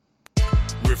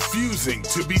refusing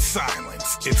to be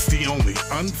silenced. It's the only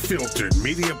unfiltered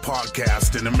media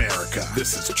podcast in America.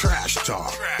 This is Trash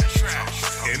Talk.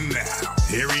 And now,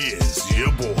 here he is,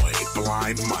 your boy,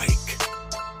 Blind Mike.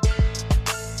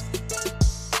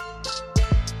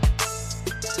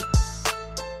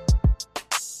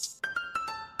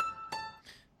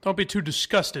 Don't be too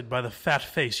disgusted by the fat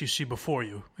face you see before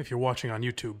you if you're watching on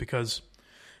YouTube, because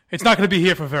it's not going to be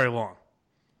here for very long.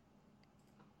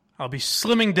 I'll be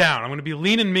slimming down. I'm going to be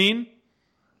lean and mean,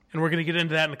 and we're going to get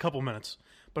into that in a couple minutes.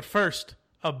 But first,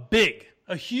 a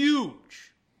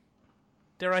huge,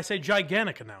 dare I say,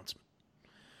 gigantic announcement.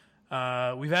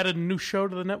 We've added a new show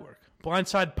to the network.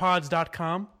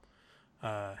 BlindsidePods.com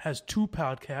has 2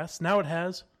 podcasts. Now it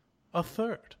has a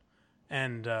third.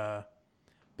 And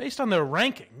based on their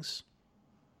rankings,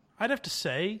 I'd have to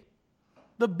say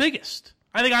the biggest.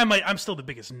 I think I'm still the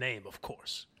biggest name, of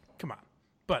course. Come on.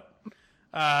 But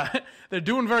they're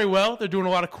doing very well. They're doing a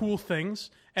lot of cool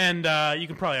things. And you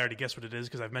can probably already guess what it is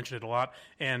because I've mentioned it a lot.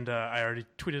 And I already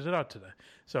tweeted it out today.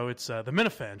 So it's the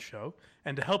Minifan Show.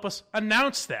 And to help us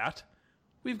announce that,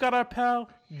 we've got our pal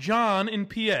John in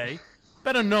PA,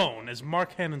 better known as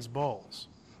Mark Hannon's Balls.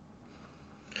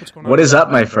 What's going on? What is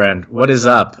up, my friend? What is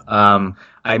up?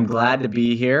 I'm glad to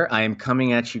be here. I am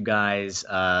coming at you guys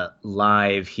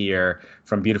live here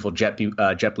from beautiful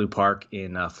JetBlue Park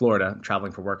in Florida. I'm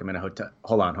traveling for work. I'm in a hotel.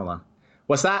 Hold on.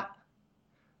 What's that?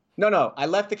 No. I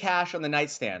left the cash on the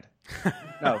nightstand.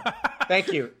 No,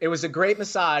 thank you. It was a great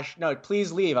massage. No,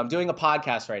 please leave. I'm doing a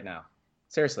podcast right now.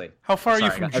 Seriously. How far are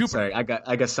you from Jupiter? Sorry, I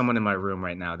got someone in my room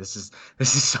right now. This is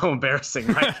so embarrassing.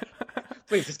 Right?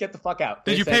 Please, just get the fuck out.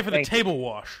 Did you pay for the table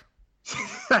wash?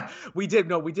 We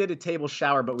did a table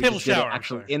shower, but we did it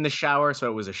actually in the shower, so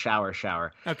it was a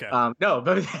shower. Okay. No,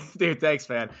 but dude, thanks,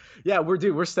 man. Yeah,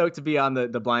 we're stoked to be on the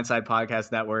Blindside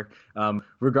Podcast Network,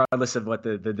 regardless of what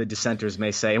the dissenters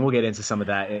may say, and we'll get into some of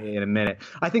that in a minute.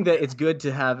 I think that it's good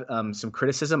to have some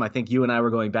criticism. I think you and I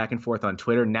were going back and forth on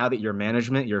Twitter. Now that you're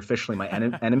management, you're officially my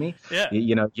enemy. Yeah.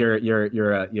 You know,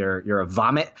 you're a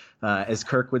vomit, as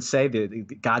Kirk would say. The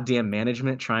goddamn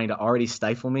management trying to already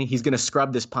stifle me. He's going to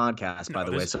scrub this podcast, by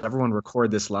the way. So everyone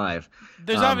record this live.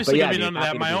 There's obviously going to be none of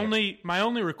that. My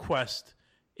only request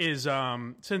is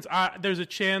since there's a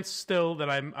chance still that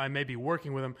I may be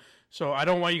working with him, so I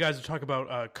don't want you guys to talk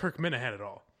about Kirk Minahan at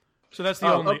all. So that's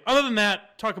the only. Other than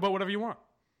that, talk about whatever you want.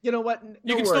 You know what?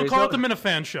 You can still call it the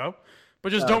Minifan Show,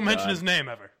 but just don't mention his name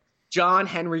ever. John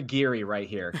Henry Geary right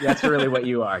here. That's really what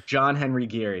you are. John Henry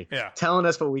Geary. Yeah. Telling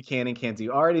us what we can and can't do.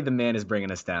 Already the man is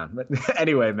bringing us down. But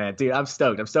anyway, man, dude, I'm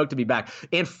stoked. I'm stoked to be back.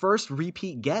 And first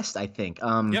repeat guest, I think.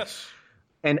 Yes.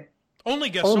 And only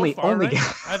guest so far, right?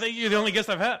 I think you're the only guest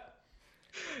I've had.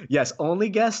 Yes, only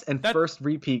guest and first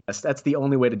repeat guest. That's the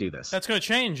only way to do this. That's going to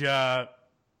change. You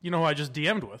know who I just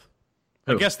DM'd with?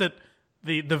 Who? I guess that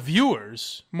the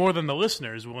viewers, more than the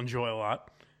listeners, will enjoy a lot,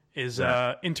 is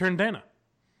intern Dana.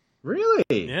 Really?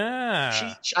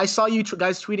 Yeah. I saw you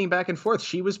guys tweeting back and forth.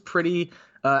 She was pretty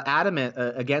adamant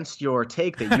against your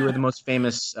take that you were the most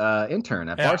famous intern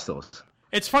at Barstools.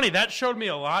 It's funny. That showed me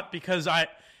a lot because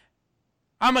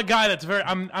I'm a guy that's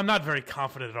I'm not very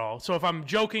confident at all. So if I'm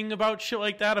joking about shit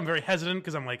like that, I'm very hesitant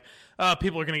because I'm like,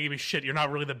 people are going to give me shit. You're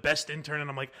not really the best intern. And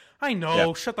I'm like, I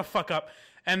know. Shut the fuck up.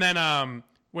 And then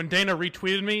when Dana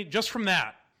retweeted me, just from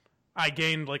that, I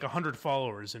gained like 100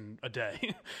 followers in a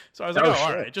day. So I was like,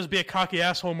 all right, just be a cocky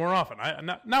asshole more often.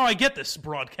 Now I get this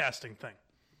broadcasting thing.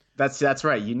 That's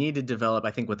right. You need to develop,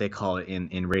 I think, what they call it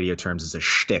in radio terms is a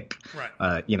shtick. Right.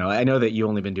 I know that you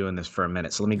only been doing this for a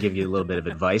minute, so let me give you a little bit of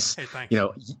advice. Hey, thanks. You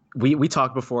know, we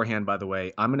talked beforehand, by the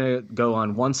way. I'm going to go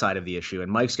on one side of the issue,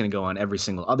 and Mike's going to go on every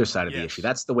single other side of the issue.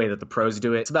 That's the way that the pros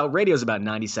do it. Radio's about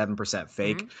 97%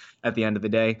 fake at the end of the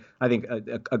day. I think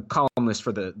a columnist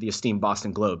for the esteemed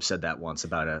Boston Globe said that once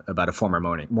about a former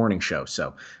morning show.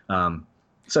 So guys.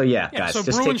 So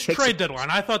just Bruins trade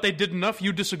deadline. I thought they did enough.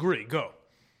 You disagree. Go.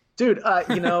 Dude,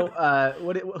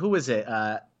 who is it?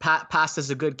 Pasta's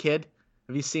a good kid.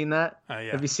 Have you seen that?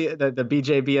 Yeah. Have you seen the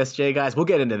BJ BSJ guys? We'll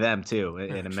get into them too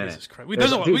in a minute. Jesus Christ. We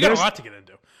got a lot to get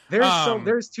into.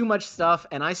 There's too much stuff,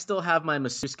 and I still have my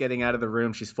masseuse getting out of the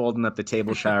room. She's folding up the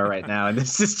table shower right now, and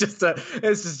this is just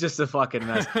a fucking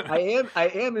mess.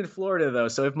 I am in Florida though,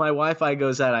 so if my Wi-Fi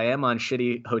goes out, I am on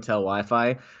shitty hotel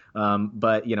Wi-Fi.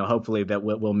 But hopefully that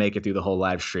we'll make it through the whole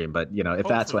live stream. But if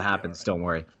that's what happens, don't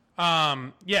worry.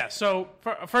 So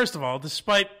first of all,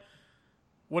 despite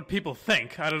what people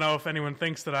think, I don't know if anyone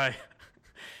thinks that I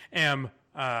am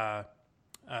a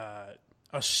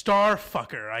star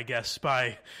fucker, I guess,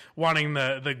 by wanting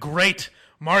the great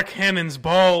Mark Hannon's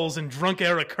Balls and drunk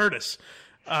Eric Curtis,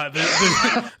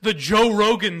 the Joe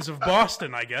Rogans of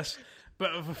Boston, I guess.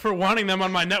 but for wanting them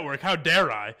on my network. How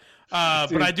dare I?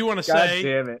 Dude, but I do want to say,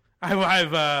 damn it.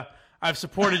 I've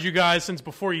supported you guys since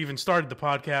before you even started the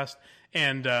podcast,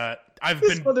 and I've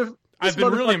been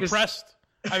really impressed.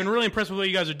 I've been really impressed with what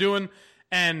you guys are doing.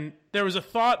 And there was a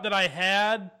thought that I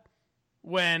had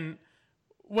when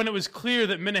it was clear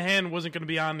that Minahan wasn't going to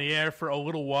be on the air for a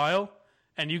little while,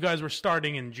 and you guys were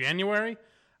starting in January.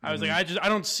 I was like, I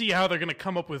don't see how they're going to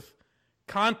come up with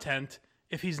content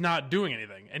if he's not doing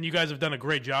anything. And you guys have done a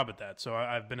great job at that, so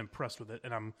I've been impressed with it,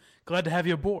 and I'm glad to have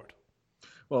you aboard.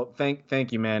 Well,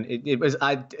 thank you, man. It was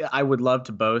I would love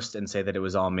to boast and say that it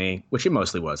was all me, which it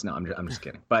mostly was. No, I'm just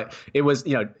kidding. But it was,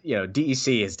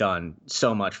 DEC has done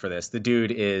so much for this. The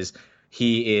dude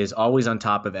he is always on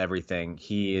top of everything.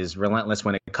 He is relentless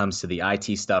when it comes to the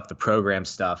IT stuff, the program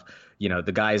stuff.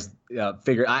 The guys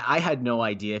figured. I had no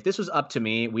idea. If this was up to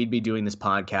me, we'd be doing this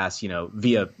podcast,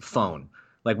 via phone.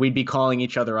 Like, we'd be calling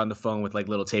each other on the phone with like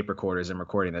little tape recorders and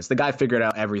recording this. The guy figured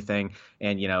out everything,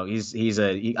 and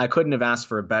I couldn't have asked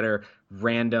for a better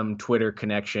random Twitter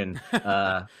connection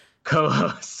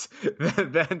co-host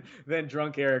than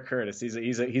drunk Eric Curtis. He's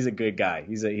a good guy.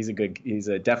 He's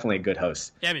definitely a good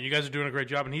host. Yeah, I mean, you guys are doing a great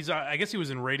job, and I guess he was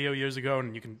in radio years ago,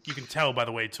 and you can tell by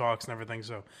the way he talks and everything.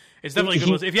 So it's definitely good.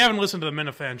 Listen. If you haven't listened to the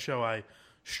Minifan show, I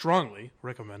strongly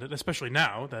recommend it, especially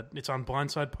now that it's on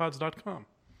BlindsidePods.com.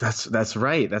 That's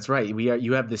right. That's right.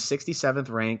 You have the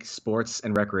 67th ranked sports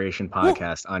and recreation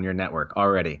podcast on your network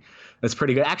already. That's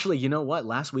pretty good. Actually, you know what?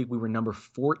 Last week we were number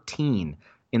 14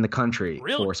 in the country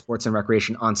for sports and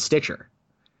recreation on Stitcher.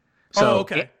 So,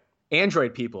 okay.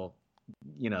 Android people,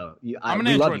 I'm an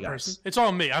Android person. It's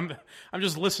all me. I'm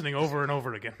just listening over and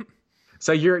over again.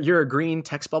 So you're a green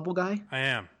text bubble guy? I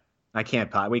am. We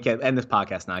can't end this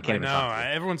podcast now. I can't even talk to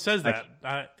you. Everyone says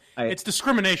that. It's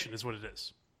discrimination is what it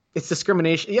is. It's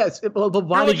discrimination. Yeah.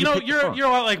 Why did you? You're a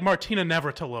lot like Martina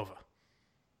Navratilova.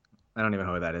 I don't even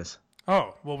know who that is.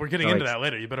 Oh well, we're getting into that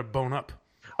later. You better bone up.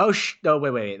 Oh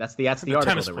wait. That's the article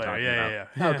tennis that we're player. talking about.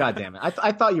 Yeah. Oh god damn it!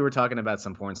 I thought you were talking about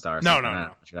some porn star. Or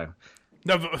no.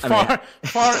 Far.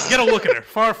 Get a look at her.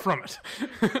 Far from it.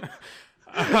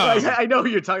 I know who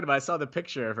you're talking about. I saw the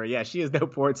picture of her. Yeah, she is no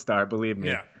porn star. Believe me.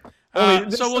 Yeah.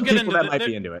 So we'll get into that. Might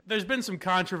be into it. There's been some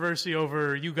controversy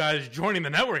over you guys joining the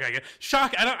network. I guess.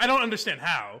 Shock. I don't understand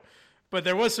how, but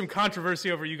there was some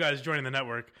controversy over you guys joining the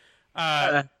network.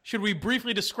 Should we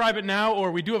briefly describe it now,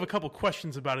 or we do have a couple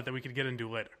questions about it that we could get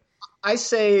into later? I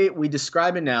say we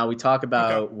describe it now. We talk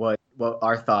about what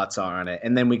our thoughts are on it,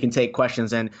 and then we can take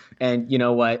questions. And you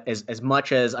know what? As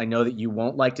much as I know that you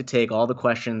won't like to take all the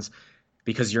questions,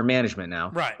 because you're management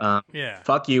now. Right. Yeah.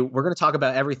 Fuck you. We're going to talk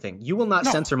about everything. You will not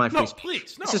censor my free speech.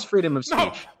 Please. No. This is freedom of speech.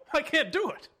 No, I can't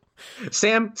do it.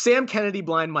 Sam Kennedy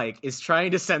Blind Mike is trying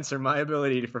to censor my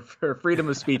ability for freedom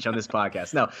of speech on this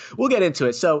podcast. No, we'll get into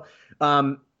it. So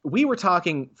we were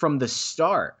talking from the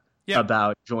start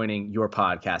about joining your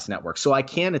podcast network. So I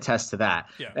can attest to that.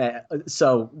 Yeah.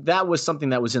 So that was something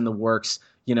that was in the works.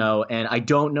 And I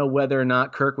don't know whether or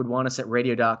not Kirk would want us at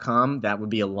radio.com. That would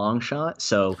be a long shot.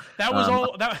 So that was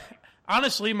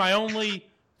honestly, my only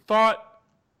thought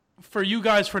for you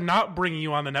guys for not bringing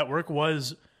you on the network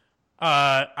was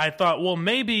I thought, well,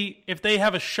 maybe if they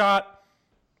have a shot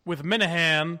with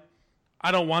Minahan,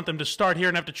 I don't want them to start here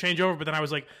and have to change over. But then I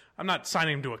was like, I'm not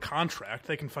signing them to a contract.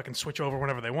 They can fucking switch over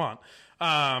whenever they want.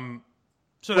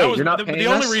 So that was the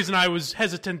only reason I was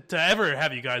hesitant to ever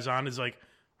have you guys on is like,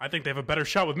 I think they have a better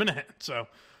shot with Minahan. So,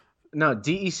 no,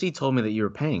 DEC told me that you were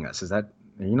paying us. Are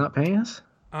you not paying us?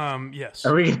 Yes.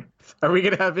 Are we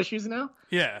gonna have issues now?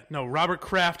 Yeah. No. Robert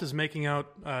Kraft is making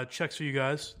out checks for you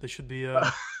guys. They should be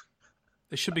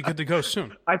good to go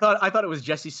soon. I thought it was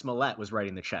Jesse Smollett was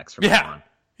writing the checks from now on.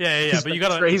 Yeah. But you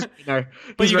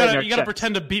gotta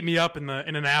pretend to beat me up in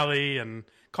an alley and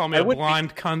call me a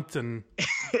blind cunt and.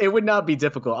 It would not be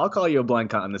difficult. I'll call you a blind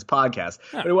cunt on this podcast,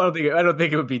 but I don't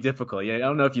think it would be difficult. I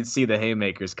don't know if you'd see the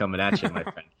haymakers coming at you, my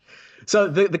friend. So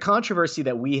the controversy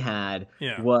that we had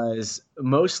was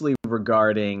mostly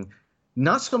regarding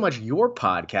not so much your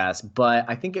podcast, but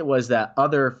I think it was that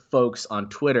other folks on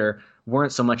Twitter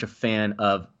weren't so much a fan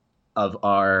of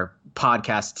our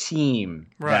podcast team.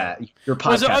 Right. That your podcast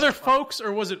was it other folks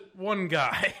or was it one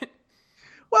guy?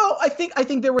 Well, I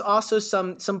think there was also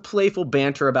some playful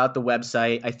banter about the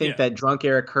website. I think that drunk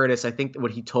Eric Curtis, I think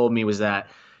what he told me was that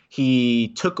he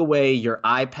took away your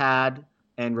iPad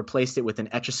and replaced it with an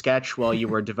Etch-a-Sketch while you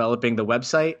were developing the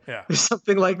website, Yeah.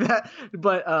 something like that.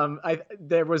 But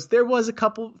there was a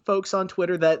couple folks on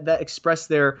Twitter that expressed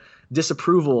their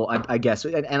disapproval, I guess.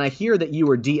 And I hear that you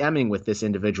were DMing with this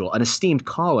individual, an esteemed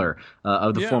caller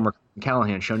of the former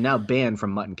Callahan show, now banned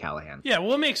from Mutt and Callahan. Yeah, well,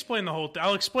 let me explain the whole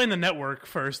I'll explain the network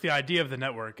first, the idea of the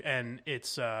network. And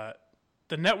it's the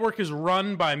network is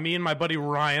run by me and my buddy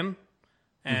Ryan.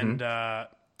 And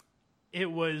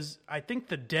it was, I think,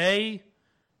 the day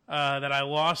that I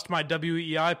lost my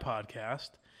WEI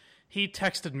podcast, he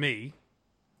texted me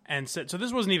and said, so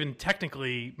this wasn't even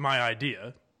technically my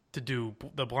idea to do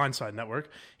the Blindside Network.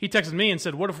 He texted me and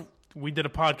said, what if we did a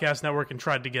podcast network and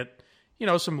tried to get,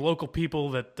 some local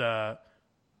people that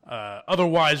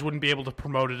otherwise wouldn't be able to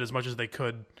promote it as much as they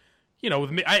could,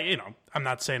 with me. I'm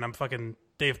not saying I'm fucking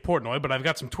Dave Portnoy, but I've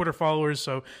got some Twitter followers,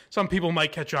 so some people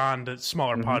might catch on to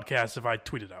smaller podcasts if I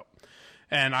tweet it out.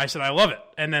 And I said, I love it.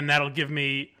 And then that'll give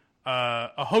me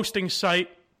a hosting site,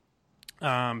 so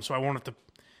I won't have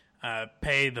to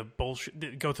pay the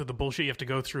bullshit, go through the bullshit you have to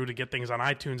go through to get things on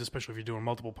iTunes, especially if you're doing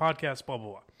multiple podcasts, blah,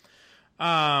 blah,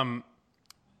 blah.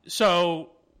 So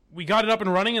we got it up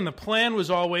and running, and the plan was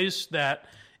always that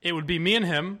it would be me and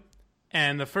him,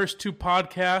 and the first two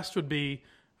podcasts would be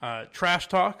Trash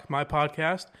Talk, my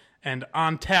podcast, and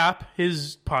On Tap,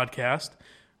 his podcast,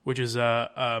 which is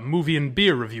a movie and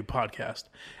beer review podcast.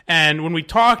 And when we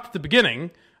talked at the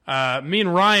beginning, me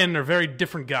and Ryan are very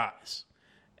different guys.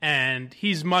 And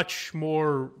he's much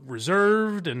more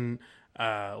reserved and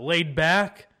laid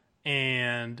back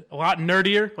and a lot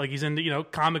nerdier. Like he's into,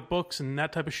 comic books and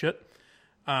that type of shit.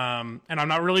 And I'm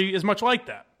not really as much like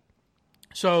that.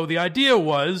 So the idea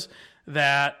was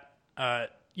that,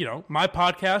 my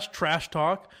podcast, Trash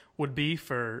Talk, would be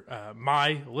for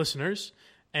my listeners.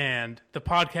 And the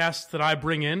podcasts that I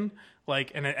bring in,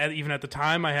 even at the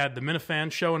time, I had the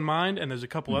Minifan show in mind, and there's a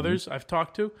couple others I've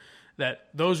talked to, that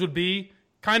those would be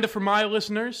kind of for my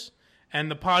listeners,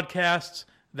 and the podcasts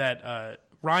that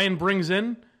Ryan brings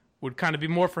in would kind of be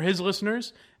more for his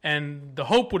listeners, and the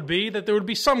hope would be that there would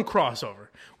be some crossover.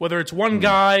 Whether it's one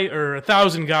guy or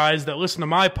 1,000 guys that listen to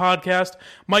my podcast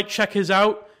might check his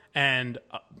out, and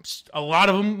a lot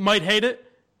of them might hate it,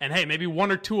 and hey, maybe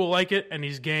one or two will like it, and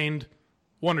he's gained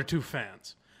one or two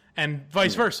fans, and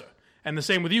vice versa. And the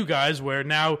same with you guys, where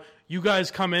now you guys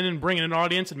come in and bring in an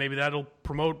audience, and maybe that'll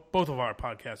promote both of our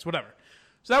podcasts, whatever.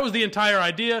 So that was the entire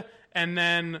idea. And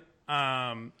then,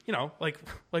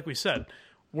 like we said,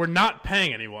 we're not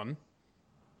paying anyone,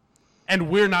 and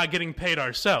we're not getting paid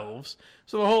ourselves.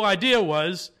 So the whole idea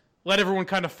was let everyone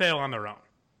kind of fail on their own,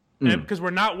 because we're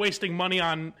not wasting money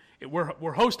on.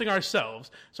 We're hosting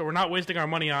ourselves, so we're not wasting our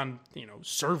money on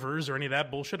servers or any of that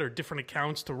bullshit or different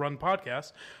accounts to run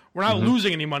podcasts. We're not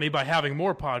losing any money by having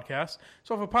more podcasts.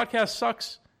 So if a podcast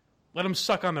sucks, let them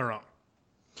suck on their own.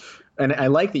 And I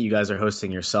like that you guys are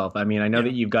hosting yourself. I mean, I know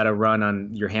that you've got to run on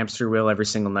your hamster wheel every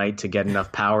single night to get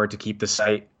enough power to keep the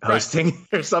site hosting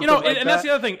or something like that. And that's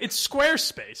the other thing. It's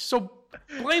Squarespace, so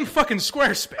blame fucking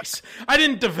Squarespace. I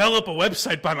didn't develop a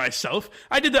website by myself.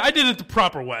 I did it the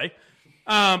proper way.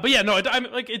 But yeah, no,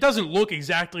 it doesn't look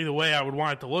exactly the way I would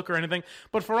want it to look or anything.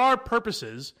 But for our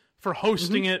purposes, for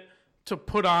hosting it to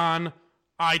put on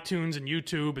iTunes and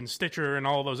YouTube and Stitcher and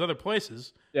all those other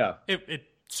places, it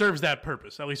serves that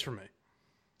purpose, at least for me.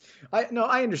 I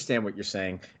understand what you're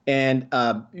saying, and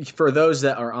for those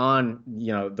that are on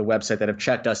the website that have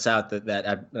checked us out, that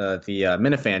at the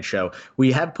Minifan show,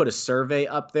 we have put a survey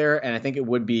up there, and I think it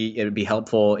would be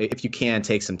helpful if you can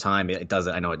take some time. It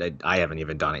doesn't. I know I haven't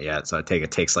even done it yet, so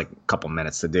it takes like a couple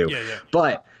minutes to do. Yeah.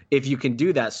 But if you can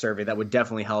do that survey, that would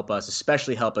definitely help us,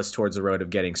 especially help us towards the road of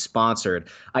getting sponsored.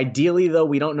 Ideally, though,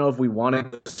 we don't know if we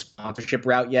want the sponsorship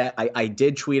route yet. I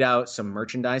did tweet out some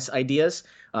merchandise ideas.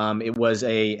 It was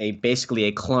basically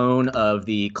a clone of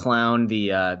the clown, the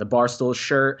Barstool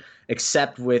shirt,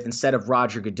 except instead of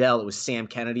Roger Goodell, it was Sam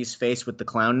Kennedy's face with the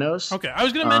clown nose. Okay, I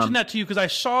was going to mention that to you because I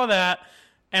saw that,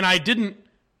 and I didn't,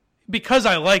 because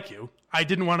I like you, I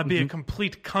didn't want to be a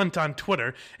complete cunt on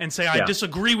Twitter and say I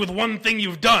disagree with one thing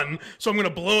you've done, so I'm going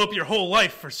to blow up your whole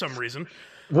life for some reason.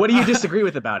 What do you disagree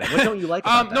with about it? What don't you like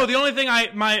about that? No, the only thing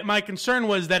my concern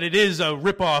was that it is a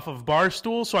ripoff of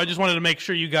Barstool, so I just wanted to make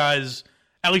sure you guys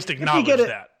at least acknowledge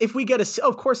that. If we get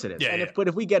of course it is. Yeah, but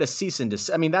if we get a cease and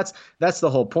desist, I mean that's the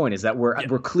whole point, is that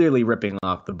we're clearly ripping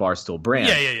off the Barstool brand.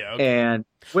 Yeah. Okay. And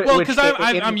because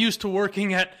I'm used to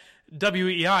working at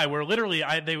WEI, where literally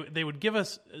they would give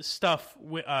us stuff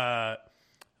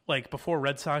like before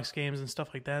Red Sox games and stuff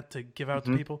like that to give out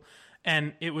to people,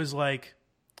 and it was like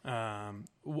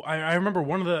I remember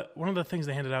one of the things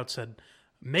they handed out said,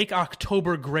 "Make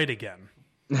October great again."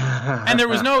 And there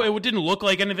was it didn't look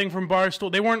like anything from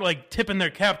Barstool. They weren't like tipping their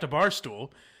cap to Barstool.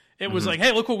 It was like,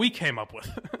 hey, look what we came up with.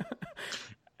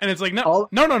 And it's like, no,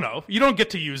 you don't get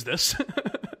to use this.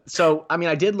 So, I mean,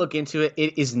 I did look into it.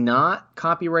 It is not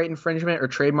copyright infringement or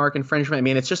trademark infringement. I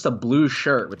mean, it's just a blue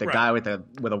shirt with a guy with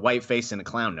a white face and a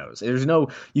clown nose.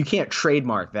 You can't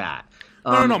trademark that.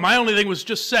 No. My only thing was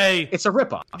just say it's a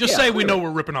ripoff. Just say we know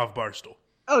we're ripping off Barstool.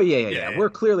 Oh, yeah. We're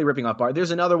clearly ripping off Barstool.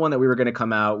 There's another one that we were going to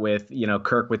come out with,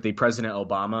 Kirk with the President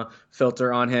Obama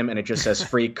filter on him, and it just says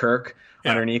 "Free Kirk"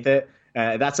 underneath it.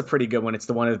 That's a pretty good one. It's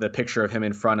the one of the picture of him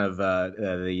in front of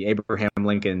the Abraham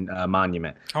Lincoln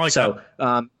Monument. I like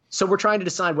that. So we're trying to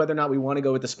decide whether or not we want to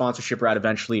go with the sponsorship route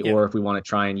eventually, or if we want to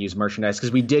try and use merchandise,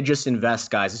 because we did just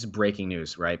invest, guys. This is breaking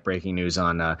news, right? Breaking news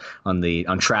on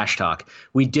Trash Talk.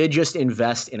 We did just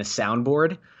invest in a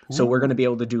soundboard. So we're going to be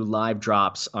able to do live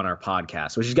drops on our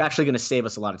podcast, which is actually going to save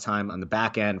us a lot of time on the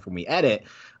back end when we edit.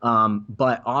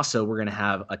 But also we're going to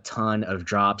have a ton of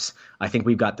drops. I think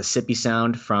we've got the sippy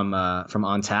sound from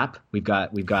On Tap. We've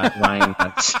got Ryan.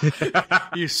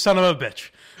 You son of a bitch.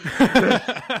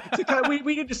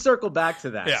 We need to circle back to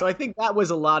that. Yeah. So I think that was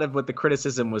a lot of what the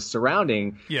criticism was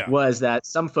surrounding. Was that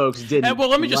some folks didn't. Well,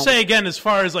 let me just say again, as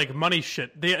far as like money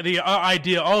shit, the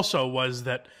idea also was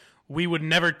that we would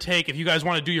never take, if you guys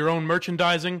want to do your own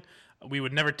merchandising, we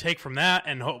would never take from that,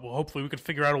 and hopefully we could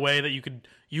figure out a way that you could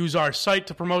use our site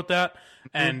to promote that.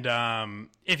 Mm-hmm. And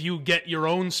if you get your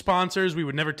own sponsors, we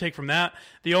would never take from that.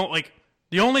 The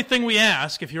only thing we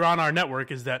ask, if you're on our network,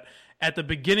 is that at the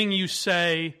beginning you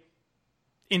say,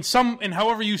 in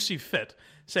however you see fit,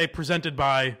 say presented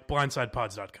by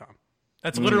blindsidepods.com.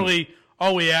 That's literally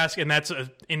all we ask, and that's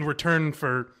in return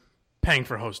for paying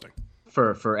for hosting.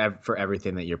 For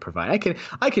everything that you're providing.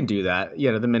 I can do that.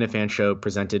 The Minifan Show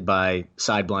presented by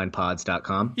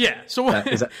sideblindpods.com. Yeah. So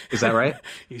is that right?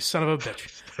 You son of a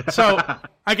bitch. So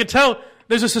I could tell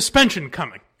there's a suspension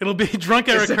coming. It'll be Drunk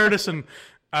Eric Curtis and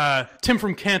Tim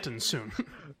from Canton soon.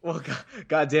 Well,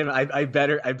 God damn it! I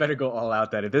better go all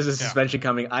out. Then if there's a suspension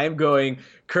coming, I am going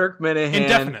Kirk Minahan,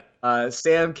 indefinite.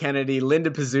 Sam Kennedy, Linda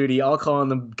Pizzuti, all calling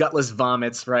them gutless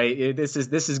vomits. Right? This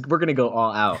is we're gonna go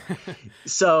all out.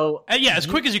 So as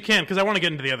quick as you can, because I want to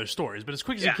get into the other stories. But as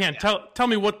quick as you can, tell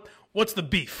me what's the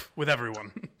beef with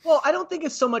everyone. Well, I don't think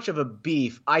it's so much of a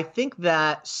beef. I think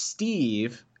that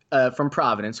Steve from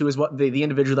Providence, who is the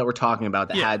individual that we're talking about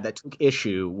that took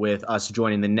issue with us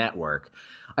joining the network.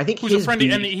 I think who's a friend,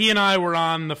 and he and I were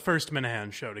on the first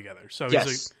Minahan show together. So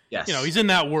yes. He's in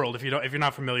that world. If you're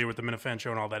not familiar with the Minifan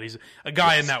show and all that, he's a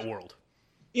guy in that world.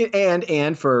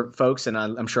 And for folks, and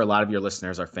I'm sure a lot of your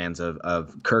listeners are fans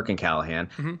of Kirk and Callahan.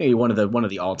 Mm-hmm. Maybe one of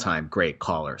the all-time great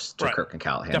callers to Kirk and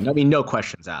Callahan. Definitely. I mean, no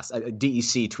questions asked.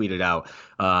 DEC tweeted out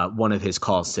one of his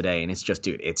calls today, and it's just,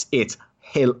 dude, it's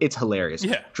hilarious.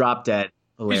 Yeah. Drop dead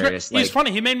hilarious. He's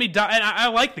funny. He made me die, and I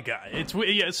like the guy.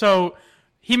 So.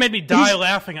 He made me die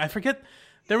laughing. I forget.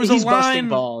 There was a line. He's busting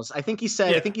balls. I think he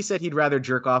said he'd rather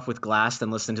jerk off with glass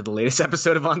than listen to the latest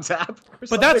episode of On Tap.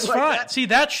 But that's fine. That. See,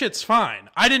 that shit's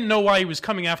fine. I didn't know why he was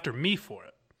coming after me for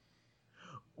it.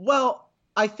 Well,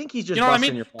 I think he's just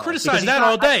busting your balls. Criticize that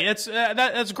all day.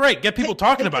 That's great. Get people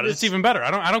talking about it. It's even better.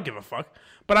 I don't give a fuck.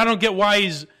 But I don't get why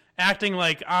he's acting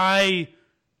like I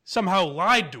somehow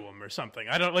lied to him or something.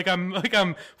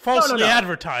 I'm falsely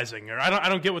advertising, or I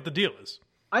don't get what the deal is.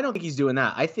 I don't think he's doing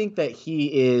that. I think that he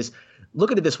is –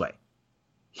 look at it this way.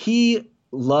 He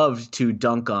loved to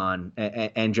dunk on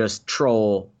and just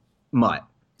troll Mutt.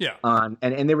 Yeah.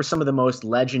 And they were some of the most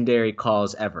legendary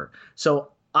calls ever.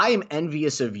 So I am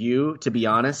envious of you, to be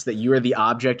honest, that you are the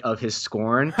object of his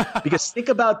scorn. Because think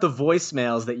about the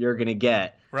voicemails that you're going to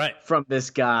get from this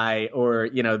guy, or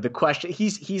the question.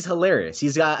 He's hilarious.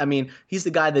 He's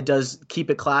the guy that does Keep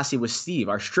It Classy with Steve,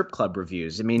 our strip club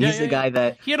reviews. I mean, he's the guy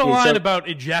that he had a line about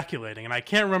ejaculating, and I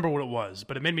can't remember what it was,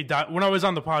 but it made me die when I was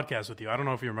on the podcast with you. I don't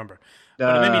know if you remember,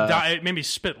 but it made me die. It made me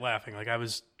spit laughing, like I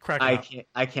was cracking up.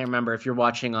 I can't remember. If you're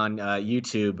watching on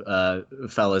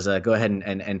YouTube, fellas, go ahead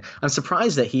and I'm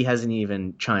surprised that he hasn't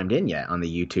even chimed in yet on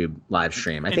the YouTube live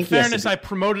stream. In fairness, I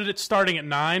promoted it starting at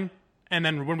 9. And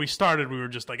then when we started, we were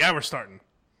just like, we're starting.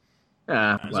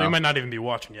 So we might not even be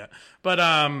watching yet. But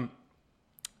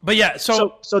yeah,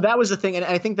 so that was the thing. And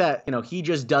I think that, he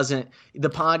just doesn't – the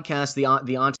podcast,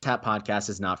 the On Tap podcast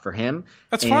is not for him.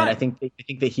 That's fine. I think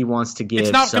that he wants to give –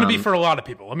 It's not going to be for a lot of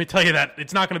people. Let me tell you that.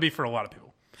 It's not going to be for a lot of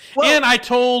people. Well, and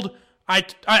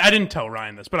I didn't tell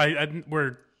Ryan this, but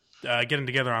we're getting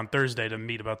together on Thursday to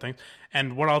meet about things.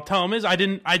 And what I'll tell him is I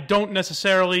don't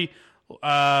necessarily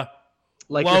love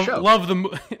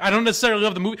the. I don't necessarily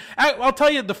love the movie. I'll tell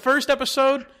you, the first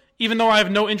episode, even though I have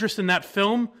no interest in that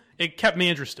film, it kept me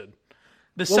interested.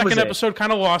 The What was second it? episode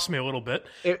kind of lost me a little bit.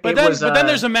 It But was, then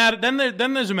there's a matter. Then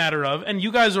there's a matter of, and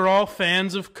you guys are all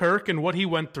fans of Kirk and what he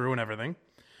went through and everything.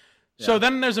 So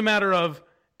then there's a matter of,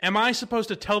 am I supposed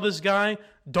to tell this guy,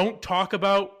 don't talk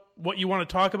about what you want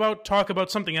to talk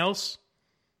about something else?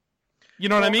 You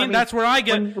know what I mean? That's where I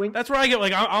get. That's where I get.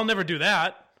 Like, I'll never do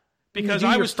that because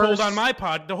I was told on my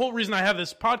pod. The whole reason I have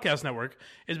this podcast network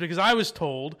is because I was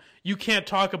told you can't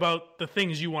talk about the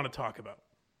things you want to talk about.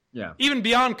 Yeah. Even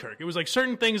beyond Kirk, it was like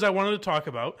certain things I wanted to talk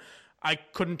about, I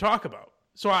couldn't talk about.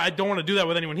 So I don't want to do that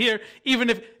with anyone here. Even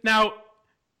if now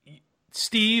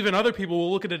Steve and other people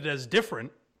will look at it as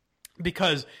different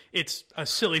because it's a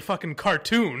silly fucking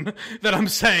cartoon that I'm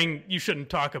saying you shouldn't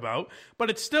talk about. But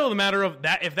it's still the matter of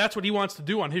that. If that's what he wants to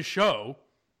do on his show,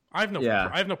 I have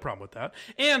no problem with that.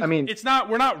 And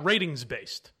we're not ratings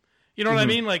based. You know what I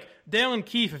mean? Like Dale and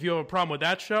Keefe, if you have a problem with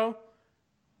that show,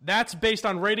 that's based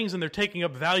on ratings and they're taking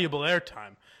up valuable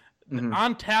airtime.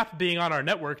 On Tap being on our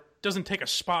network doesn't take a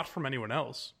spot from anyone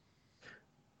else.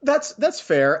 That's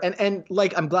fair, and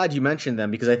like I'm glad you mentioned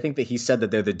them because I think that he said that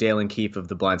they're the Dale and Keefe of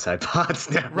the Blindside Pods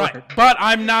network. Right, but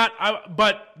I'm not.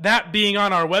 But that being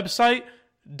on our website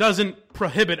doesn't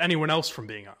prohibit anyone else from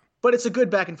being on. But it's a good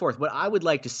back and forth. What I would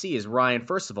like to see is Ryan.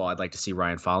 First of all, I'd like to see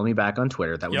Ryan follow me back on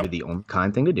Twitter. That would be the only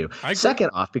kind thing to do.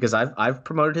 Second off, because I've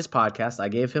promoted his podcast, I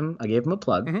gave him a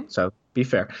plug. So be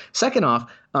fair. Second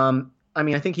off, I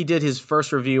mean, I think he did his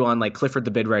first review on like Clifford the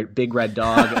Big Red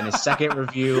Dog, and his second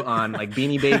review on like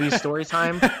Beanie Babies Story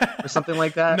Time or something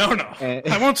like that. No,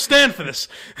 I won't stand for this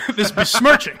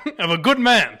besmirching of a good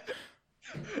man.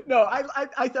 No,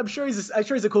 I'm sure he's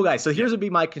a cool guy. So here's would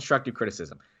be my constructive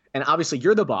criticism. And obviously,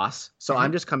 you're the boss, so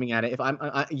I'm just coming at it. If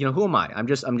who am I? I'm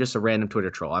just a random Twitter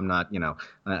troll. I'm not,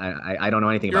 I don't know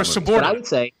anything about movies. But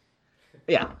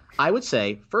I would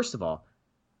say, first of all,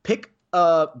 pick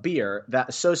a beer that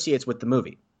associates with the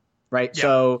movie, right? Yeah.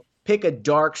 So pick a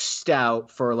dark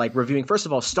stout for like reviewing. First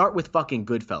of all, start with fucking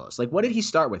Goodfellas. Like, what did he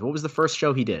start with? What was the first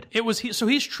show he did? So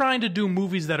he's trying to do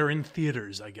movies that are in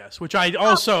theaters, I guess, which I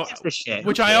also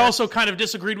kind of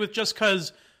disagreed with, just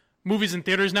because movies in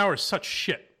theaters now are such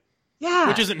shit. Yeah,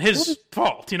 which isn't his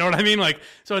fault. You know what I mean? Like,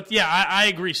 so I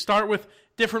agree. Start with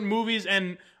different movies,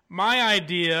 and my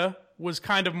idea was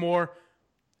kind of more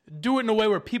do it in a way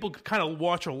where people could kind of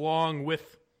watch along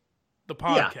with the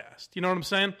podcast. Yeah. You know what I'm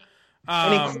saying?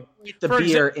 And incorporate the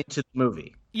beer into the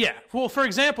movie. Yeah. Well, for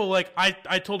example, like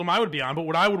I told him I would be on, but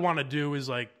what I would want to do is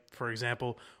like, for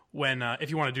example, when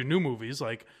if you want to do new movies,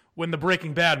 like when the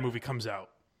Breaking Bad movie comes out,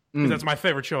 because that's my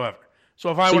favorite show ever. So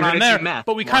if I went on there,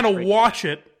 but we kind of watch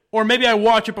it. Or maybe I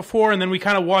watch it before and then we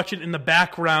kind of watch it in the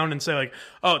background and say like,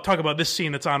 oh, talk about this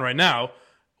scene that's on right now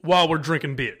while we're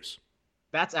drinking beers.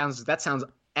 That sounds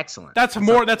excellent. That's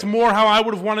more how I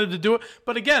would have wanted to do it.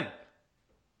 But again,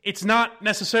 it's not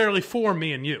necessarily for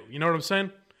me and you. You know what I'm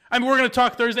saying? I mean, we're going to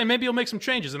talk Thursday. Maybe he'll make some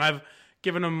changes. And I've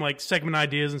given him like segment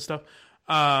ideas and stuff.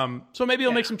 So maybe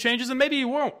he'll make some changes and maybe he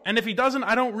won't. And if he doesn't,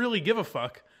 I don't really give a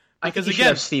fuck. Because I think you should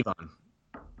have Steve on.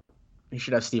 You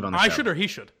should have Steve on the show. I should or he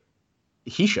should?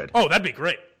 He should. Oh, that'd be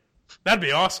great. That'd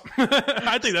be awesome.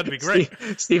 I think that'd be great.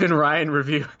 Steve and Ryan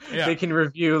review. Yeah. They can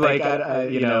review like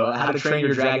How to Train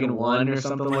Your Dragon 1 or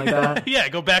something like that. Yeah,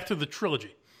 go back to the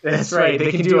trilogy. That's right. They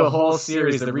can do a whole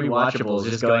series of rewatchables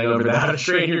just going over the How to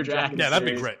Train Your Dragon Yeah,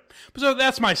 that'd be great. So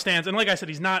that's my stance. And like I said,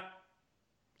 he's not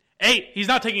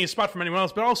taking his spot from anyone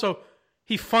else, but also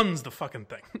he funds the fucking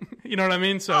thing. You know what I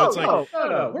mean? So it's like...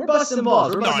 No. We're busting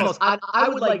balls. I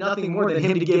would like nothing more than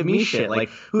him to give me shit. Like,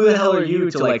 who the hell are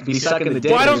you to like be sucking the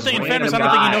dick? Well, I don't think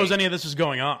he knows any of this is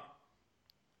going on.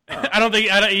 Oh. I don't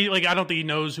think he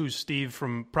knows who Steve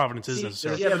from Providence is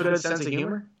necessarily. Does he have a good sense of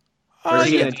humor? Or is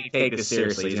he going to take this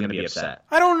seriously? He's going to be upset.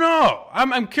 I don't know.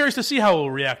 I'm curious to see how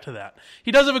he'll react to that.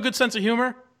 He does have a good sense of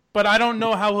humor, but I don't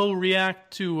know how he'll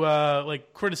react to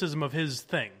like criticism of his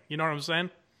thing. You know what I'm saying?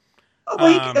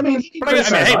 Well,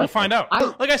 hey, we'll find out.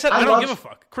 Like I said, I don't give a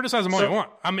fuck. Criticize them all you want.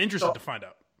 I'm interested to find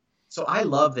out. So I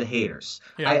love the haters.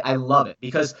 Yeah. I love it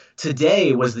because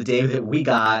today was the day that we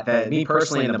got that me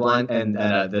personally and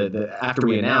the after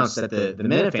we announced that the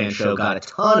Minifan show got a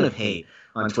ton of hate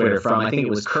on Twitter from I think it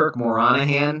was Kirk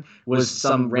Moranahan was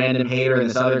some random hater and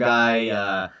this other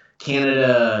guy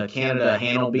Canada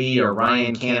Hanelby or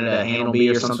Ryan Canada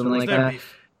Hanelby or something like that.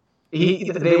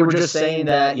 They were just saying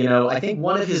that, I think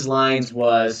one of his lines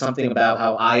was something about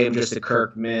how I am just a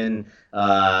Kirkman,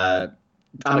 I'm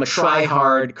a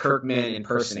try-hard Kirkman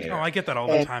impersonator. Oh, I get that all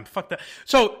the time. Fuck that.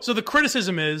 So the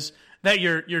criticism is that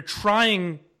you're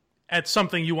trying at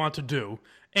something you want to do,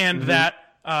 and that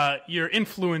your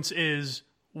influence is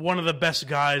one of the best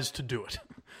guys to do it.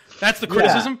 That's the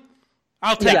criticism?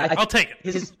 I'll take it. I'll take it.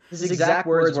 His exact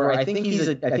words were, I think he's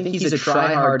a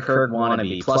try-hard Kirk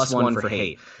wannabe, +1 for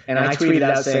hate. And I tweeted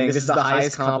out saying, this is the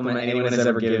highest compliment anyone has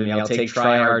ever given me. I'll take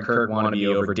try-hard Kirk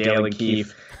wannabe over Dale and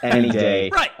Keefe any day.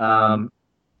 Right.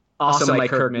 Also, my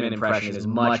Kirkman impression is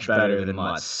much better than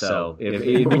Mutt's. So if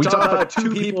we talk about two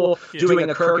people doing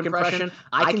a Kirk impression,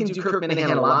 I can do Kirk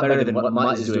Minahan a lot better than what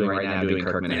Mutt is doing right now doing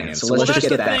Kirk Minahan. So let's just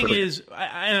get that. The thing is,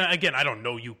 again, I don't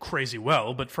know you crazy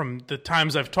well, but from the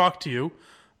times I've talked to you,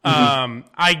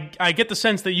 I get the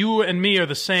sense that you and me are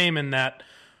the same in that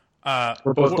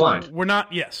we're both blind. We're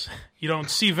not. Yes, you don't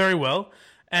see very well,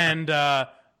 and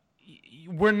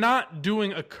we're not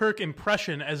doing a Kirk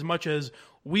impression as much as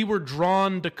we were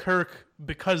drawn to Kirk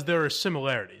because there are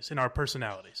similarities in our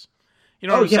personalities. You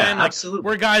know what I'm saying? Like, absolutely.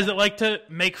 We're guys that like to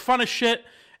make fun of shit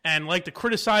and like to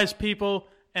criticize people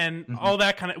and all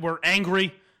that kind of. We're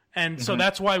angry. And so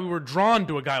that's why we were drawn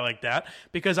to a guy like that,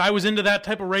 because I was into that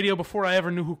type of radio before I ever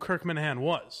knew who Kirk Minahan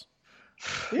was.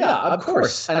 Yeah, of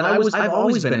course. And I've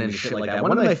always been into shit like that.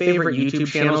 One of my favorite YouTube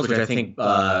channels, which I think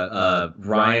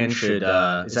Ryan should,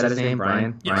 is that his name,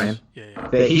 Ryan? Yes. Ryan? Yeah.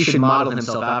 That he should model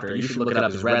himself after. You should look it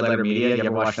up. It's Red Letter Media. You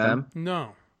ever watch them?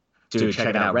 No. Dude, check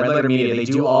it out. Red Letter Media, they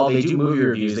do movie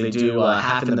reviews. They do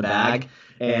Half in the Bag.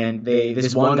 And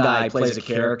this one guy plays a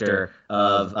character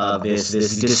of this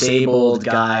disabled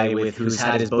guy who's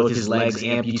had both his legs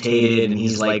amputated, and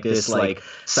he's like this like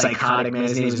psychotic man.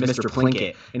 His name is Mr.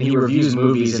 Plinkett, and he reviews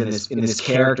movies in this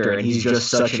character, and he's just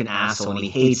such an asshole, and he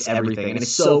hates everything, and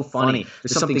it's so funny.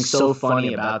 There's something so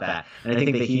funny about that, and I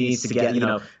think that he needs to get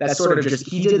that sort of just.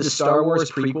 He did the Star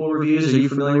Wars prequel reviews. Are you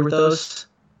familiar with those?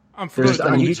 I'm familiar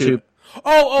on YouTube.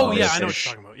 Oh yeah, I know what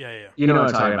you're talking about. Yeah. You know what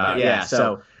I'm talking about. Yeah.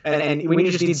 So and we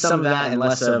just need some of that and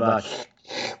less of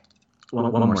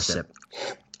one more sip.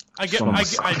 I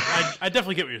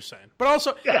definitely get what you're saying, but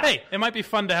also, hey, it might be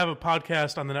fun to have a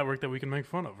podcast on the network that we can make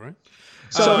fun of, right?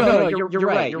 So no, you're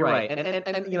right. You're right. And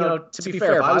to be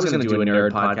fair, if I was going to do a nerd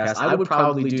podcast, I would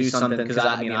probably do something because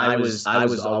I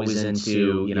was always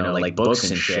into like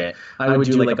books and shit. I would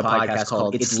do like a podcast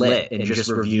called It's Lit and just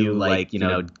review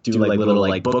do little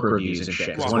like book reviews and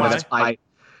shit. Why? I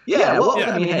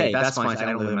mean, hey, that's fine. I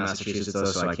don't live in Massachusetts though,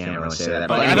 so I can't really say that.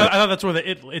 But anyway. I thought that's where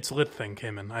the It's Lit thing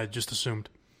came in. I just assumed.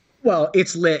 Well,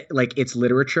 it's lit, like it's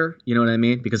literature. You know what I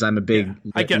mean? Because I'm a big.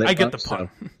 I get the pun.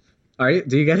 So. All right,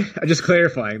 do you get it? I'm just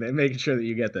clarifying and making sure that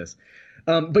you get this.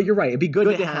 But you're right. It'd be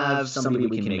good to have somebody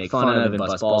we can make fun of and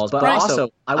bust balls. But also,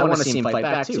 I want to see him fight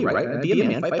back too, right? Be a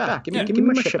man, fight back. Give me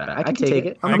my shit back. I can take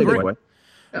it. I'm a big boy.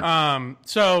 Yeah.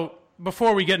 So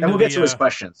before we get into we'll get to his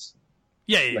questions.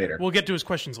 Yeah. Later. We'll get to his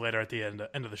questions later at the end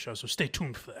of the show. So stay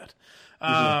tuned for that.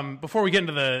 Before we get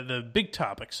into the big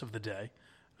topics of the day,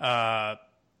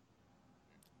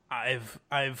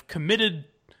 I've committed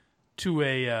to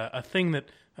a thing that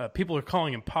people are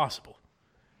calling impossible.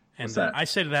 And I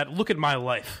say to that, look at my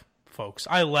life, folks.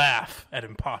 I laugh at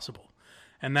impossible.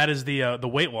 And that is the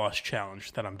weight loss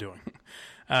challenge that I'm doing.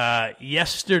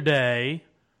 Yesterday,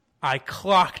 I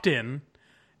clocked in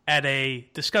at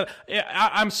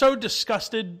I'm so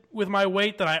disgusted with my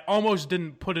weight that I almost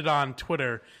didn't put it on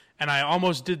Twitter, and I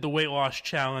almost did the weight loss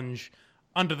challenge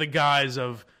under the guise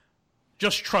of,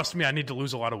 just trust me, I need to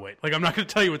lose a lot of weight. Like, I'm not going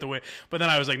to tell you what the weight. But then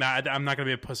I was like, nah, I'm not going to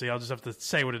be a pussy. I'll just have to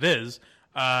say what it is.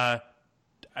 I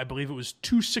believe it was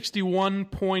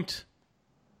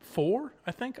 261.4,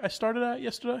 I think I started at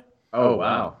yesterday. Oh,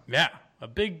 wow. Yeah, a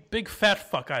big fat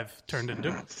fuck I've turned into.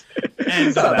 And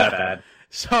it's not that bad.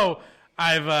 So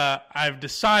I've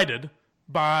decided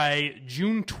by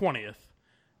June 20th,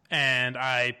 and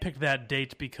I picked that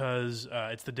date because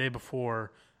it's the day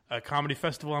before a comedy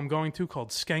festival I'm going to called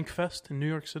Skankfest in New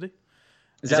York City.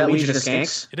 Is that Legion of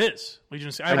Skanks? It is. Legion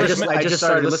of Skanks. I just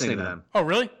started listening to them. Oh,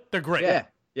 really? They're great.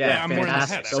 Yeah, I'm wearing the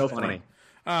hat. So funny.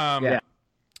 One of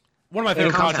my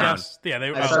favorite podcasts. Yeah,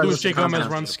 Louis J. Gomez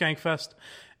runs Skankfest.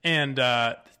 And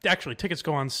actually, tickets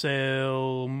go on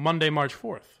sale Monday, March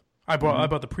 4th. I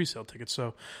bought the pre-sale tickets,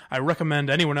 so I recommend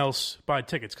anyone else buy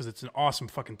tickets because it's an awesome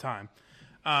fucking time.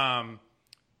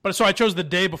 But so I chose the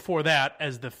day before that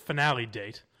as the finale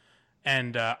date.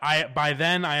 And by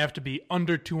then, I have to be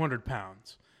under 200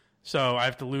 pounds. So I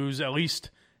have to lose at least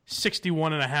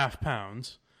 61.5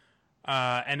 pounds.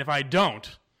 And if I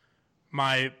don't,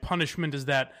 my punishment is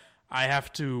that I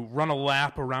have to run a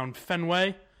lap around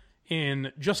Fenway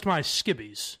in just my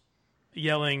skibbies,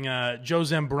 yelling, Joe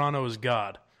Zambrano is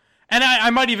God. And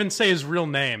I might even say his real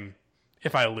name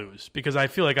if I lose, because I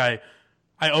feel like I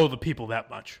owe the people that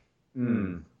much.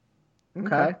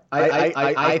 Okay.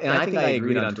 I think I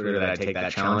agreed on Twitter that I'd take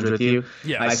that challenge with you.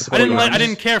 Yeah, I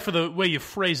didn't care for the way you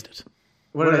phrased it.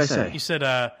 What did I say? You said,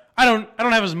 I don't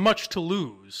have as much to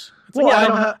lose. It's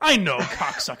like, I know,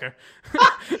 cocksucker.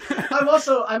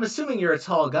 I'm assuming you're a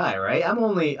tall guy, right? I'm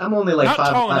only like not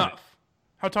 5'11". tall enough.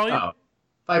 How tall are you?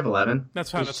 Oh, 5'11".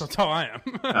 That's how tall I am.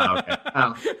 Oh, okay.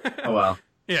 Oh well.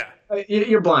 Yeah.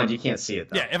 You're blind. You can't see it,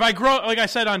 though. Yeah, if I grow, like I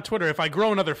said on Twitter, if I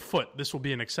grow another foot, this will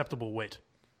be an acceptable weight.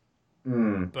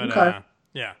 But okay.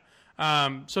 yeah.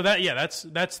 So that's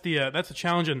the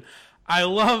challenge, and I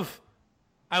love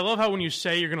how when you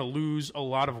say you're going to lose a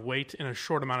lot of weight in a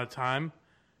short amount of time,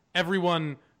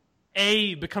 everyone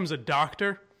A, becomes a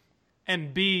doctor,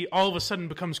 and B, all of a sudden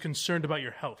becomes concerned about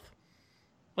your health.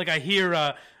 Like I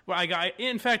hear,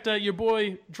 in fact, your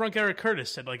boy Drunk Eric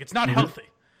Curtis said, like, it's not healthy.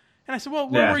 And I said, well,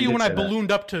 where were you when I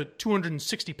ballooned up to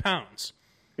 260 pounds?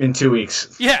 In 2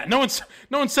 weeks. Yeah, no one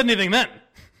said anything then.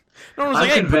 No one was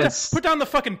like, hey, put down the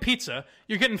fucking pizza.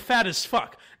 You're getting fat as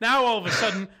fuck. Now, all of a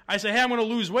sudden, I say, hey, I'm going to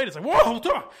lose weight. It's like, whoa,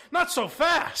 not so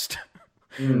fast.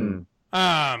 And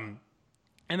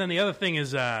then the other thing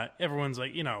is everyone's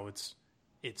like,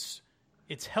 it's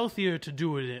healthier to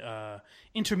do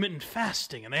intermittent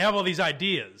fasting. And they have all these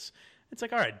ideas. It's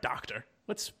like, all right, doctor,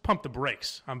 let's pump the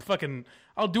brakes.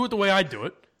 I'll do it the way I do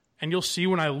it. And you'll see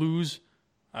when I lose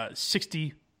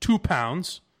 62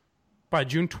 pounds by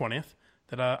June 20th.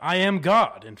 That I am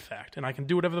God, in fact, and I can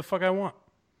do whatever the fuck I want.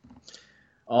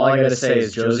 All I gotta say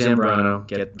is, Joe Zambrano,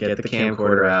 get the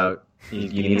camcorder out. You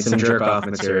need some jerk off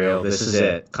material. This is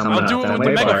it. I'll do it with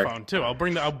the megaphone too. I'll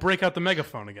break out the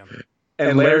megaphone again.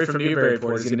 And Larry from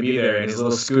Newburyport is going to be there in his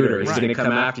little scooter. He's going to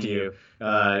come after you,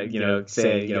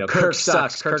 saying, Kirk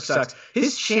sucks. Kirk sucks.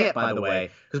 His chant, by the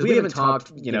way, because we haven't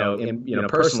talked,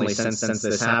 personally since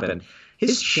this happened.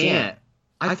 His chant.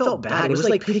 I felt bad. It was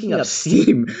like picking up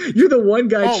steam. You're the one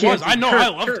guy. Oh, it was. I know. I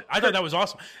loved it. I thought that was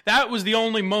awesome. That was the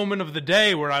only moment of the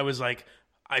day where I was like,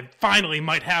 I finally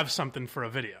might have something for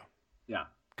a video. Yeah.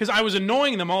 Because I was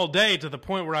annoying them all day to the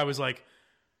point where I was like,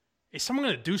 is someone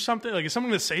going to do something? Like, is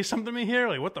someone going to say something to me here?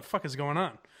 Like, what the fuck is going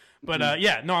on? But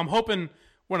I'm hoping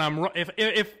when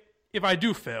if I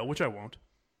do fail, which I won't,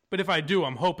 but if I do,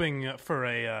 I'm hoping for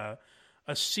a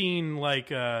scene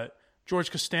like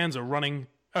George Costanza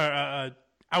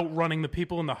outrunning the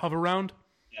people in the hover round.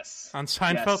 Yes. On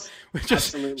Seinfeld. Yes. With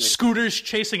just scooters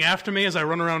chasing after me as I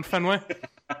run around Fenway.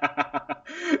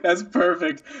 That's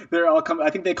perfect. They're all I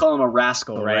think they call him a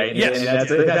rascal, right? Yes.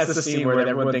 And that's the scene where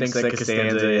everyone thinks that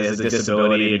Costanza has a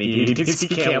disability and he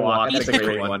can't walk. That's a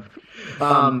great one.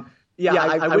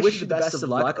 I wish you the best of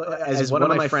luck. As one of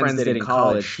my friends did in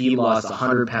college, he lost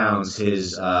 100 pounds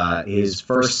his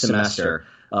first semester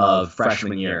of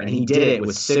freshman year. And he did it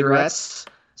with cigarettes,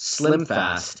 Slim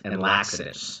Fast, and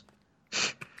laxatives.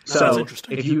 So that's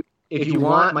interesting. If you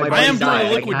want my I am doing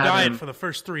diet, a liquid diet for the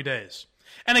first 3 days.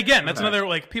 And again, that's another,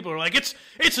 like, people are like, it's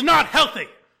not healthy.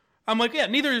 I'm like, yeah,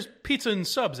 neither is pizza and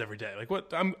subs every day. Like,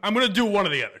 what? I'm going to do one or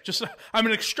the other. Just I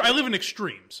live in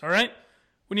extremes, all right?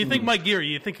 When you think Mike Geary,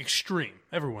 you think extreme.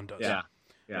 Everyone does. Yeah.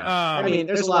 I mean,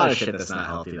 there's a lot of shit that's not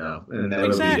healthy, though. And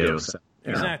that's what we do. So,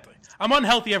 Exactly. I'm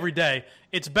unhealthy every day.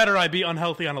 It's better I be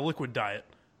unhealthy on a liquid diet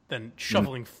than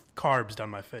shoveling carbs down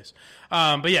my face.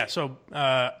 But yeah, so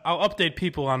I'll update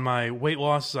people on my weight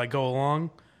loss as I go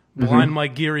along. Blind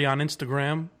Mike Geary on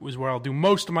Instagram is where I'll do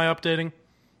most of my updating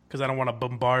because I don't want to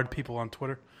bombard people on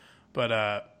Twitter.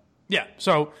 But yeah,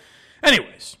 so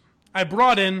anyways, I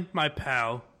brought in my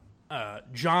pal,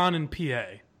 John in PA.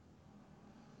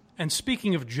 And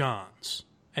speaking of Johns,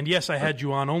 and yes, I had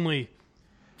you on only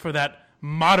for that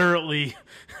moderately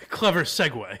clever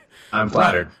segue. I'm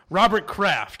flattered. Robert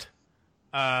Kraft,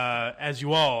 as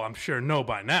you all, I'm sure, know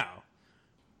by now,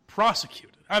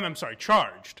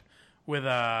 charged with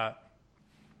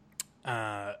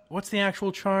what's the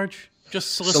actual charge?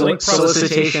 Just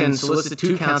solicitation.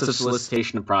 2 counts of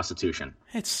solicitation of prostitution.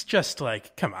 It's just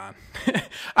like, come on.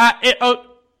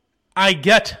 I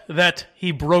get that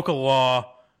he broke a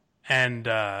law, and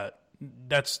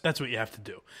that's what you have to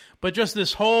do. But just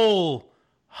this whole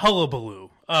hullabaloo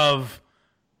of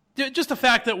just the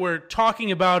fact that we're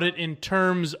talking about it in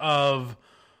terms of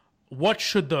what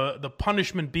should the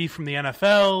punishment be from the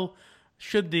NFL?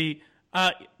 Should the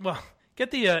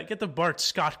get the Bart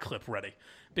Scott clip ready,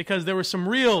 because there were some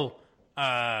real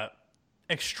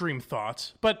extreme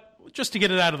thoughts. But just to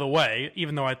get it out of the way,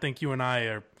 even though I think you and I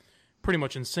are pretty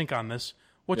much in sync on this,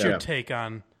 what's your take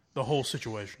on the whole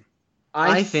situation?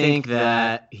 I think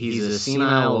that he's a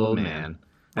senile old man.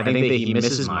 I think that he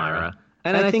misses Myra.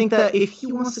 And I think that if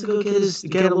he wants to go get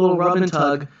a little rub and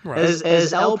tug,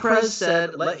 as El Prez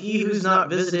said, let he who's not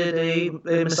visited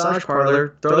a massage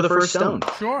parlor throw the first stone.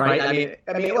 Sure. Right?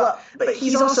 I mean, but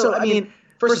he's also,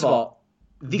 first of all,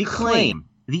 the claim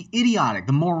the idiotic,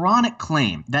 the moronic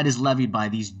claim that is levied by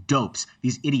these dopes,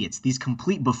 these idiots, these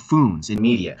complete buffoons in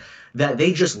media, that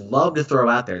they just love to throw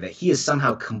out there that he is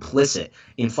somehow complicit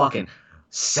in fucking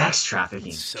sex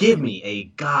trafficking. Give me a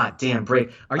goddamn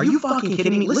break. Are you fucking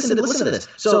kidding me? Listen to this.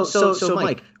 So,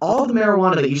 Mike, all the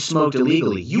marijuana that you smoked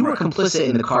illegally, you were complicit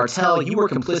in the cartel. You were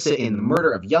complicit in the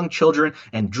murder of young children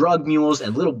and drug mules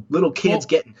and little kids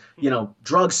getting,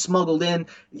 drugs smuggled in.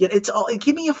 It's all.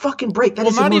 Give me a fucking break. That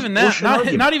is not the even most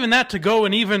that. Not even that. To go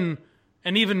an even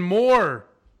more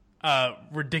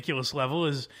ridiculous level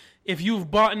is, if you've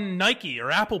bought Nike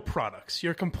or Apple products,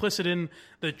 you're complicit in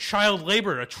the child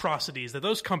labor atrocities that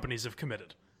those companies have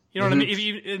committed. You know what I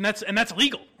mean? And that's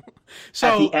legal.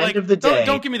 So, at the end of the day,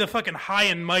 don't give me the fucking high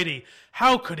and mighty.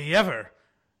 How could he ever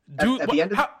do?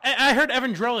 I heard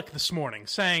Evan Drellick this morning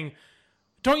saying,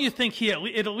 "Don't you think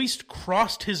it at least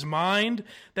crossed his mind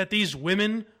that these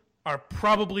women are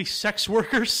probably sex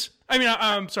workers? I mean,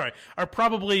 I'm sorry, are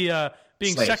probably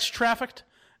being slaves. Sex trafficked?"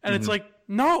 And it's like,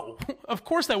 no, of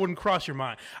course that wouldn't cross your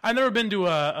mind. I've never been to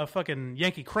a fucking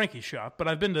Yankee Cranky shop, but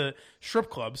I've been to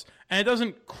strip clubs, and it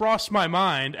doesn't cross my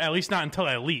mind, at least not until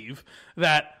I leave,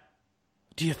 that,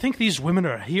 do you think these women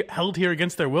are held here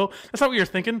against their will? That's not what you're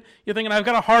thinking. You're thinking, I've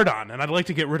got a hard-on, and I'd like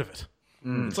to get rid of it.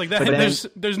 It's like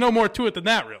that. There's no more to it than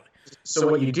that, really. So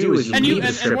what you do is you leave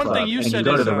the strip club and you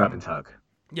go to the rub and tug.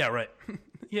 Yeah, right.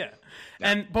 Yeah.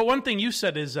 But one thing you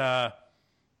said is...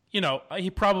 he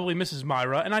probably misses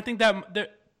Myra, and I think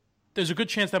that there's a good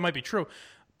chance that might be true.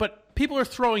 But people are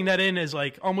throwing that in as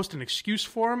like almost an excuse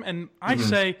for him, and I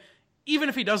say, even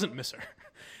if he doesn't miss her,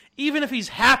 even if he's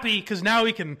happy because now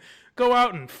he can go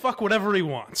out and fuck whatever he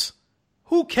wants,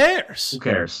 who cares? Who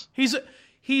cares?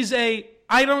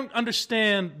 I don't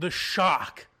understand the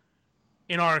shock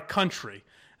in our country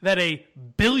that a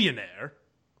billionaire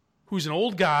who's an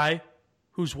old guy,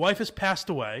 whose wife has passed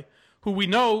away, who we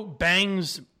know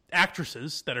bangs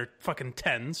actresses that are fucking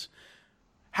tens.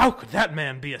 How could that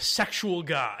man be a sexual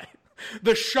guy?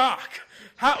 The shock.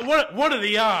 What are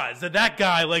the odds that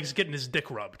guy likes getting his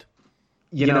dick rubbed?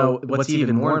 What's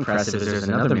even more impressive is there's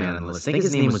another man on the list. I think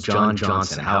his name was John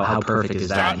Johnson. How perfect is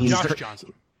that? Josh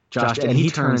Johnson. And he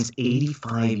turns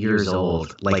 85 years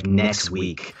old, like next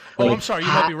week. I'm sorry, you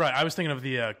might be right. I was thinking of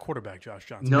the quarterback, Josh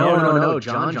Johnson. No,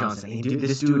 John Johnson. Hey, dude,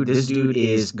 this dude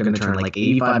is going to turn like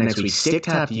 85 next week. Stick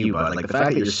tap to you, bud. Like the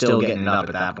fact that you're still getting it up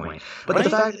at that point. But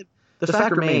right? the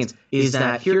fact remains is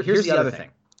that here's the other thing.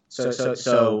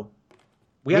 So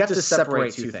we have to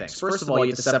separate two things. First of all,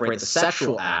 you have to separate the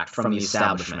sexual act from the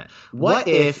establishment. What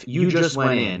if you just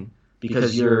went in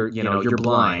because you're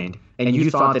blind and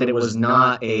you thought that it was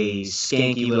not a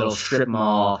skanky little strip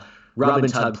mall rub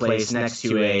and tug place next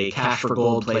to a cash for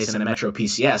gold place in a Metro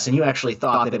PCS, and you actually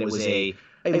thought that it was a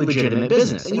legitimate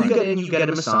business, and you get a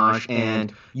massage,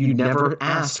 and you never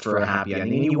asked for a happy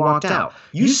ending, and you walked out.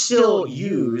 You still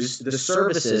use the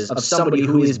services of somebody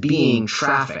who is being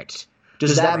trafficked.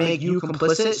 Does that make you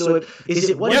complicit? So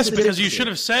yes, because you should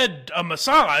have said a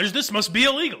massage. This must be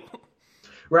illegal.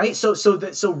 Right, so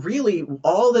really,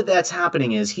 all that's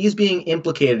happening is he's being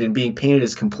implicated and being painted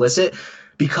as complicit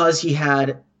because he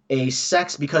had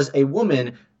because a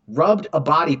woman rubbed a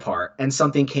body part and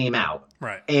something came out.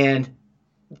 Right, and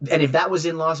if that was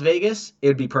in Las Vegas, it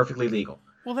would be perfectly legal.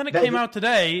 Well, then it came out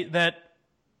today that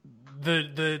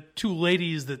the two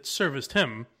ladies that serviced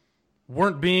him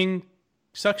weren't being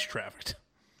sex trafficked.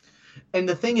 And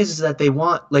the thing is that they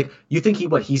want, like, you think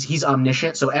he's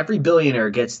omniscient. So every billionaire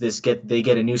they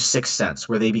get a new sixth sense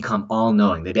where they become all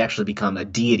knowing. They actually become a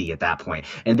deity at that point.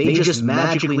 And they just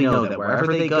magically know that wherever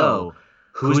they go,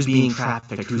 who's being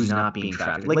trafficked, who's not being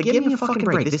trafficked. Like, give me a fucking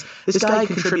break. This guy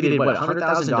contributed,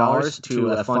 $100,000 to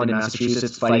a fund in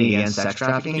Massachusetts fighting against sex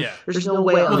trafficking? Yeah. There's no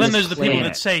way on Well, then this there's the people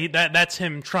planet. that say that's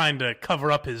him trying to cover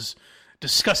up his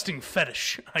disgusting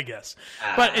fetish, I guess.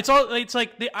 But it's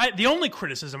like the only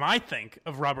criticism I think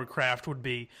of Robert Kraft would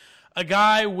be a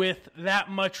guy with that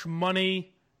much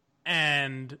money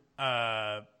and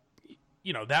that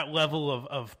level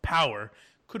of power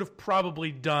could have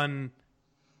probably done,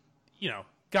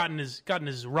 gotten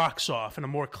his rocks off in a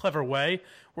more clever way,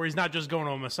 where he's not just going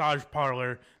to a massage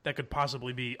parlor that could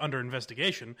possibly be under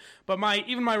investigation. But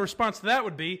my response to that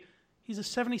would be, he's a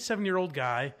 77-year-old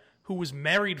guy who was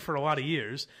married for a lot of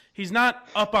years. He's not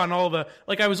up on all the...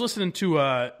 Like, I was listening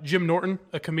to Jim Norton,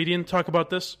 a comedian, talk about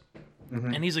this,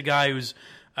 and he's a guy who's,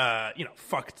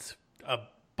 fucked a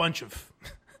bunch of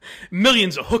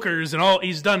millions of hookers and all.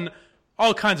 He's done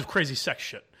all kinds of crazy sex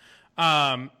shit.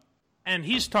 And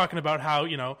he's talking about how,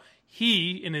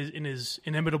 he, in his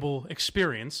inimitable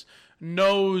experience,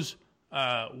 knows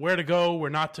where to go, where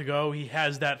not to go. He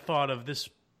has that thought of this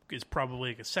is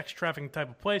probably like a sex trafficking type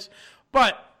of place.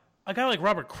 But a guy like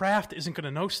Robert Kraft isn't going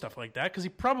to know stuff like that because he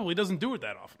probably doesn't do it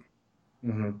that often.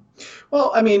 Mm-hmm.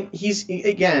 Well, I mean,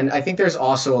 I think there's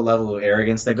also a level of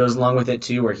arrogance that goes along with it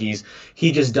too, where he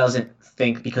just doesn't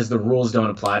think, because the rules don't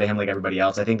apply to him like everybody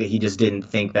else. I think that he just didn't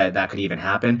think that could even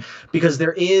happen, because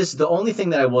the only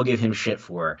thing that I will give him shit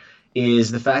for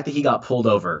is the fact that he got pulled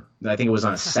over. I think it was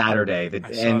on a Saturday,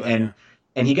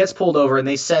 and he gets pulled over, and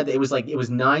they said it was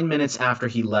 9 minutes after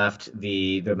he left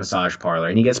the massage parlor,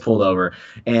 and he gets pulled over,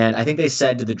 and I think they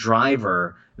said to the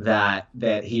driver that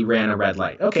he ran a red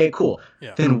light. Okay, cool.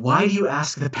 Yeah. Then why do you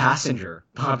ask the passenger,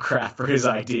 Bob Kraft, for his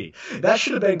ID? That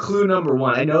should have been clue number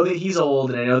one. I know that he's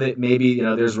old, and I know that maybe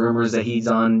there's rumors that he's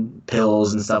on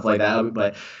pills and stuff like that,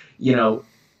 but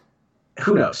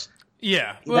who knows?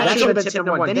 Yeah, well, that should have been tip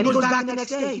number one. Then he goes back the next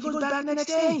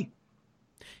day.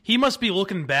 He must be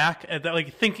looking back at that,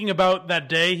 like thinking about that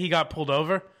day he got pulled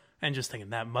over, and just thinking,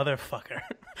 that motherfucker,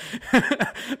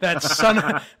 that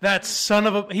son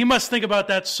of a. He must think about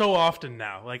that so often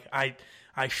now. Like I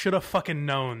should have fucking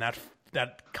known that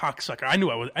cocksucker. I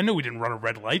knew we didn't run a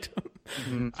red light.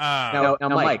 Mm-hmm. Now,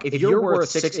 Mike, if you're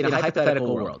worth in a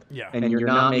hypothetical world, and you're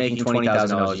not making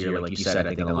 $20,000 a year, like you said, I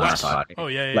think in the last podcast. Oh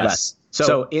yeah. Less.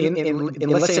 So in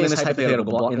let's say in this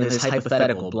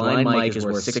hypothetical, Blind Mike is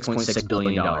worth $6.6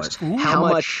 billion. How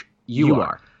much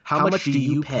How much do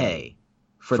you pay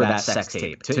for that sex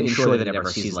tape to ensure that it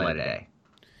never sees light of day?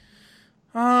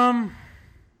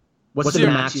 What's the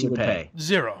max you would pay?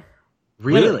 $0.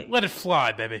 Really? Let it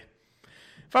fly, baby.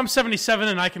 If I'm 77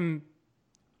 and I can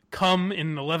come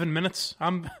in 11 minutes,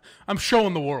 I'm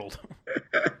showing the world.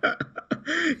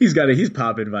 He's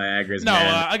popping Viagra's. No,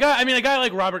 a guy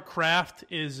like Robert Kraft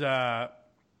is,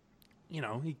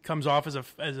 he comes off as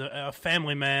a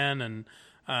family man and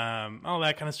all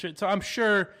that kind of shit. So I'm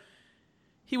sure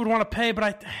he would want to pay,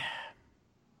 but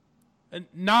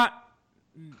not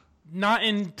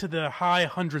into the high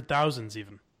 100,000s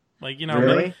even. Like,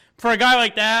 really? For a guy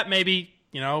like that, maybe,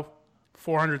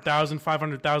 400,000,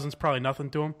 500,000 is probably nothing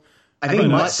to him. I think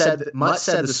Mutt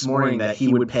said this morning that he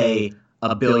would pay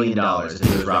 $1 billion if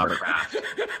it was Robert Kraft.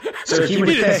 So he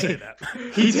didn't say that.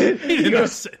 He did. He did not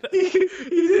say that. He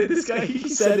did. This guy. He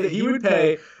said that he would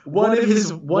pay one of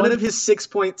his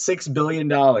 $6.6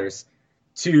 billion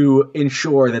to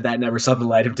ensure that never saw the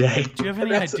light of day. Do you have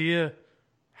any idea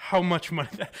how much money?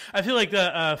 I feel like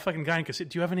the fucking guy in Casino.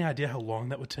 Do you have any idea how long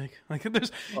that would take? Like, you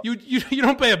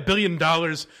don't pay $1 billion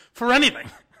for anything.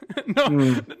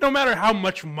 No matter how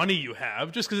much money you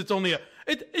have, just because it's only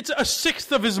it's a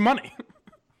sixth of his money.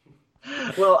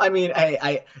 Well, I mean,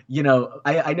 I know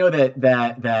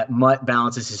that Mutt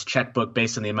balances his checkbook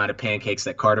based on the amount of pancakes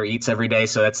that Carter eats every day.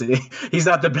 So he's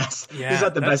not the best. Yeah, he's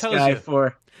not the best guy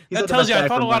for. That tells you. I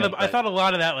thought a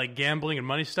lot of that like gambling and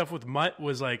money stuff with Mutt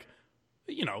was like,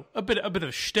 a bit of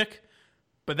a shtick,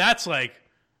 but that's like.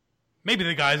 Maybe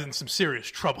the guy's in some serious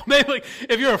trouble. Maybe, like,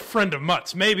 if you're a friend of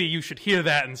Mutt's, maybe you should hear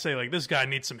that and say, like, this guy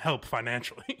needs some help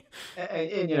financially.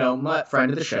 And Mutt,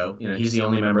 friend of the show, he's the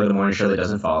only member of the morning show that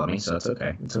doesn't follow me, so it's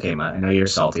okay. It's okay, Mutt. I know you're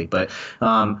salty, but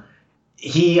I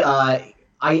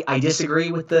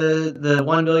disagree with the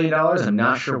 $1 billion. I'm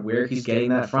not sure where he's getting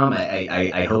that from.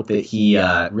 I hope that he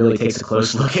really takes a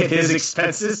close look at his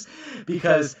expenses,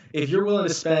 because if you're willing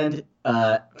to spend,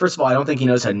 first of all, I don't think he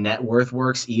knows how net worth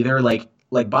works either.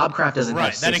 Like Bob Kraft doesn't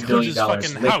have $6 billion. That includes his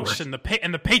fucking house and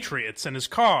the Patriots and his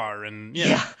car and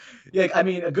yeah. I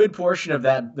mean, a good portion of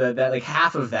that like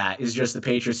half of that is just the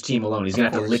Patriots team alone. He's gonna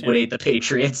have to liquidate the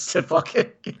Patriots to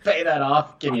fucking pay that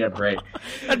off. Give me a break.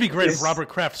 That'd be great if Robert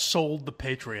Kraft sold the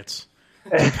Patriots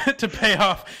to pay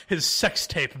off his sex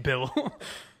tape bill.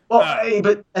 Well,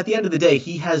 but at the end of the day,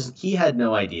 he had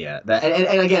no idea that.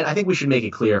 And again, I think we should make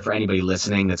it clear for anybody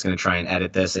listening that's going to try and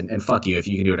edit this. And fuck you if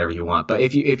you can do whatever you want. But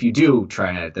if you do try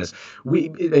and edit this,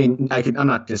 I'm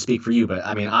not going to speak for you, but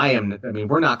I mean,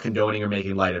 we're not condoning or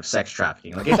making light of sex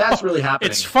trafficking. Like, if that's really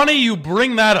happening, it's funny you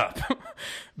bring that up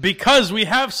because we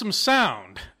have some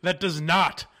sound that does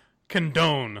not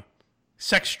condone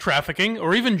sex trafficking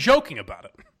or even joking about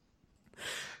it.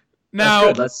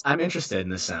 Now, I'm interested in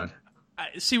this sound.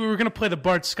 See, we were going to play the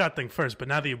Bart Scott thing first, but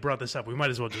now that you brought this up, we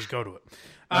might as well just go to it.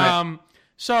 Right.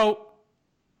 So,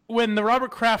 when the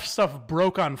Robert Kraft stuff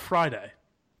broke on Friday,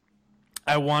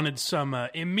 I wanted some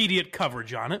immediate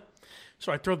coverage on it.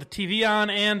 So I throw the TV on,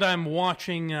 and I'm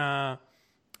watching. I'm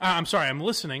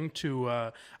listening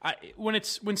to.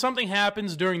 When something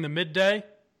happens during the midday,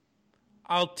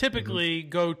 I'll typically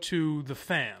go to the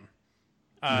Fan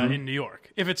in New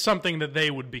York if it's something that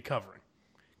they would be covering.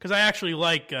 Because I actually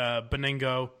like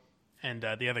Beningo and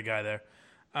the other guy there.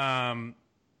 And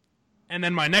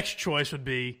then my next choice would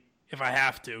be if I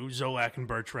have to, Zolak and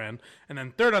Bertrand. And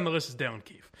then third on the list is Dale and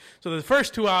Keefe. So the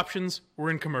first two options were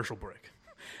in commercial break.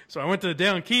 So I went to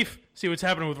Dale and Keefe, see what's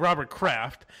happening with Robert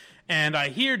Kraft, and I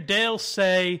hear Dale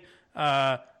say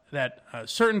that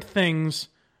certain things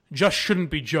just shouldn't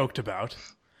be joked about.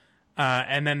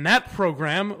 And then that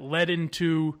program led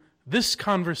into this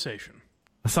conversation.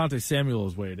 Asante Samuel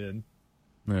has weighed in.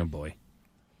 Oh, boy.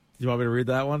 You want me to read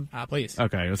that one? Please.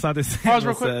 Okay. Asante Pause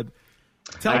real Samuel quick. said...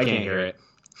 I can't hear it.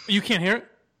 You can't hear it?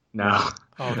 No.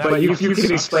 Oh, But you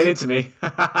can explain it to me.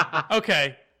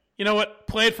 Okay. You know what?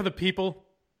 Play it for the people,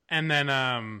 and then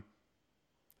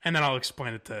I'll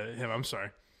explain it to him. I'm sorry.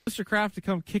 Mr. Kraft to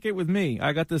come kick it with me.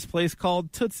 I got this place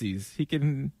called Tootsie's. He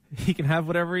can have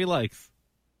whatever he likes.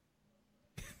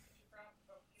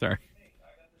 Sorry.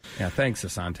 Yeah, thanks,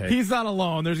 Asante. He's not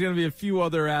alone. There's going to be a few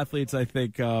other athletes, I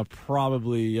think,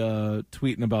 probably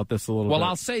tweeting about this a little bit. Well,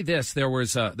 I'll say this. There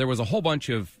was a whole bunch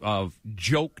of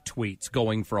joke tweets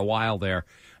going for a while there.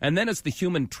 And then as the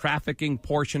human trafficking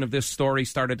portion of this story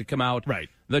started to come out, right,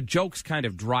 the jokes kind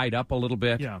of dried up a little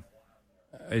bit. Yeah.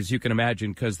 As you can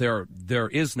imagine, because there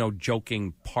is no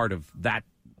joking part of that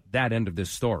end of this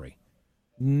story.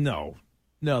 No,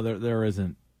 there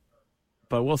isn't.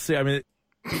 But we'll see. I mean...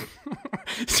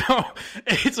 So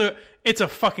it's a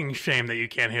fucking shame that you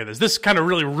can't hear this. This kind of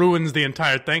really ruins the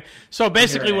entire thing. So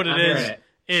basically, what it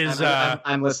is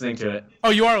I'm listening to it. Oh,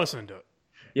 you are listening to it.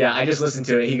 Yeah, I just listened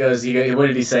to it. He goes, what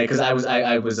did he say? Because I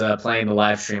was playing the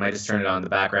live stream. I just turned it on in the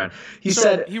background. He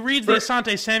said he reads the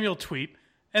Asante Samuel tweet,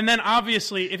 and then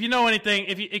obviously, if you know anything,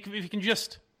 if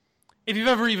you've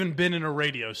ever even been in a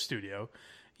radio studio,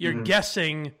 you're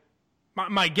guessing.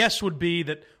 My guess would be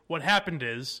that what happened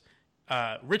is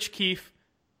Rich Keefe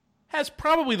has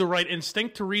probably the right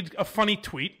instinct to read a funny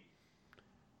tweet.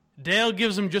 Dale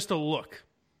gives him just a look,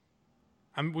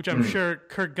 which I'm sure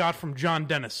Kirk got from John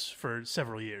Dennis for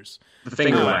several years. The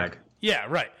finger wag. Yeah,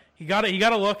 right. He got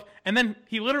a look, and then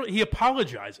he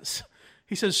apologizes.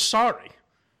 He says sorry,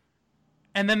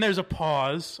 and then there's a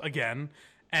pause again,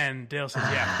 and Dale says,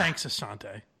 "Yeah, thanks,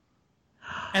 Asante."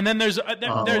 And then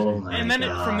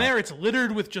from there it's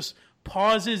littered with just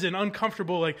pauses and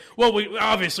uncomfortable, like, well, we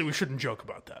shouldn't joke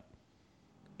about that.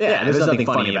 Yeah, there's nothing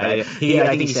funny about it. I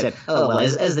think he said, "Oh, well,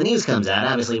 as the news comes out,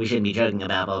 obviously we shouldn't be joking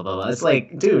about blah blah blah." It's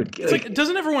like, dude, it's like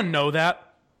doesn't everyone know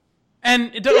that?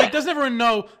 And doesn't everyone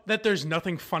know that there's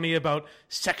nothing funny about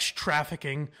sex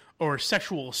trafficking or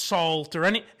sexual assault or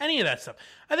any of that stuff?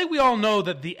 I think we all know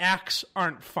that the acts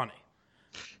aren't funny.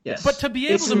 Yes, but to be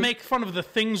able to make fun of the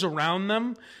things around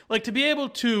them, like to be able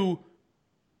to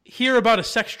hear about a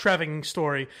sex trafficking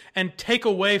story and take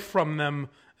away from them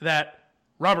that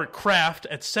Robert Kraft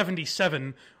at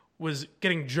 77 was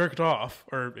getting jerked off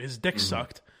or his dick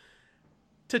sucked,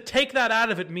 to take that out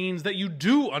of it means that you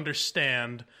do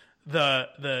understand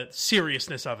the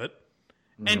seriousness of it,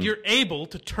 and you're able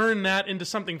to turn that into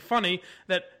something funny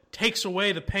that takes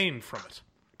away the pain from it.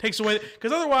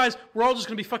 Because otherwise, we're all just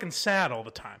going to be fucking sad all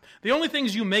the time. The only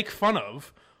things you make fun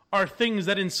of are things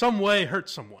that in some way hurt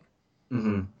someone.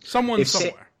 Someone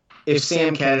somewhere. If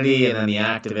Sam Kennedy and then the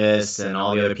activists and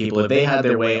all the other people, if they had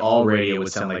their way, all radio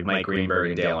would sound like Mike Greenberg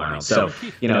and Dale Arnold. So,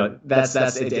 that's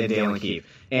Dale and Keefe.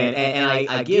 And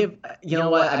I give, you know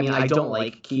what, I mean, I don't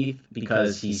like Keefe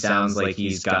because he sounds like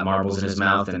he's got marbles in his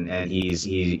mouth and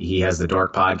he has the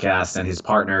Dork podcast, and his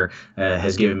partner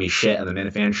has given me shit on the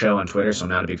Minifan show on Twitter, so I'm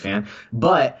not a big fan.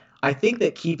 But I think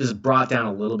that Keefe is brought down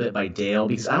a little bit by Dale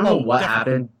because I don't know what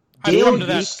happened. I've come to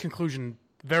that conclusion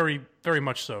very, very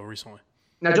much so recently.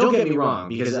 Now, don't get me wrong,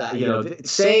 because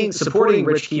supporting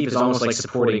Rich Keefe is almost like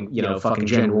supporting fucking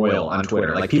Jen Royal on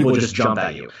Twitter. Like, people just jump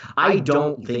at you. I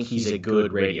don't think he's a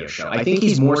good radio show. I think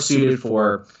he's more suited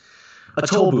for a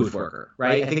toll booth worker,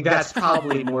 right? I think that's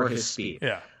probably more his speed.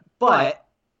 Yeah. But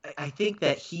I think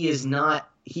that he is not.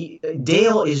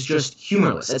 Dale is just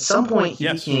humorless. At some point,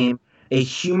 he became a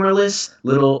humorless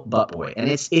little butt boy, and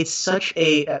it's such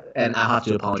a. And I have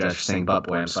to apologize for saying butt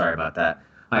boy. I'm sorry about that.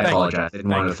 I apologize. I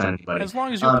didn't want to offend anybody. As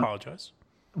long as you apologize.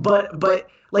 But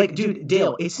like, dude,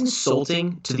 Dale, it's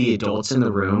insulting to the adults in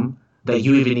the room that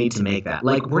you even need to make that.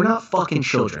 Like, we're not fucking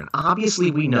children.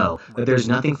 Obviously, we know that there's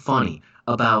nothing funny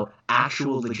about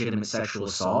actual legitimate sexual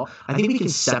assault. I think we can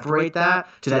separate that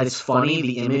to that it's funny,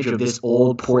 the image of this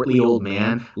old, portly old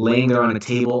man laying there on a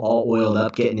table all oiled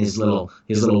up, getting his little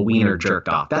wiener jerked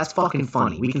off. That's fucking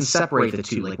funny. We can separate the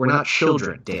two. Like, we're not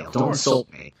children, Dale. Don't insult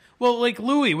me. Well, like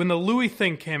Louis, when the Louis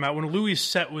thing came out, when Louis'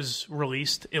 set was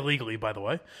released, illegally, by the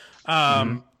way,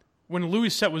 when Louis'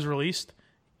 set was released,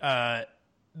 there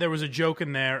was a joke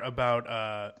in there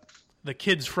about the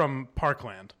kids from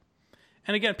Parkland.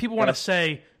 And again, people want to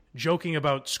say joking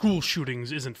about school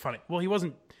shootings isn't funny. Well, he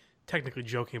wasn't technically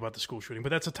joking about the school shooting, but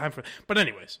that's a time for. But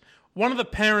anyways, one of the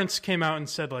parents came out and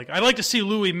said, like, I'd like to see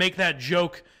Louis make that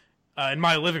joke in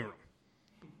my living room.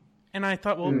 And I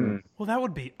thought, well, that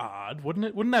would be odd, wouldn't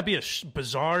it? Wouldn't that be a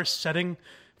bizarre setting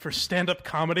for stand-up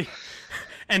comedy?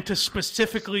 And to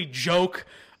specifically joke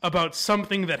about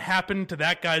something that happened to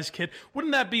that guy's kid?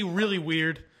 Wouldn't that be really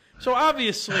weird? So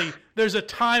obviously, there's a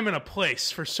time and a place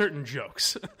for certain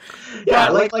jokes. Yeah,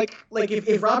 like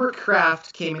if Robert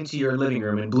Kraft came into your living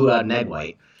room and blew out an egg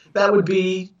white, that would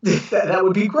be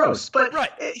gross. But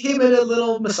him in a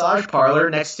little massage parlor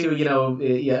next to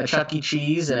a Chuck E.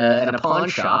 Cheese and a pawn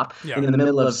shop in the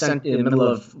middle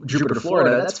of Jupiter,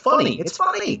 Florida, that's funny. It's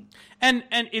funny. And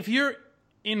if you're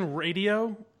in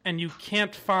radio and you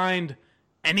can't find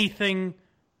anything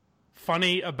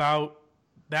funny about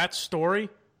that story,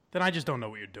 then I just don't know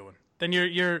what you're doing. Then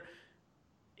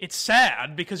it's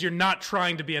sad because you're not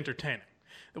trying to be entertaining.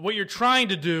 What you're trying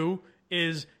to do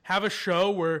is have a show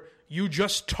where you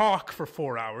just talk for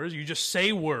 4 hours, you just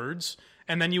say words,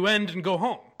 and then you end and go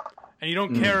home. And you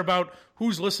don't care about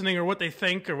who's listening or what they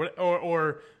think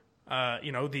or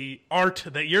the art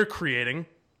that you're creating,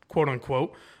 quote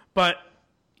unquote, but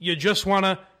you just want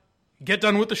to get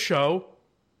done with the show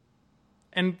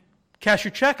and cash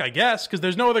your check, I guess, because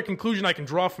there's no other conclusion I can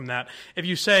draw from that. If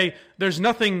you say there's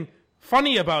nothing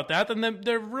funny about that, then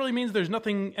there really means there's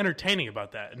nothing entertaining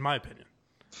about that, in my opinion.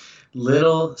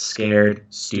 Little scared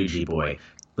stoogey boy.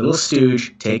 Little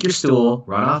stooge, take your stool,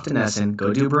 run off to Nesson,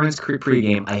 go do Bruins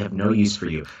pregame. I have no use for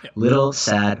you. Yep. Little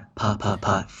sad,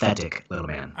 pathetic little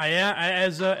man.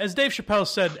 As Dave Chappelle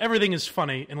said, everything is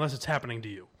funny unless it's happening to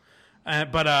you.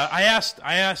 But I asked.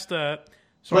 So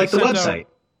like the website.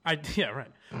 Right.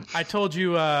 I told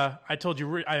you.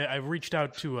 I reached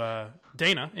out to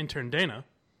Dana, intern Dana,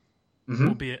 who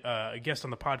will be a guest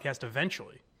on the podcast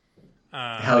eventually.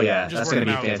 Hell yeah, that's going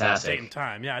to be fantastic. Date and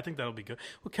time. Yeah, I think that'll be good.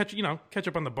 We'll catch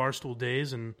up on the Barstool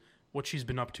days and what she's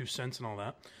been up to since and all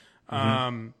that,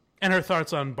 and her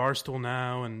thoughts on Barstool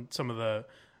now and some of the,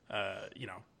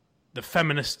 the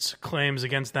feminists' claims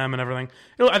against them and everything.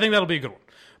 I think that'll be a good one.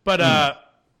 But I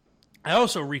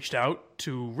also reached out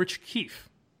to Rich Keefe.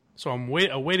 So I'm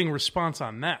awaiting response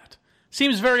on that.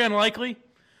 Seems very unlikely,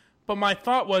 but my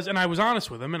thought was, and I was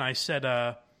honest with him, and I said,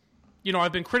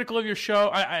 I've been critical of your show.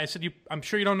 I said, I'm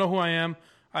sure you don't know who I am.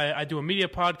 I do a media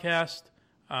podcast.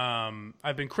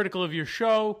 I've been critical of your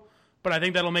show, but I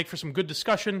think that'll make for some good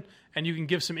discussion, and you can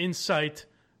give some insight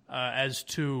as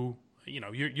to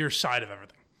your side of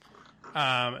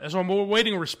everything. So I'm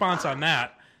awaiting a response on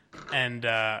that, and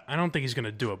I don't think he's going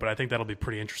to do it, but I think that'll be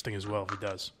pretty interesting as well if he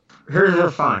does. Here's your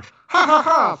response. Ha ha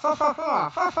ha! Ha ha ha!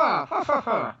 Ha ha ha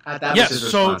ha! That was his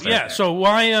response. So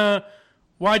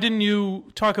why didn't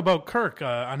you talk about Kirk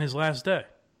on his last day?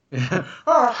 Ha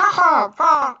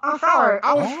ha! I'm sorry.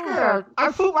 I was scared.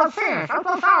 I pooped my pants. I'm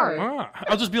so sorry.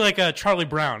 I'll just be like Charlie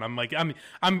Brown.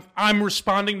 I'm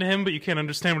responding to him, but you can't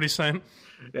understand what he's saying.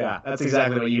 Yeah, that's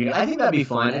exactly what you do. I think that'd be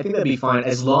fine.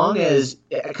 As long as,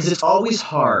 because it's always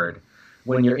hard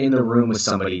when you're in the room with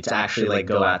somebody to actually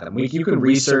go at them. You can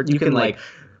research, you can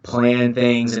plan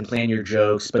things and plan your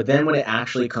jokes, but then when it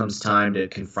actually comes time to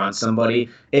confront somebody,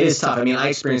 it is tough. I mean, I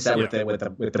experienced that with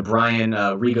the Brian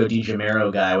Rigo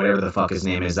DiGemero guy, whatever the fuck his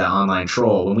name is, that online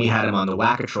troll. When we had him on the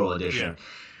Whack-A-Troll edition,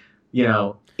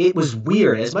 it was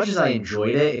weird. As much as I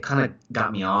enjoyed it, it kind of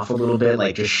got me off a little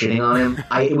bit, just shitting on him.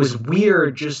 It was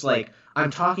weird, just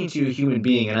I'm talking to a human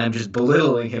being and I'm just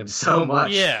belittling him so much.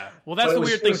 Yeah. Well, that's the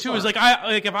weird thing too. Is if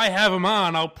I have him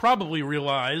on, I'll probably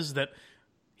realize that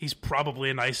he's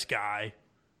probably a nice guy.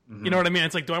 Mm-hmm. You know what I mean?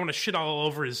 It's do I want to shit all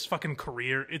over his fucking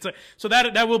career? It's so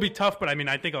that will be tough, but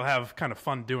I think I'll have kind of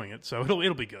fun doing it. So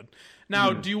it'll be good.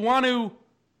 Now, do you want to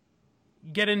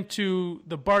get into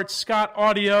the Bart Scott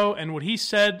audio and what he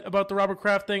said about the Robert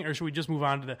Kraft thing, or should we just move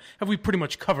on to have we pretty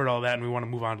much covered all that and we want to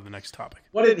move on to the next topic?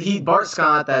 What did Bart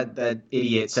Scott, that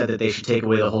idiot, said that they should take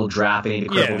away the whole draft and need to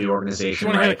cripple the organization,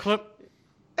 you want to hear the clip?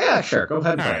 Yeah, sure. Go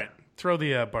ahead and play it. Throw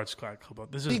the Bart Scott clip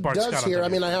up. This is Bart Scott. Scott Here.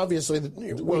 Obviously,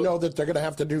 we know that they're going to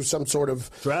have to do some sort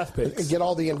of draft picks, get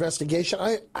all the investigation.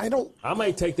 I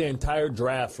might take the entire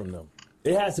draft from them.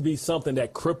 It has to be something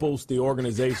that cripples the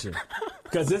organization,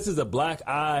 because this is a black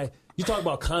eye. You talk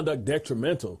about conduct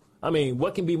detrimental.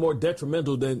 What can be more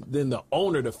detrimental than the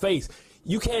owner, the face?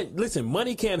 You can't listen.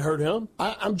 Money can't hurt him.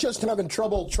 I'm just having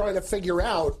trouble trying to figure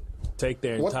out. Take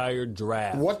their entire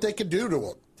draft. What they could do to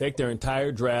him. Take their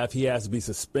entire draft. He has to be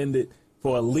suspended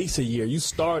for at least a year. You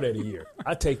start at a year.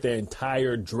 I take their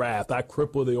entire draft. I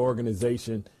cripple the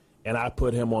organization, and I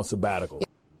put him on sabbatical.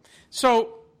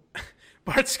 So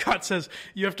Bart Scott says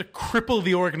you have to cripple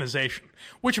the organization,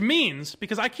 which means,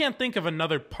 because I can't think of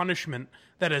another punishment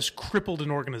that has crippled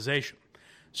an organization.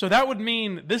 So that would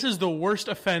mean this is the worst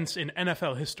offense in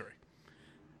NFL history.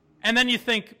 And then you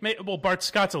think, well, Bart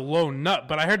Scott's a lone nut,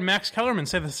 but I heard Max Kellerman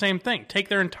say the same thing. Take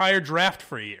their entire draft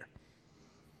for a year.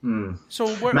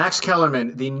 So Max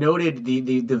Kellerman, the noted,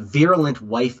 the virulent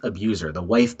wife abuser, the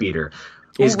wife beater,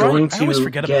 is going to I always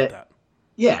forget about that.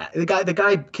 Yeah, the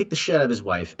guy kicked the shit out of his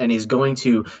wife, and he's going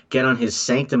to get on his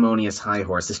sanctimonious high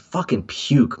horse. This fucking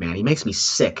puke, man. He makes me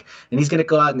sick. And he's going to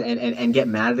go out and get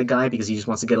mad at the guy because he just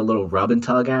wants to get a little rub and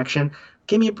tug action.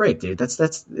 Give me a break, dude.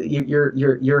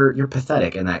 You're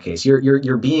pathetic in that case.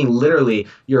 You're being literally,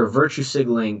 you're a virtue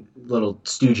signaling little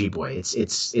stoogey boy.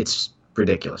 It's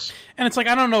ridiculous. And it's like,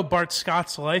 I don't know Bart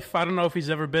Scott's life. I don't know if he's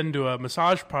ever been to a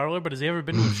massage parlor, but has he ever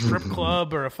been to a strip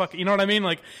club or you know what I mean?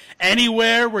 Like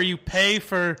anywhere where you pay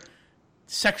for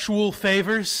sexual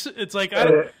favors. It's like,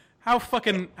 how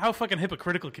fucking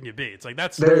hypocritical can you be? It's like,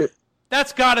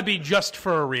 that's got to be just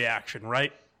for a reaction,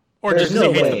 right? Or just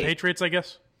because he hates the Patriots, I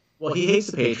guess. Well, he hates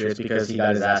the Patriots because he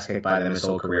got his ass kicked by them his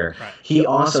whole career. Right. He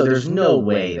also, there's no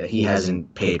way that he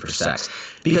hasn't paid for sex.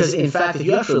 Because, in fact, if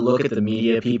you actually look at the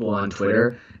media people on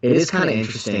Twitter, it is kind of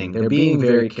interesting. They're being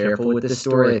very careful with this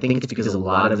story. I think it's because a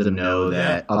lot of them know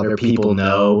that other people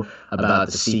know about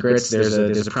the secrets. There's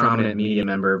a prominent media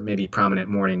member, maybe prominent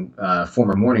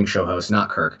former morning show host, not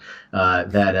Kirk,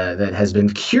 that has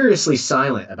been curiously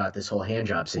silent about this whole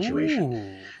handjob situation.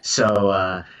 Ooh.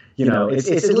 So... it's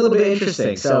a little bit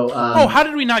interesting. So, how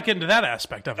did we not get into that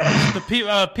aspect of it?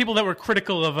 The people that were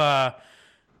critical of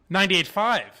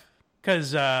 98.5,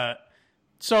 because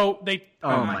so they.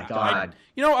 Oh my God!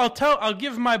 I'll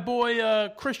give my boy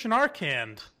Christian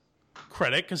Arcand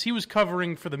credit because he was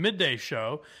covering for the midday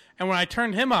show, and when I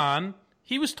turned him on,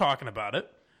 he was talking about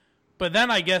it. But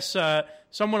then I guess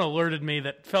someone alerted me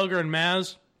that Felger and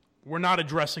Maz were not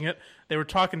addressing it. They were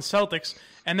talking Celtics,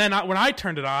 and then when I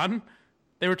turned it on.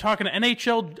 They were talking to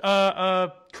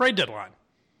NHL trade deadline.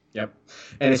 Yep.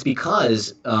 And it's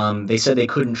because they said they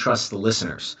couldn't trust the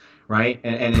listeners, right?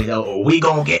 And they go, we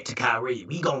going to get to Kyrie.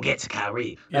 We going to get to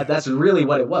Kyrie. Yeah. That's really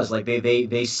what it was. Like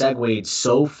they segued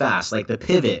so fast. Like the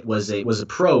pivot was a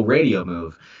pro radio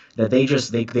move that they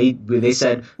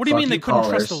said, what do you mean they couldn't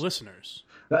trust the listeners?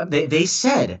 They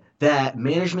said that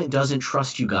management doesn't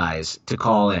trust you guys to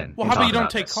call in. Well, how about you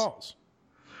don't take calls?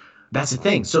 That's the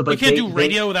thing. So, but you can't do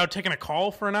radio without taking a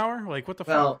call for an hour. Like, what the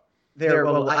fuck?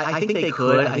 I think they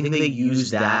could. I think they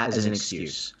used that as an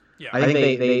excuse. Yeah. I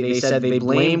think they said they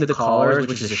blamed the callers,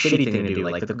 which is a shitty thing to do.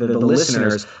 Like the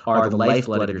listeners are the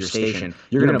lifeblood of your station.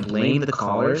 You're going to blame the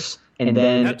callers, and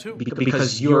then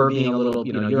because you're being a little,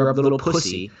 you're a little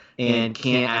pussy and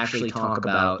can't actually talk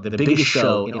about the biggest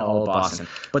show in all of Boston.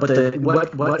 But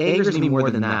what angers me more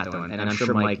than that, though, and I'm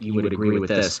sure Mike, you would agree with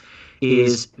this,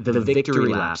 is the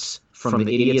victory laps from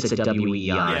the idiots at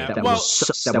WEI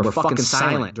that were fucking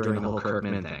silent during the whole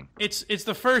Kirkman thing. It's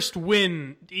the first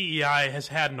win EEI has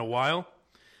had in a while.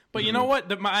 But you know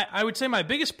what? I would say my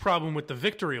biggest problem with the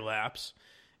victory laps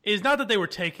is not that they were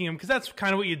taking them, because that's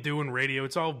kind of what you do in radio.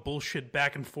 It's all bullshit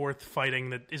back and forth fighting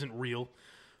that isn't real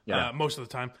most of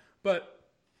the time. But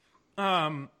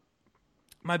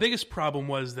my biggest problem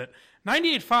was that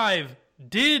 98.5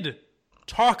 did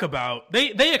talk about,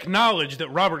 they acknowledged that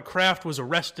Robert Kraft was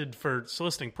arrested for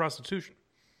soliciting prostitution.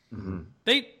 Mm-hmm.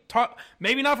 They talk,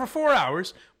 maybe not for 4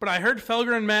 hours, but I heard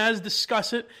Felger and Maz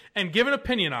discuss it and give an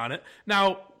opinion on it.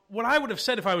 Now, what I would have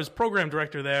said if I was program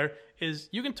director there is,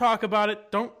 you can talk about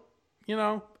it. Don't,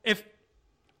 if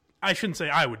I shouldn't say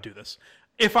I would do this.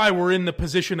 If I were in the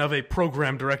position of a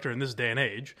program director in this day and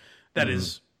age that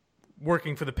is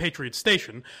working for the Patriot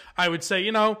station, I would say,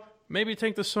 maybe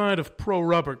take the side of pro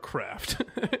Robert Kraft.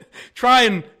 try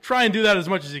and do that as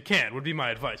much as you can would be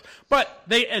my advice. But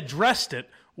they addressed it,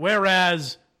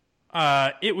 whereas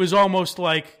it was almost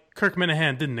like Kirk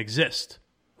Minahan didn't exist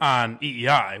on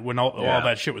EEI when all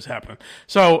that shit was happening.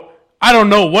 So I don't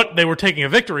know what they were taking a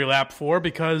victory lap for,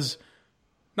 because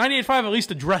 98.5 at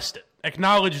least addressed it,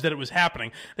 acknowledged that it was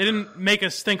happening. They didn't make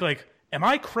us think like, am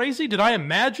I crazy? Did I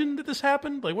imagine that this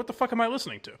happened? Like, what the fuck am I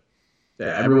listening to?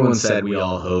 Yeah, everyone said we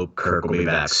all hope Kirk will be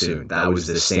back soon. That was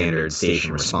the standard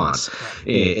station response.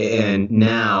 And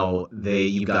now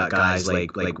you've got guys like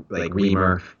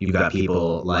Reamer. You've got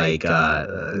people like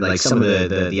some of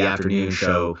the afternoon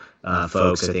show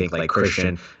folks. I think like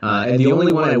Christian. And the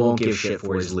only one I won't give shit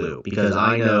for is Lou, because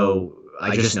I know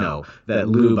I just know that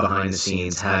Lou behind the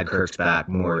scenes had Kirk's back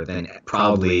more than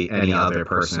probably any other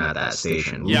person at that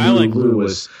station. Yeah, Lou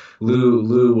was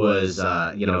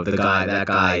the guy. That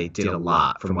guy did a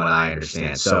lot, from what I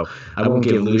understand. So I won't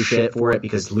give Lou shit for it,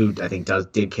 because Lou, I think,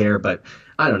 did care, but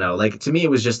I don't know. Like, to me, it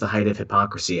was just the height of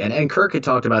hypocrisy. And Kirk had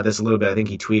talked about this a little bit. I think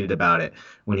he tweeted about it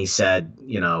when he said,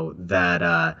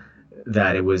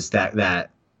 that it was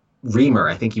that Reamer.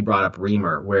 I think he brought up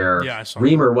Reamer, where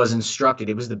Reamer was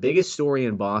instructed. It was the biggest story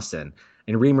in Boston,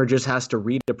 and Reamer just has to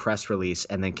read a press release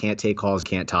and then can't take calls,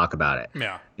 can't talk about it.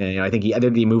 Yeah. And I think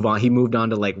he moved on. He moved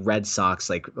on to like Red Sox,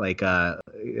 I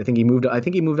think he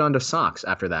moved on to Sox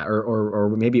after that, or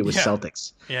maybe it was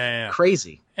Celtics. Yeah.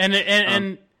 Crazy.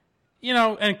 And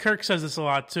Kirk says this a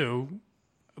lot too,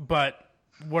 but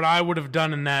what I would have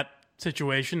done in that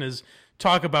situation is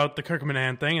talk about the Kirk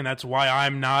Minihane thing, and that's why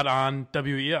I'm not on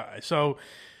WEI. So,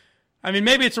 I mean,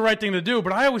 maybe it's the right thing to do,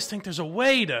 but I always think there's a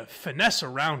way to finesse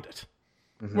around it,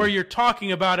 where you're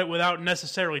talking about it without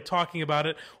necessarily talking about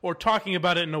it, or talking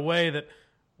about it in a way that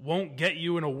won't get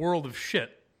you in a world of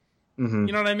shit. You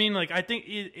know what I mean? Like, I think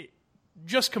it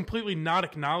just completely not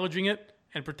acknowledging it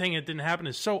and pretending it didn't happen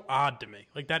is so odd to me.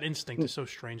 Like, that instinct is so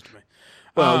strange to me.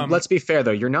 Well, let's be fair,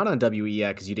 though. You're not on WEI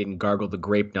because you didn't gargle the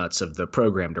grape nuts of the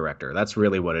program director. That's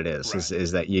really what it is, right.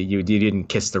 is that you didn't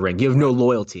kiss the ring. You have no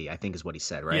loyalty, I think is what he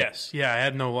said, right? Yes. Yeah, I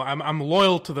had no – I'm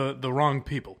loyal to the wrong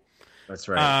people. That's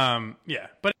right. Yeah.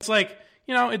 But it's like,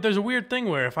 there's a weird thing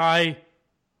where if I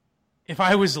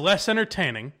was less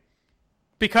entertaining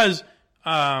 – because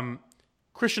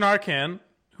Christian Arcan,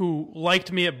 who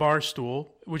liked me at Barstool,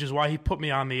 which is why he put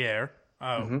me on the air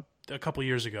a couple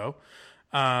years ago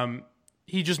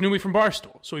he just knew me from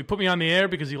Barstool. So he put me on the air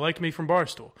because he liked me from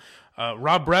Barstool.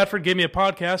 Rob Bradford gave me a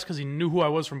podcast because he knew who I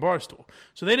was from Barstool.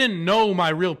 So they didn't know my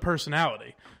real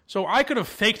personality. So I could have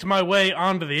faked my way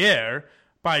onto the air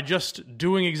by just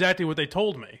doing exactly what they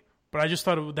told me. But I just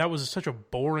thought that was such a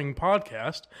boring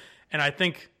podcast. And I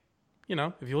think,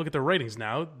 if you look at the ratings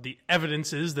now, the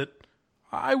evidence is that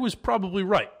I was probably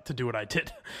right to do what I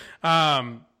did.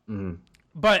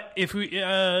 But if we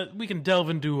can delve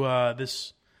into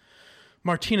this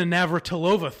Martina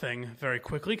Navratilova thing very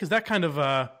quickly, because that kind of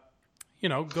goes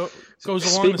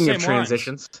along the same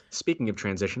lines. Speaking of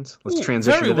transitions, let's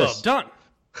transition very to this. Well done.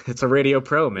 It's a Radio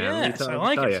Pro, man. Yes, I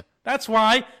like it. You. That's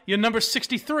why you're number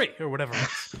 63 or whatever it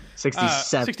is.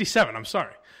 67. 67, I'm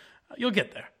sorry. You'll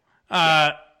get there.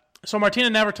 So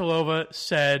Martina Navratilova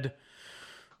said,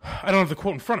 I don't have the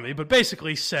quote in front of me, but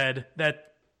basically said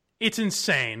that it's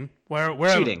insane. Where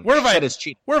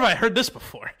have I heard this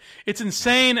before? It's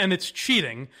insane and it's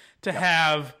cheating to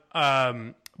have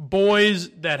boys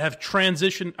that have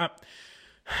transitioned.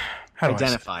 They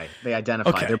identify.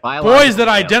 Okay. They're biological boys that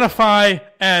males. identify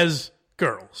as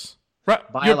girls.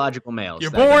 Right? Biological males.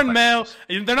 You're born male.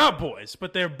 They're not boys,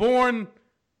 but they're born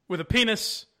with a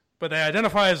penis, but they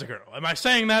identify as a girl. Am I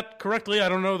saying that correctly? I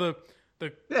don't know the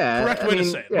correct way to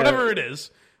say it. Yeah. Whatever it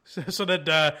is. So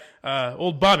that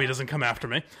old Bobby doesn't come after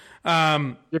me.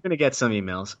 You're going to get some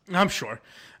emails. I'm sure.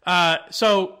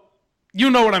 So you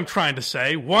know what I'm trying to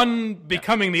say. One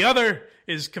becoming the other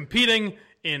is competing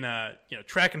in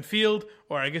track and field,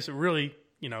 or I guess it really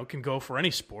can go for any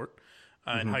sport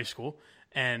in high school.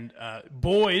 And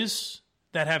boys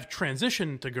that have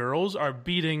transitioned to girls are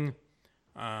beating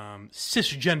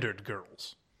cisgendered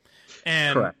girls.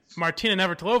 And correct. Martina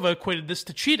Navratilova equated this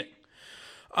to cheating.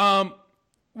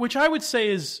 Which I would say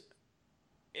is,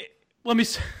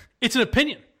 it's an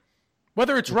opinion.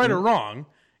 Whether it's right or wrong,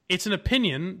 it's an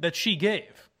opinion that she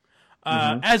gave.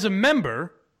 As a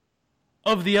member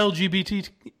of the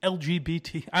LGBT,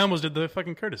 I almost did the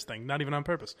fucking Curtis thing, not even on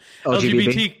purpose.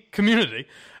 LGBT community.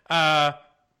 As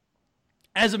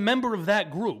a member of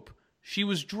that group, she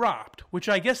was dropped, which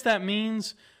I guess that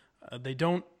means they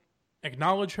don't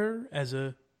acknowledge her as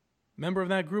a member of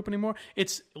that group anymore.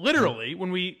 It's literally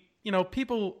when we...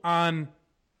 people on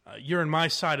your and my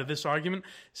side of this argument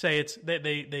say it's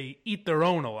they eat their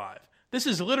own alive. This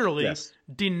is literally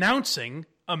denouncing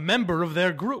a member of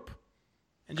their group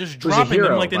and just dropping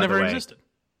them like they never existed.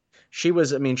 She's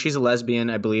a lesbian,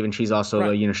 I believe, and she's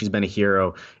also, she's been a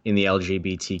hero in the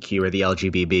LGBTQ or the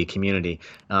LGBB community.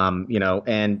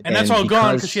 And that's all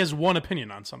gone because she has one opinion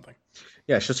on something.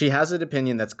 Yeah, so she has an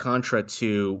opinion that's contra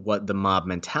to what the mob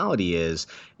mentality is,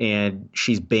 and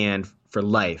she's banned for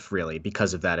life, really,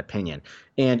 because of that opinion.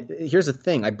 And here's the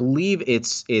thing. I believe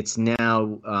it's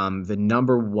now the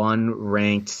number one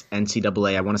ranked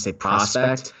NCAA, I want to say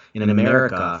prospect in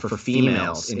America for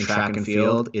females in track and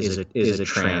field is a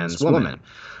trans woman,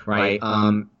 right?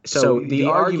 So the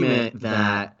argument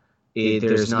that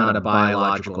there's not a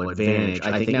biological advantage.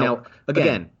 I think now,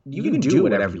 again, you can do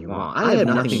whatever you want. I have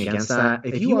nothing against that.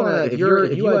 If you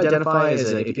identify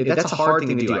as that's a hard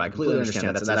thing to do. I completely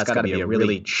understand that's got to be a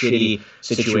really shitty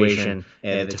situation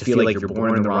and to feel like you're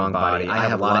born in the wrong body. I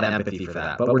have a lot of empathy for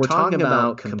that. But we're talking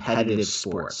about competitive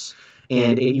sports.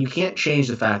 And you can't change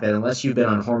the fact that unless you've been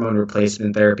on hormone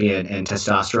replacement therapy and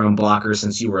testosterone blockers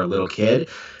since you were a little kid,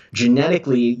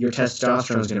 genetically, your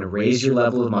testosterone is going to raise your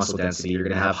level of muscle density. You're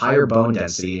going to have higher bone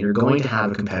density, and you're going to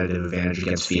have a competitive advantage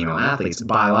against female athletes,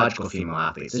 biological female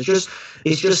athletes.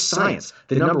 It's just science.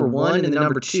 The number one and the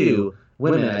number two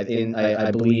women,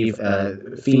 I believe,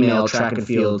 female track and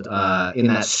field in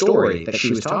that story that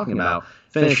she was talking about,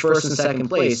 finished first and second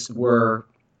place were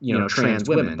trans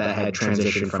women that had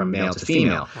transitioned from male to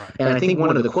female. Right. And I think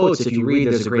one of the quotes, if you read,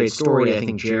 there's a great story. I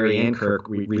think Jerry Ankirk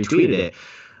retweeted it.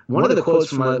 One of the quotes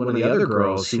from one of the other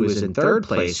girls who was in third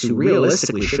place, who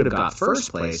realistically should have got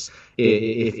first place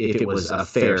if it was a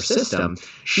fair system,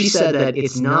 she said that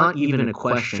it's not even a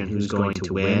question who's going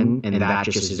to win, and that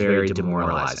just is very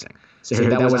demoralizing. So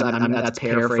that's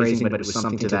paraphrasing, but it was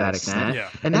something to that extent. Yeah.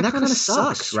 And that kind of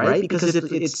sucks, right? Because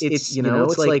it's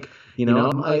like,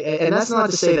 and that's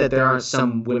not to say that there aren't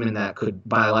some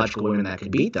biological women that could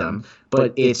beat them,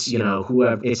 but it's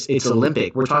it's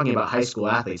Olympic. We're talking about high school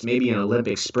athletes, maybe an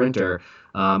Olympic sprinter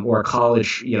or a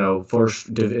college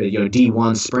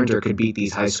D1 sprinter could beat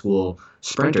these high school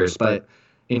sprinters, but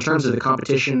in terms of the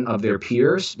competition of their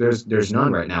peers, there's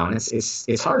none right now, and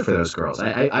it's hard for those girls.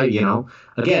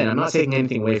 Again, I'm not taking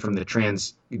anything away from their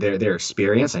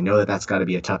experience. I know that's got to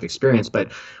be a tough experience,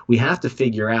 but we have to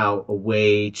figure out a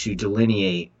way to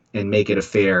delineate and make it a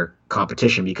fair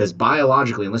competition, because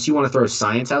biologically, unless you want to throw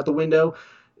science out the window,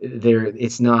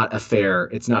 it's not a fair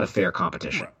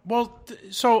competition. Right. Well,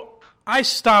 so I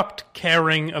stopped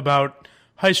caring about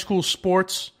high school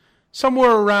sports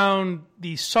somewhere around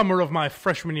the summer of my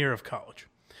freshman year of college.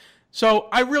 So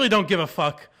I really don't give a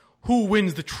fuck who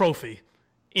wins the trophy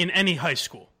in any high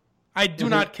school. I do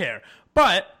not care.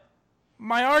 But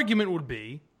my argument would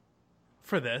be,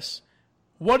 for this,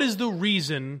 what is the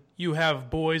reason you have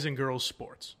boys and girls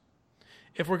sports?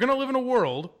 If we're going to live in a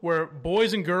world where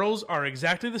boys and girls are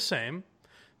exactly the same,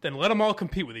 then let them all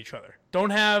compete with each other. Don't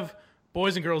have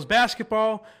boys and girls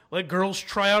basketball. Let girls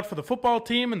try out for the football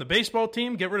team and the baseball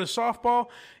team. Get rid of softball.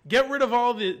 Get rid of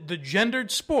all the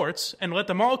gendered sports and let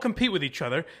them all compete with each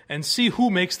other and see who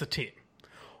makes the team.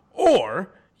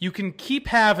 Or you can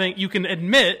you can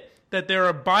admit that there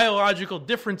are biological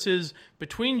differences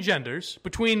between genders,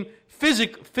 between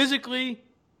physically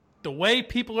the way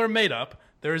people are made up.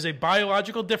 There is a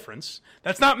biological difference.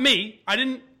 That's not me. I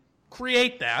didn't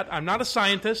create that. I'm not a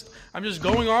scientist. I'm just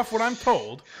going off what I'm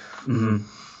told. Mm-hmm.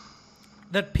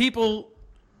 That people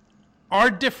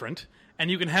are different, and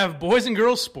you can have boys and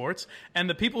girls sports, and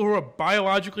the people who are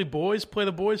biologically boys play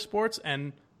the boys sports,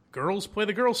 and girls play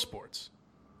the girls sports.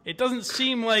 It doesn't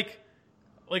seem like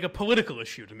a political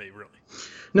issue to me, really.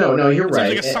 No, you're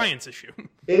right. It seems like a science issue.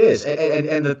 It is,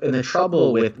 and the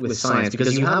trouble with science,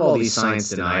 because you have all these science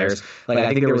deniers. Like,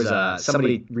 I think there was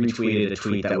somebody retweeted a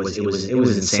tweet that was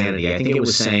insanity. I think it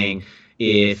was saying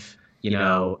if you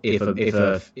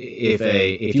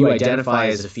identify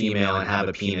as a female and have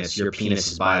a penis, your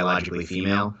penis is biologically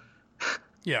female.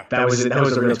 Yeah, that was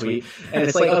a real tweet, and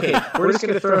it's like, okay, we're just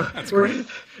gonna throw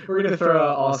we're gonna throw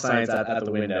all science out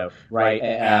the window, right?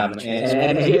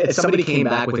 And somebody came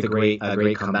back with a great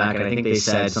comeback, and I think they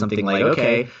said something like,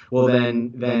 okay, well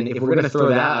then if we're gonna throw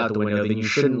that out the window, then you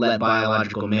shouldn't let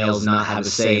biological males not have a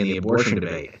say in the abortion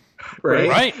debate.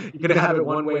 Right? You're going to have it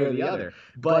one way or the other.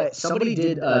 But somebody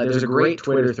did, there's a great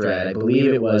Twitter thread. I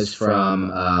believe it was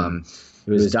from,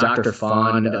 it was Dr.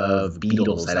 Fond of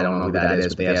Beatles. I don't know who that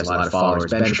is, but they have a lot of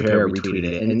followers. Ben Shapiro retweeted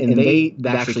it. And they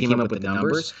actually came up with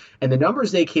numbers. And the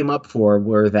numbers they came up for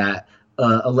were that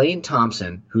Elaine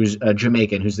Thompson, who's a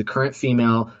Jamaican, who's the current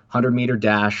female 100-meter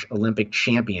dash Olympic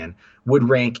champion, would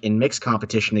rank in mixed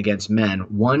competition against men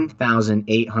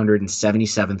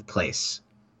 1,877th place.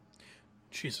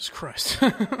 Jesus Christ.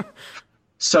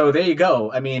 So there you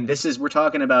go. I mean, we're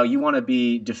talking about, you want to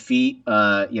defeat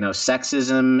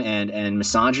sexism and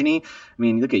misogyny. I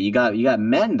mean, look at, you got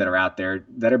men that are out there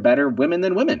that are better women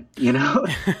than women, Well,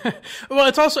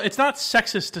 it's not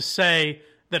sexist to say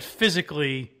that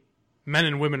physically men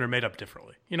and women are made up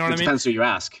differently. You know what I mean? Depends who you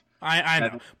ask. I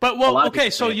know. But okay,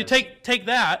 so you take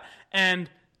that and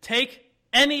take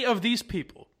any of these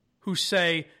people who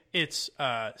say it's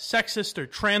sexist or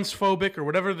transphobic or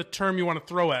whatever the term you want to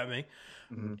throw at me.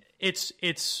 Mm-hmm. It's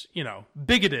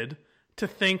bigoted to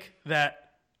think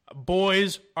that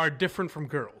boys are different from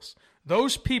girls.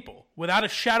 Those people, without a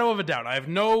shadow of a doubt, I have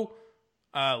no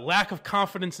lack of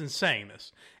confidence in saying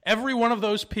this. Every one of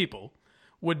those people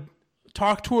would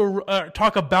talk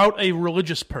about a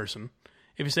religious person.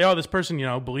 If you say, "Oh, this person,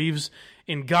 believes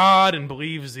in God and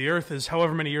believes the Earth is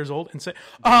however many years old," and say,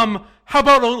 "How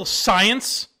about a little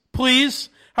science, please?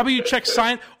 How about you check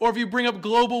science?" Or if you bring up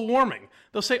global warming,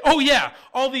 they'll say, "Oh yeah,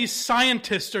 all these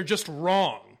scientists are just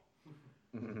wrong."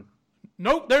 Mm-hmm.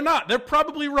 Nope, they're not. They're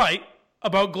probably right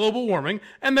about global warming,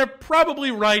 and they're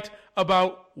probably right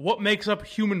about what makes up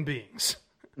human beings.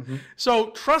 Mm-hmm. So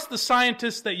trust the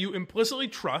scientists that you implicitly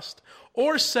trust,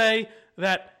 or say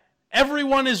that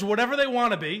everyone is whatever they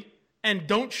want to be, and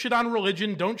don't shit on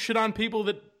religion, don't shit on people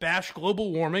that bash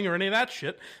global warming or any of that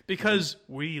shit, because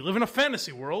we live in a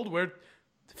fantasy world where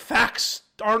facts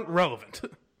aren't relevant.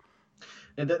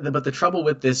 But the trouble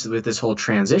with this whole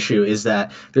trans issue is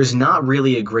that there's not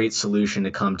really a great solution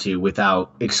to come to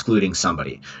without excluding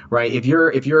somebody, right? If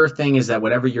your thing is that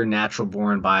whatever your natural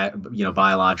born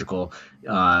biological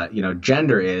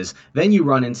gender is, then you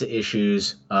run into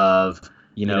issues of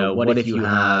what if you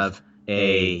have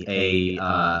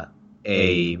a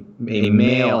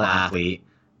male athlete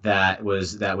that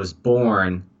was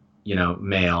born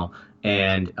male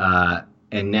and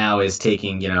now is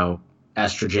taking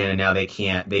estrogen, and now they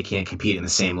can't compete in the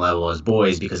same level as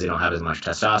boys because they don't have as much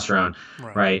testosterone,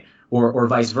 right? Or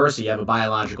vice versa. You have a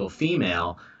biological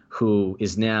female who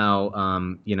is now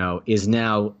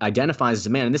identifies as a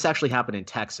man, and this actually happened in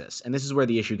Texas, and this is where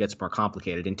the issue gets more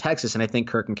complicated. In Texas, and I think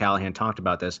Kirk and Callahan talked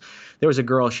about this, there was a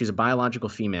girl, she's a biological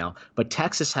female, but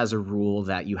Texas has a rule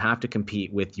that you have to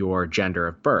compete with your gender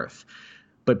of birth.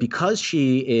 But because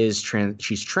she's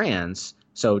trans,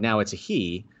 so now it's a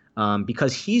he.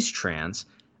 Because he's trans,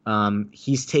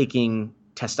 he's taking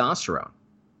testosterone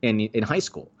in high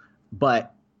school.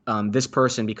 But this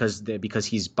person, because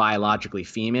he's biologically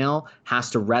female, has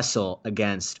to wrestle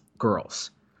against girls.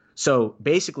 So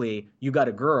basically, you got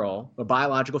a girl, a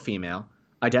biological female,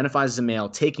 identifies as a male,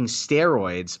 taking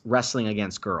steroids, wrestling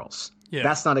against girls. Yeah.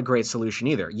 That's not a great solution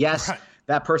either. Yes,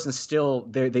 that person's still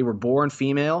they were born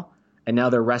female, and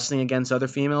now they're wrestling against other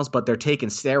females, but they're taking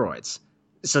steroids.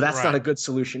 So that's not a good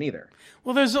solution either.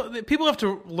 Well, people have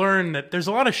to learn that there's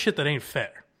a lot of shit that ain't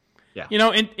fair. Yeah.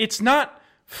 And it's not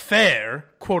fair,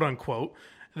 quote unquote,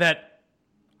 that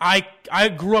I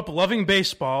grew up loving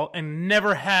baseball and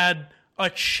never had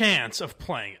a chance of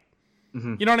playing it.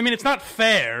 Mm-hmm. You know what I mean? It's not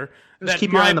fair that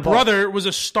my brother was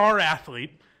a star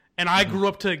athlete and I grew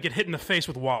up to get hit in the face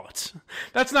with wallets.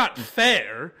 That's not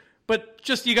fair, but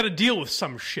just you got to deal with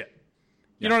some shit.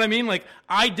 You know what I mean? Like,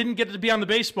 I didn't get to be on the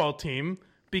baseball team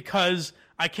because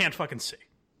I can't fucking see.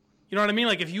 You know what I mean?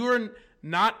 Like, if you were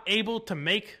not able to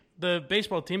make the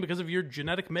baseball team because of your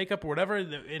genetic makeup or whatever,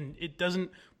 and it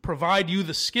doesn't provide you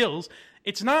the skills,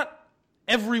 it's not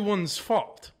everyone's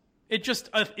fault. It just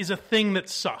is a thing that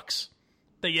sucks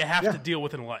that you have to deal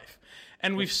with in life.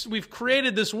 And we've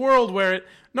created this world where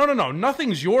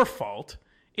nothing's your fault.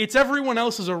 It's everyone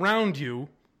else's around you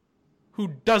who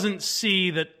doesn't see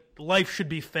that life should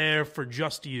be fair for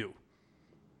just you.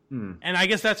 And I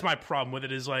guess that's my problem with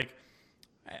it, is like,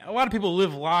 a lot of people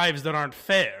live lives that aren't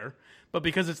fair, but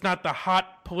because it's not the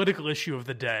hot political issue of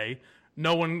the day,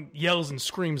 no one yells and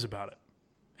screams about it.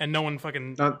 And no one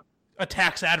fucking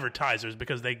attacks advertisers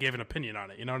because they gave an opinion on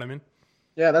it. You know what I mean?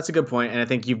 Yeah, that's a good point. And I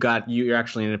think you're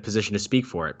actually in a position to speak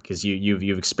for it, because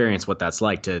you've experienced what that's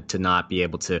like to not be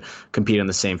able to compete on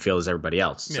the same field as everybody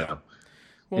else. So. Yeah.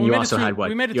 Well, and you also had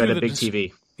what? You had a big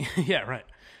TV. Yeah, right.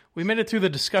 We made it through the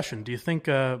discussion. Do you think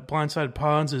Blindside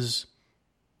Pods is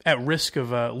at risk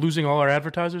of losing all our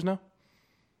advertisers now?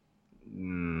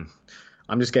 I'm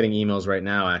just getting emails right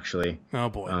now, actually. Oh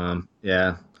boy.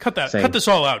 Yeah. Cut this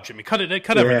all out, Jimmy. Cut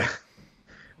everything.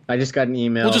 I just got an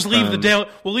email. We'll just leave the Dale.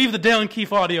 We'll leave the Dale and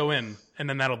Keefe audio in, and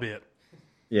then that'll be it.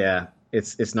 Yeah,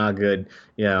 it's not good.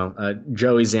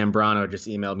 Joey Zambrano just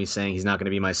emailed me saying he's not going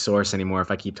to be my source anymore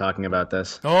if I keep talking about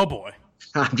this. Oh boy.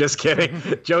 I'm just kidding.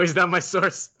 Joey's not my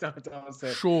source. Don't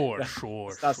say. Sure.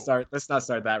 Let's not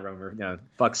start that rumor.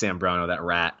 Fuck Zambrano, that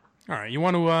rat. All right, you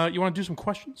want to do some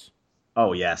questions?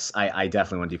 Oh yes, I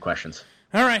definitely want to do questions.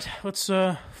 All right, let's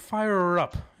fire her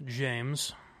up,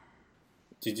 James.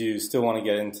 Did you still want to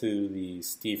get into the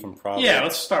Steve from Providence? Yeah,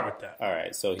 let's start with that. All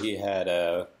right, so he had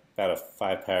about a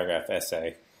 5-paragraph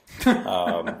essay.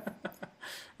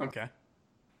 Okay.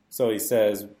 So he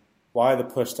says, why the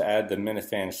push to add the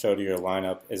Minifan show to your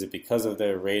lineup? Is it because of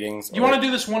their ratings? Do you want to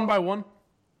do this one by one?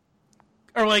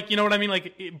 Or you know what I mean?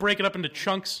 Break it up into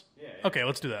chunks? Yeah. Okay,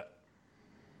 let's do that.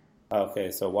 Okay,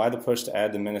 so why the push to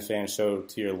add the Minifan show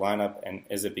to your lineup, and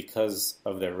is it because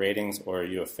of their ratings, or are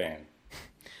you a fan?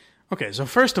 Okay, so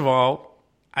first of all,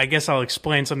 I guess I'll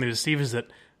explain something to Steve, is that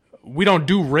we don't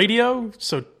do radio,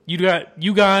 so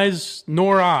you guys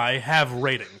nor I have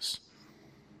ratings.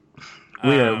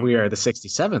 We are the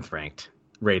 67th ranked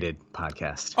rated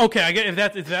podcast. Okay, I get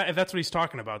if that's what he's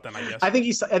talking about, then I guess. I think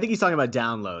he's talking about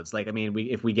downloads. Like, I mean,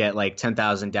 if we get like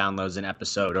 10,000 downloads an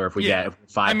episode, or if we get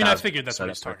 5,000. I mean, I figured that's what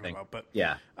he's talking about. But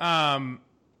yeah.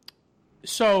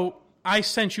 So I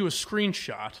sent you a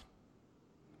screenshot.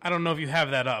 I don't know if you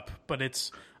have that up, but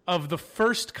it's of the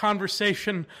first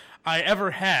conversation I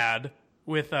ever had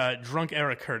with drunk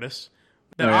Eric Curtis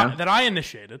that I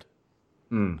initiated.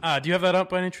 Do you have that up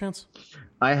by any chance?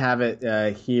 I have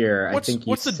it here.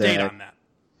 What's the date on that?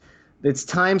 It's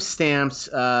timestamps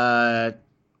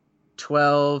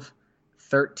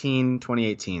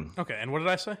 12/13/2018. Okay, and what did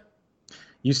I say?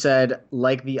 You said,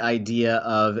 like the idea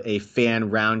of a fan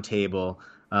roundtable.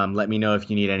 Let me know if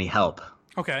you need any help.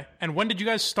 Okay, and when did you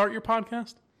guys start your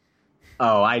podcast?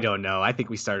 Oh, I don't know. I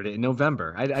think we started it in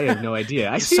November. I have no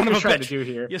idea. I see what you're trying to do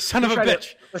here. You son of a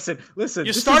bitch. Listen.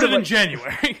 You started in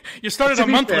January. You started a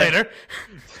month later.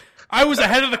 I was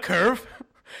ahead of the curve.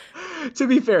 To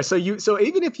be fair, so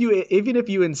even if you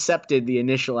incepted the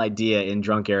initial idea in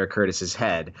drunk Eric Curtis's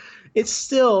head, it's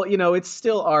still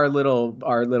our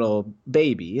little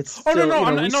baby. It's still, no.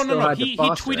 He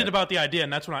tweeted about the idea,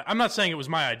 and that's when I'm not saying it was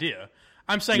my idea.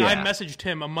 I'm saying I messaged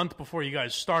him a month before you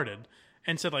guys started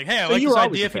and said, like, hey, I like this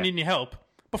idea if you need any help.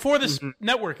 Before this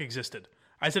network existed,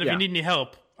 I said, if you need any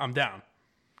help, I'm down.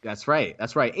 That's right.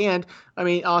 And I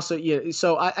mean, also,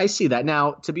 so I see that.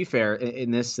 Now, to be fair,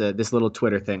 in this little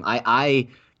Twitter thing, I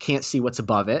can't see what's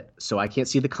above it, so I can't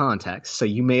see the context. So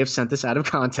you may have sent this out of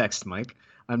context, Mike.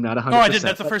 I'm not 100%. Oh, I did.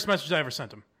 That's the first message I ever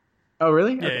sent him. Oh,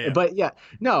 really? Yeah, okay. yeah. But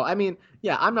no, I mean,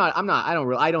 I'm not.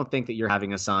 I don't think that you're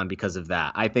having us on because of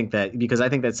that. I think that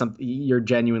you're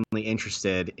genuinely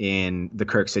interested in the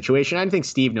Kirk situation. I think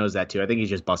Steve knows that too. I think he's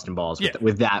just busting balls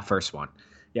with that first one.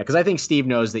 Yeah, because I think Steve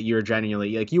knows that you're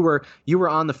genuinely like you were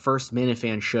on the first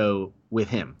Minifan show with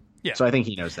him. Yeah. So I think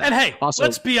he knows that. And hey, also,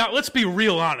 let's be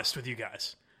real honest with you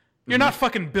guys. You're not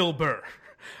fucking Bill Burr.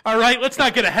 All right, let's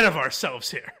not get ahead of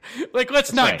ourselves here. Like,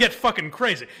 let's not get fucking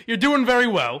crazy. You're doing very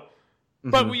well,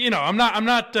 but I'm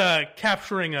not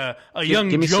capturing a young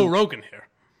Joe Rogan here.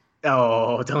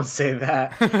 Oh, don't say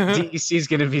that. DEC's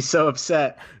gonna be so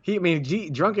upset.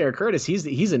 Drunk Eric Curtis.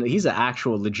 He's an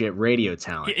actual legit radio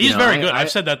talent. He's very good. I've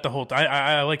said that the whole time.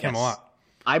 I like him a lot.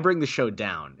 I bring the show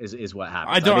down. Is what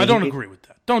happens. I don't agree with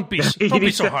that. Don't be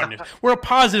so hard on it. We're a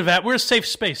positive we're a safe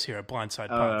space here at Blindside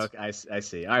Pods. Oh, okay, I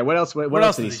see. All right, what else? What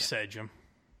else did he say, Jim?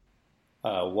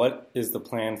 What is the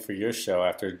plan for your show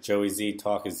after Joey Z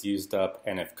talk is used up,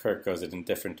 and if Kirk goes in a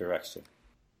different direction?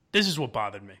 This is what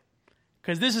bothered me.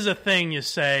 Because this is a thing you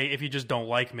say if you just don't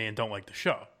like me and don't like the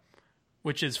show.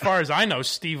 Which, as far as I know,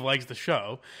 Steve likes the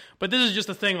show. But this is just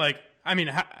a thing, like, I mean,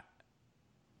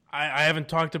 I haven't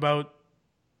talked about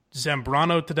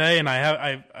Zambrano today, and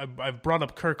I've brought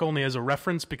up Kirk only as a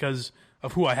reference because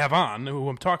of who I have on, who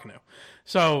I'm talking to.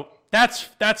 So that's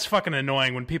fucking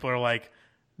annoying when people are like,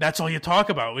 that's all you talk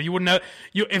about. You wouldn't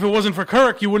if it wasn't for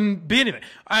Kirk, you wouldn't be anything.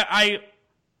 I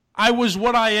was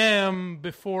what I am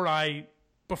before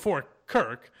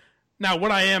Kirk. Now,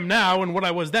 what I am now and what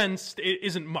I was then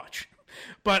isn't much.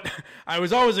 But I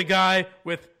was always a guy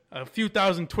with a few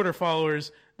thousand Twitter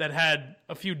followers that had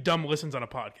a few dumb listens on a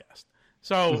podcast.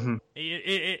 So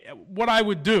what I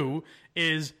would do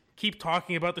is keep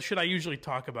talking about the shit I usually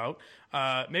talk about.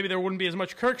 Maybe there wouldn't be as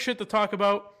much Kirk shit to talk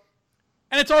about.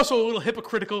 And it's also a little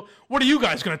hypocritical. What are you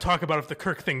guys going to talk about if the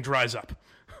Kirk thing dries up?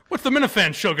 What's the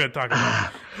Minifan show going to talk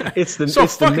about? It's the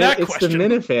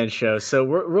Minifan show. So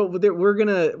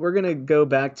we're gonna go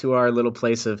back to our little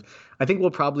place of. I think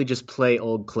we'll probably just play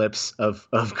old clips of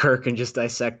Kirk and just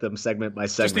dissect them segment by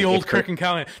segment. Just the old Kirk and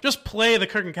Callahan. Just play the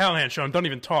Kirk and Callahan show and don't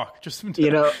even talk. Just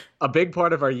a big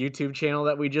part of our YouTube channel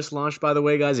that we just launched, by the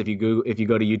way, guys. If you go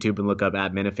to YouTube and look up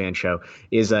 @Minifan Show,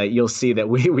 is you'll see that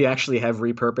we actually have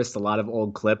repurposed a lot of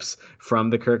old clips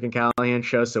from the Kirk and Callahan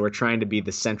show. So we're trying to be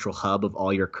the central hub of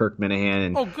all your Kirk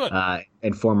Minahan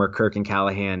and former Kirk and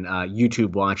Callahan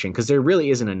YouTube watching, because there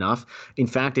really isn't enough. In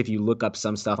fact, if you look up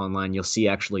some stuff online, you'll see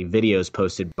actually videos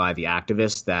posted by the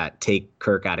activists that take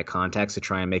Kirk out of context to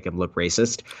try and make him look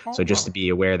racist. So just to be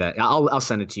aware that I'll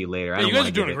send it to you later. Yeah, you guys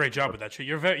are doing a great job with that shit.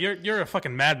 You're a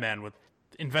fucking madman with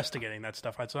investigating that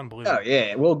stuff. It's unbelievable. Oh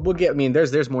yeah, we'll get. I mean,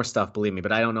 there's more stuff, believe me,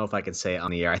 but I don't know if I can say it on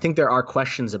the air. I think there are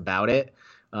questions about it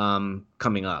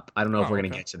coming up. I don't know if we're going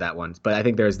to get to that one, but I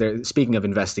think there's speaking of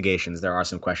investigations, there are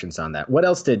some questions on that. What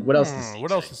else did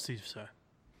Steve say?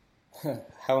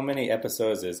 How many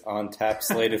episodes is On Tap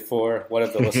slated for? What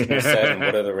have the listeners said, and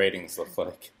what do the ratings look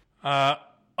like?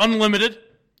 Unlimited.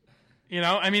 You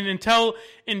know, I mean, until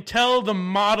the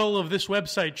model of this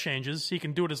website changes, he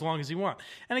can do it as long as he wants.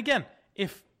 And again,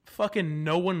 if fucking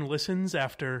no one listens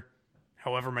after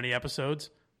however many episodes,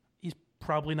 he's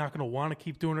probably not going to want to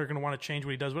keep doing it or going to want to change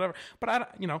what he does, whatever.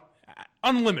 But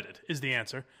unlimited is the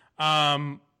answer.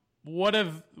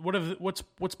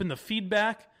 What's been the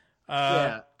feedback?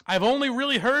 I've only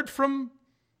really heard from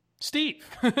Steve,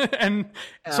 and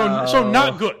so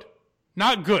not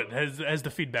good has the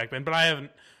feedback been. But I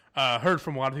haven't heard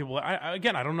from a lot of people. I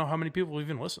don't know how many people have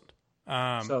even listened.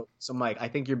 So Mike, I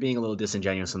think you're being a little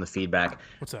disingenuous on the feedback.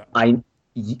 What's that?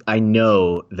 I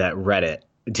know that Reddit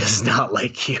does not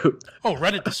like you. Oh,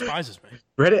 Reddit despises me.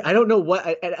 Reddit, I don't know what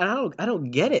I don't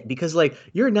get it, because like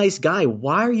you're a nice guy.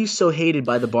 Why are you so hated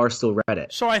by the Barstool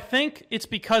Reddit? So I think it's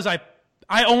because I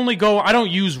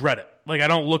don't use Reddit. Like I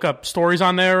don't look up stories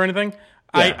on there or anything.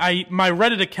 Yeah. My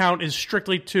Reddit account is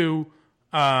strictly to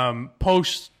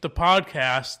post the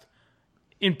podcast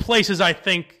in places I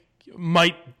think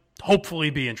might hopefully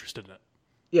be interested in it.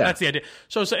 Yeah. That's the idea.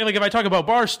 So like if I talk about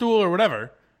Barstool or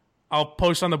whatever, I'll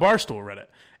post on the Barstool Reddit.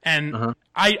 And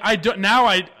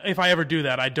if I ever do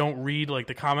that, I don't read like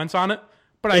the comments on it.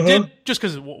 But I did just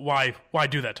because why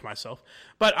do that to myself?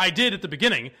 But I did at the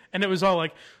beginning, and it was all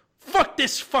like, "Fuck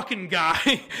this fucking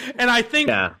guy," and I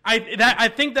think I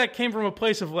think that came from a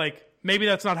place of like maybe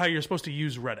that's not how you're supposed to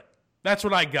use Reddit. That's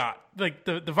what I got. Like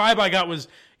the vibe I got was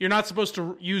you're not supposed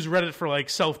to use Reddit for like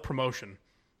self promotion,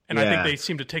 and I think they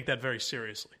seem to take that very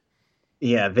seriously.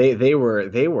 Yeah, they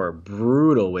were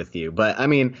brutal with you, but I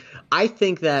mean, I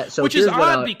think that which is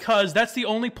odd because that's the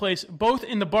only place, both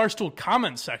in the Barstool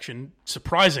comments section,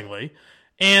 surprisingly,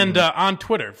 and on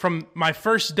Twitter, from my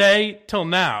first day till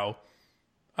now,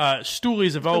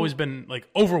 Stoolies have always been like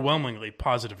overwhelmingly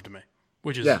positive to me,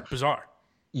 which is bizarre.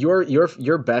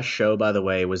 Your best show, by the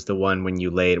way, was the one when you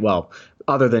laid, well,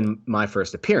 other than my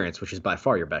first appearance, which is by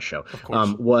far your best show,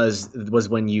 was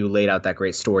when you laid out that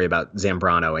great story about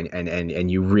Zambrano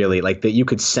and you really like that. You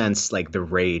could sense like the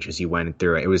rage as you went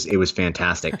through it. It was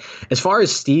fantastic. As far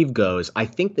as Steve goes, I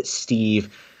know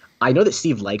that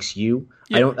Steve likes you.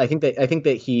 Yeah. I think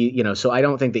that he, so I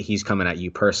don't think that he's coming at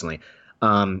you personally.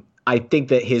 I think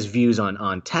that his views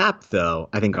on Tap, though,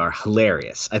 I think are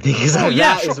hilarious. I think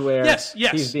is where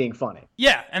he's being funny.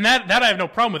 Yeah, and that I have no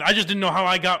problem with. I just didn't know how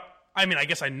I got. I mean, I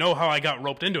guess I know how I got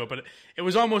roped into it, but it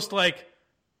was almost like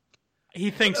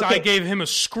he thinks I gave him a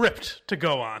script to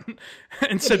go on,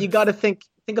 and said, "You got to think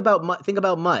about Mutt. Think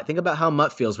about how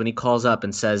Mutt feels when he calls up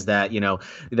and says that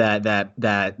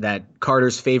that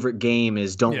Carter's favorite game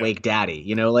is Don't Wake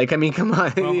Daddy. Like I mean, come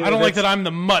on. Well, I don't like that I'm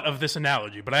the Mutt of this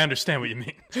analogy, but I understand what you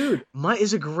mean, dude. Mutt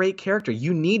is a great character.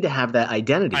 You need to have that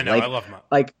identity. I know. I love Mutt.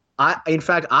 Like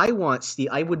I want Steve.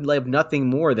 I would love nothing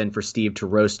more than for Steve to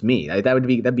roast me.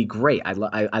 That'd be great. I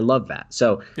love that.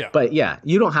 So, but yeah,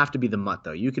 you don't have to be the Mutt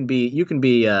though. You can be.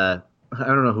 I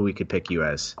don't know who we could pick you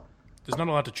as. There's not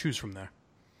a lot to choose from there.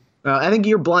 I think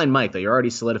you're Blind Mike, though. You're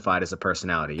already solidified as a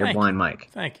personality. You're Blind Mike.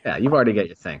 Thank you. Yeah, you've already got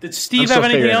your thing. Did Steve have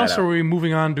anything else, or are we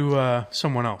moving on to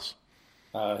someone else?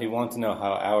 He wanted to know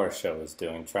how our show is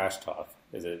doing, Trash Talk.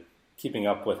 Is it keeping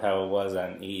up with how it was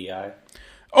on EEI?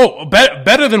 Oh,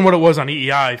 better than what it was on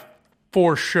EEI,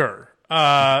 for sure.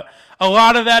 A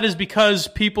lot of that is because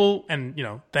people,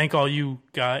 and thank all you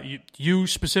guys, you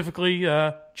specifically,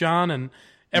 John, and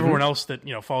everyone else that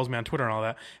follows me on Twitter and all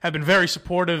that, have been very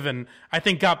supportive, and I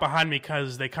think got behind me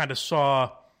because they kind of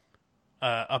saw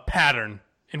a pattern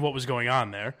in what was going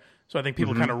on there. So I think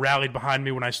people kind of rallied behind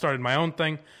me when I started my own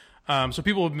thing. So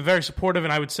people have been very supportive,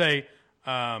 and I would say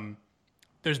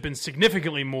there's been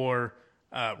significantly more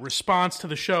response to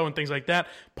the show and things like that.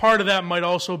 Part of that might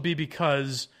also be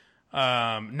because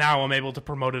now I'm able to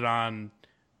promote it on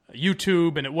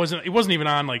YouTube, and it wasn't even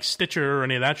on like Stitcher or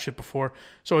any of that shit before.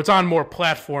 So it's on more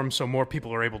platforms, so more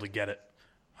people are able to get it,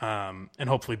 and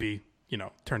hopefully be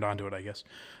turned on to it, I guess.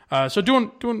 So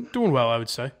doing well, I would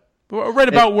say. Right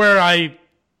about where I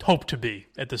hope to be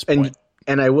at this point.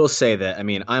 And I will say that, I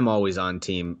mean, I'm always on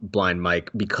team Blind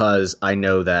Mike because I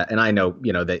know that, and I know,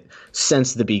 that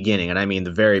since the beginning, and I mean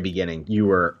the very beginning, you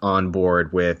were on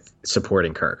board with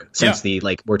supporting Kirk since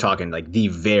we're talking like the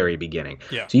very beginning.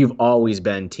 Yeah. So you've always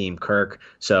been team Kirk.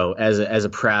 So as a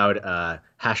proud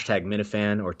hashtag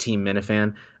Minifan or team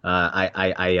Minifan,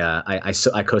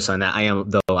 I co-sign that. I am,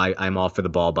 though, I'm all for the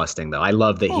ball busting, though. I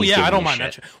love that he's I don't mind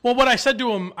that shit. Well, what I said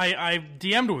to him, I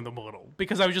DM'd him a little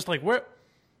because I was just like,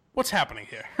 what's happening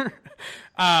here?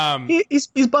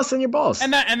 He's busting your balls,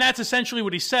 and that's essentially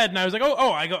what he said. And I was like,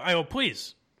 I go,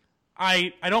 please,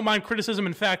 I don't mind criticism.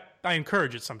 In fact, I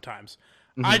encourage it sometimes.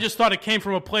 I just thought it came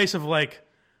from a place of like,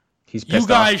 you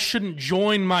guys shouldn't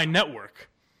join my network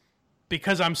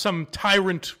because I'm some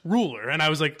tyrant ruler. And I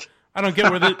was like, I don't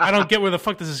get where the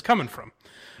fuck this is coming from.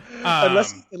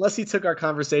 Unless he took our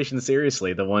conversation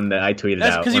seriously, the one that I tweeted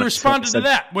that's out. That's because he responded to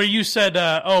that, where you said,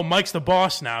 "Oh, Mike's the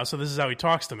boss now, so this is how he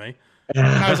talks to me." And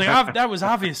I was like, "That was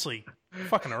obviously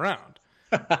fucking around."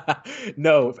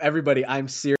 No, everybody, I'm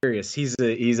serious.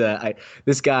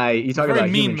 This guy. You talk about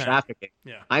human trafficking.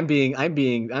 Yeah. I'm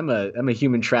a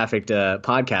human trafficked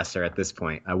podcaster at this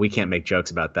point. We can't make jokes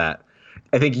about that.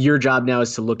 I think your job now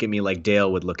is to look at me like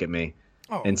Dale would look at me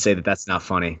and say that that's not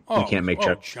funny. You can't make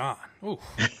jokes. John. Ooh.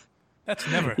 That's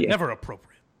never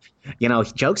appropriate. You know,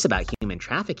 jokes about human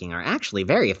trafficking are actually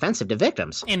very offensive to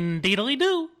victims. Indeedly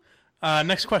do.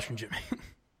 Next question, Jimmy.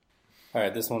 All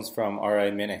right, this one's from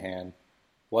R.A. Minahan.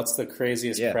 What's the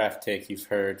craziest craft take you've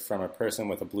heard from a person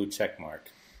with a blue check mark?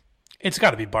 It's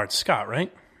got to be Bart Scott,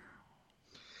 right?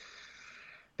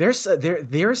 There's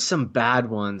some bad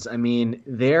ones. I mean,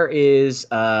 there is.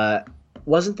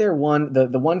 Wasn't there one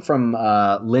the one from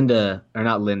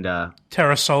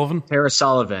Tara Sullivan? Tara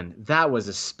Sullivan. That was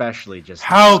especially just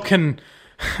how can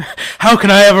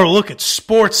I ever look at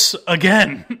sports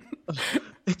again?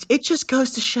 It just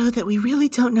goes to show that we really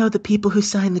don't know the people who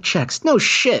sign the checks. No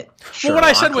shit. Well, what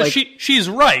I said was she's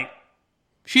right.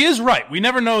 She is right. We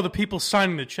never know the people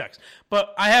signing the checks.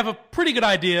 But I have a pretty good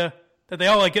idea that they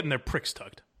all like getting their pricks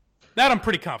tugged. That I'm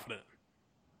pretty confident.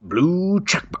 Blue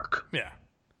checkmark. Yeah.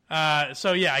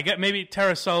 So yeah, I get maybe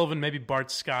Tara Sullivan, maybe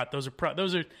Bart Scott. Those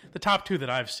are the top two that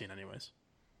I've seen, anyways.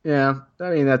 Yeah,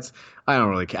 I mean I don't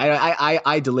really care.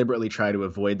 I deliberately try to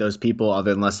avoid those people,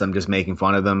 unless I'm just making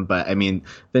fun of them. But I mean,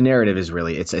 the narrative is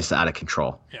really it's out of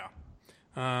control.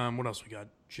 Yeah. What else we got,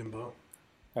 Jimbo? All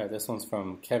right, this one's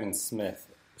from Kevin Smith.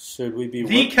 Should we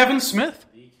be Kevin Smith?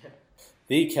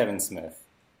 The Kevin Smith.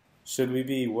 Should we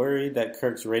be worried that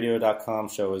Kirk's Radio.com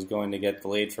show is going to get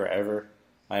delayed forever?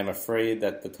 I am afraid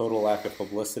that the total lack of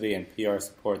publicity and PR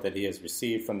support that he has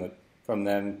received from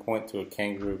them point to a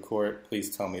kangaroo court.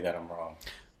 Please tell me that I'm wrong.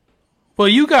 Well,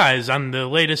 you guys on the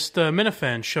latest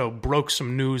Minifan show broke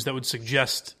some news that would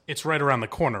suggest it's right around the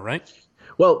corner, right?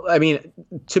 Well, I mean,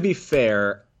 to be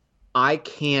fair, I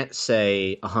can't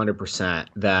say 100%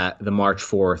 that the March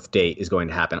 4th date is going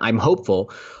to happen. I'm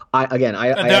hopeful.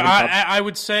 I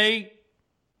would say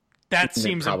that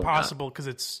seems impossible because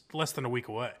it's less than a week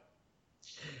away.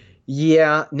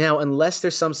 Yeah. Now, unless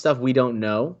there's some stuff we don't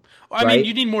know. I mean,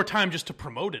 you need more time just to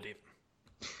promote it even.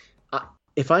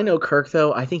 If I know Kirk,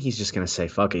 though, I think he's just going to say,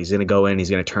 fuck it. He's going to go in. He's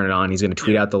going to turn it on. He's going to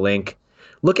tweet out the link.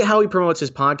 Look at how he promotes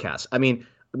his podcast. I mean,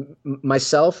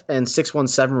 myself and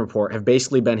 617 Report have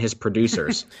basically been his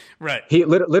producers. Right. He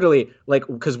literally, like,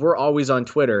 because we're always on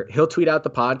Twitter, he'll tweet out the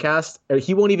podcast. Or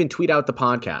he won't even tweet out the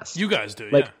podcast. You guys do,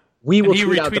 like, yeah. We will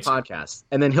tweet out the podcast,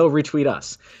 and then he'll retweet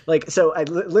us. Like, so I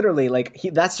literally, like,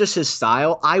 that's just his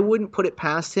style. I wouldn't put it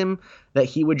past him that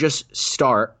he would just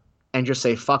start and just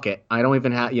say, fuck it. I don't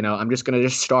even have, I'm just going to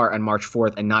just start on March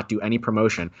 4th and not do any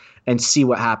promotion and see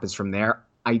what happens from there.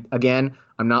 I'm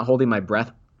not holding my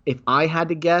breath. If I had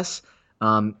to guess,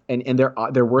 and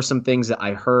there were some things that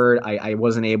I heard, I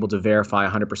wasn't able to verify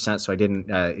 100%, so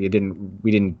we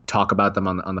didn't talk about them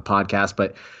on the podcast,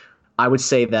 but I would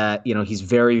say that, he's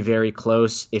very, very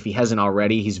close. If he hasn't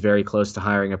already, he's very close to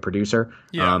hiring a producer.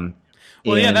 Yeah.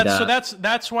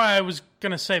 That's why I was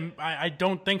going to say I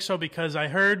don't think so, because I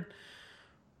heard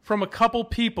from a couple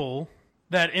people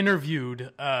that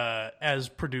interviewed as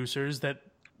producers that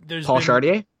there's Paul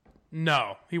Chartier?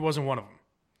 No, he wasn't one of them.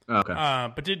 Okay.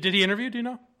 But did he interview? Do you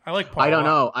know? I like Paul. I don't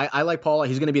know. I like Paul.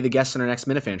 He's going to be the guest in our next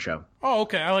Minifan show. Oh,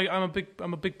 okay. I'm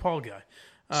a big Paul guy.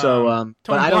 Tell him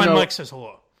Blind Mike says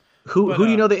hello. Who do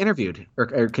you know that interviewed,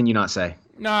 or can you not say?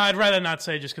 No, I'd rather not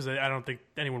say, just because I don't think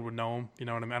anyone would know them. You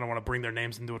know what I mean? I don't want to bring their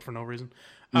names and do it for no reason.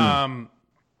 But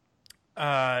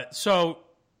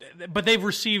they've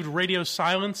received radio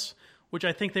silence, which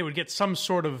I think they would get some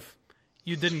sort of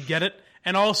you didn't get it,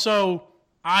 and also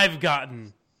I've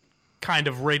gotten kind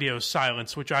of radio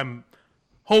silence, which I'm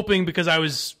hoping, because I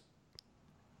was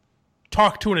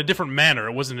talked to in a different manner.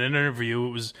 It wasn't an interview.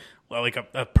 It was like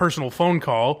a personal phone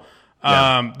call.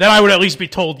 Then I would at least be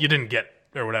told you didn't get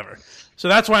it or whatever. So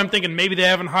that's why I'm thinking maybe they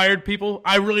haven't hired people.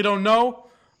 I really don't know.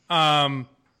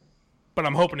 But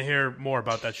I'm hoping to hear more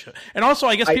about that shit. And also,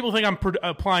 I guess people think I'm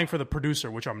applying for the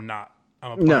producer, which I'm not.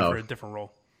 I'm applying for a different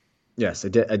role. Yes, a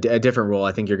different role.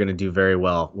 I think you're going to do very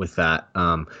well with that.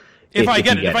 If I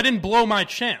didn't blow my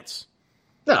chance.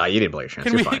 No, you didn't blow your chance.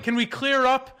 Can we clear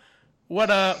up what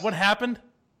happened?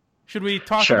 Should we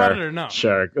talk about it or no?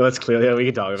 Sure. Let's clear. Yeah, we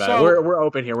can talk about it. We're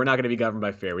open here. We're not going to be governed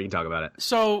by fear. We can talk about it.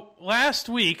 So last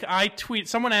week,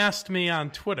 someone asked me on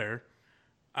Twitter,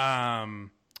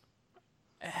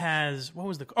 has what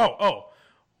was the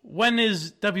when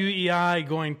is WEI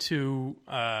going to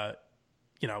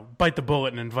bite the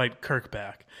bullet and invite Kirk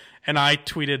back? And I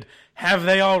tweeted, "Have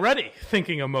they already?"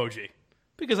 Thinking emoji,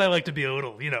 because I like to be a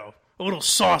little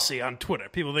saucy on Twitter.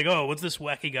 People think, "Oh, what's this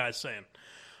wacky guy saying?"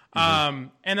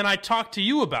 And then I talked to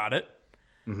you about it,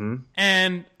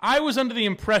 and I was under the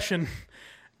impression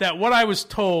that what I was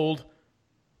told,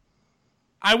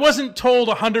 I wasn't told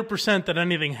 100% that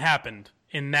anything happened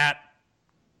in that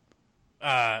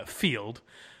field,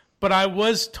 but I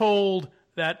was told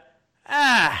that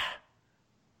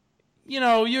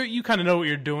you kind of know what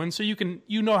you're doing, so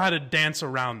you know how to dance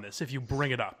around this if you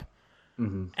bring it up.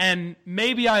 And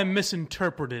maybe I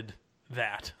misinterpreted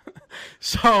that.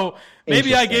 So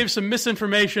maybe I gave some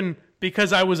misinformation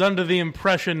because I was under the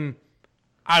impression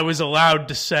I was allowed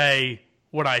to say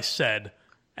what I said.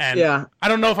 And I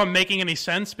don't know if I'm making any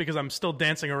sense because I'm still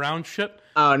dancing around shit.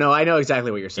 Oh, no, I know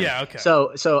exactly what you're saying. Yeah, okay.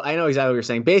 So I know exactly what you're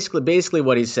saying. Basically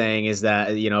what he's saying is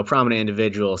that, a prominent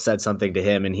individual said something to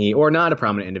him or not a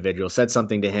prominent individual said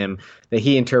something to him that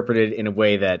he interpreted in a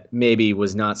way that maybe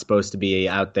was not supposed to be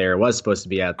out there, was supposed to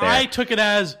be out there. I took it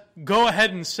as, go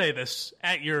ahead and say this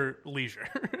at your leisure.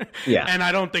 Yeah. And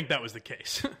I don't think that was the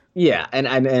case. Yeah,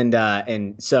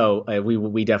 and so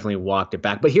we definitely walked it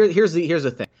back. But here's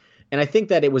the thing. And I think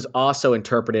that it was also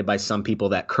interpreted by some people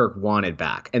that Kirk wanted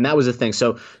back, and that was the thing.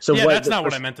 So that's not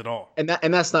what I meant at all. And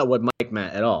that's not what Mike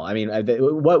meant at all. I mean,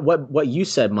 what you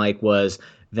said, Mike, was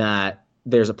that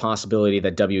there's a possibility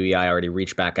that WEI already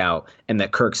reached back out, and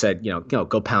that Kirk said,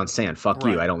 go pound sand, fuck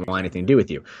you, I don't want anything to do with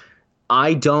you.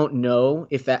 I don't know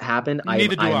if that happened.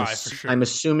 Neither do I, for sure. I'm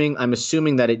assuming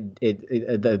that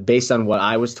it based on what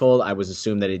I was told, I was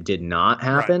assuming that it did not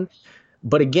happen. Right.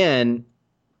 But again,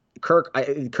 Kirk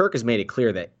has made it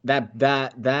clear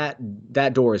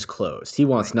that door is closed. He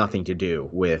wants nothing to do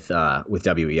with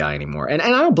WEI anymore. And I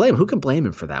don't blame him. Who can blame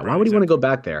him for that? Why would he want to go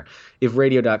back there if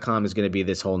radio.com is going to be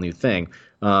this whole new thing?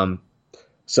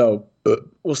 So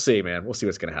we'll see, man. We'll see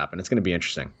what's going to happen. It's going to be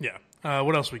interesting. Yeah.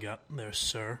 What else we got there,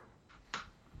 sir?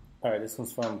 All right, this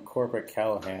one's from Corporate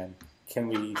Callahan. Can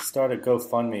we start a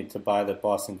GoFundMe to buy the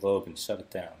Boston Globe and shut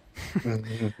it down?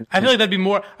 I feel like that'd be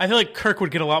more. I feel like Kirk would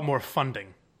get a lot more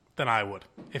funding than I would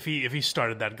if he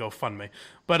started that GoFundMe.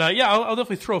 But I'll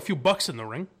definitely throw a few bucks in the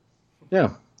ring.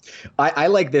 Yeah, I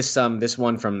like this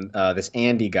one from this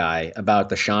Andy guy about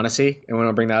the Shaughnessy. And want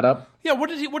to bring that up? Yeah,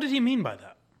 what did he mean by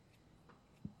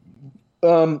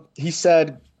that? He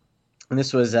said, and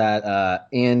this was at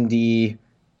Andy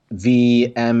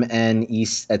VMN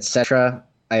etc.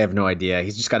 I have no idea.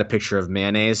 He's just got a picture of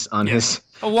mayonnaise on his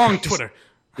a long Twitter.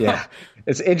 Yeah.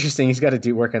 It's interesting. He's got to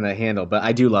do work on that handle, but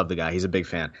I do love the guy. He's a big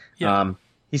fan. Yeah.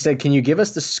 He said, "Can you give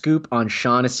us the scoop on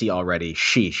Shaughnessy already?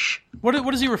 Sheesh." What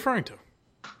is he referring to?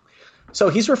 So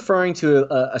he's referring to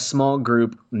a small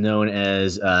group known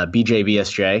as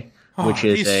BJBSJ, which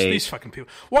is these fucking people.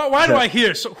 Why do I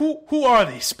hear? So who are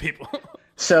these people?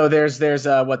 So there's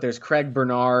Craig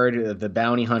Bernard, the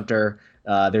bounty hunter.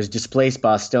 There's Displaced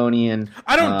Bostonian.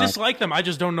 I don't dislike them. I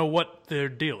just don't know what their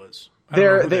deal is.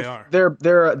 They're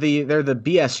the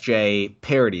BSJ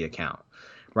parody account,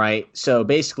 right? So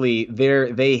basically,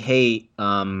 they hate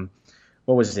what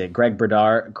was it? Greg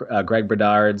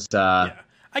Berdard's.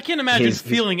 I can't imagine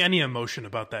feeling any emotion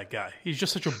about that guy. He's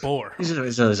just such a bore. He's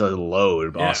a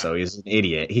load. Also, he's an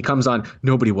idiot. He comes on.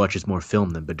 Nobody watches more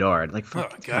film than Bedard. Like,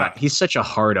 God, he's such a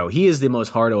hardo. He is the most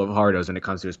hardo of hardos when it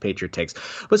comes to his Patriot takes.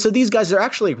 But so these guys are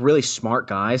actually really smart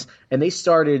guys, and they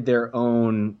started their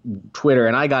own Twitter.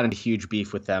 And I got into huge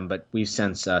beef with them, but we've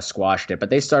since squashed it. But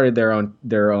they started their own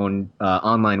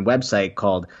online website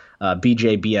called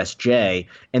BJBSJ,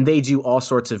 and they do all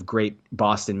sorts of great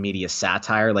Boston media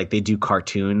satire. Like, they do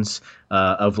cartoons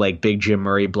of like Big Jim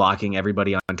Murray blocking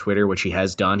everybody on Twitter, which he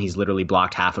has done. He's literally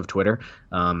blocked half of Twitter.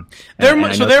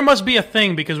 There must be a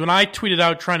thing, because when I tweeted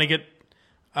out trying to get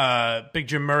Big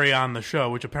Jim Murray on the show,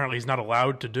 which apparently he's not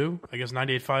allowed to do. I guess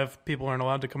 98.5 people aren't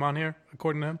allowed to come on here,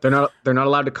 according to him. They're not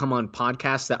allowed to come on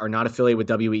podcasts that are not affiliated with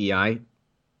WEI.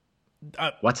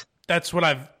 What? That's what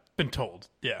I've been told.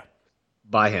 Yeah.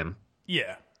 By him.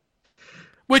 Yeah.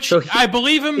 Which I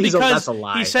believe him because that's a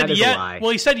lie. He said yes.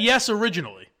 Well, he said yes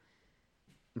originally.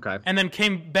 Okay. And then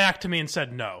came back to me and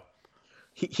said no.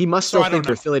 He must still think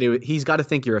you're affiliated. He's got to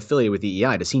think you're affiliated with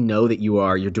EEI. Does he know that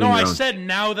you're doing your own? No, I said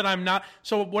now that I'm not.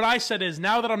 So what I said is,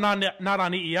 now that I'm not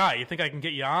on EEI, you think I can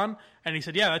get you on? And he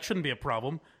said, yeah, that shouldn't be a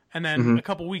problem. And then a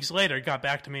couple weeks later, he got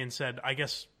back to me and said, I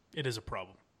guess it is a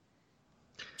problem.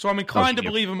 So I'm inclined to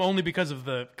believe him only because of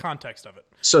the context of it.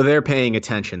 So they're paying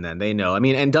attention then. They know. I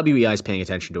mean, and WEI is paying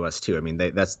attention to us too. I mean,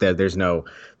 there's no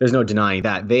denying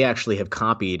that. They actually have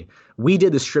copied we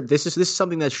did the strip. This is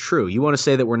something that's true. You want to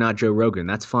say that we're not Joe Rogan?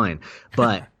 That's fine,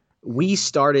 but we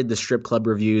started the strip club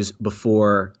reviews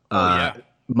before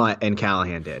and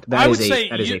Callahan did. That is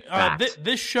a fact.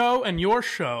 This show and your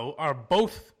show are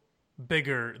both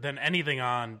bigger than anything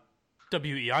on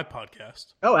WEI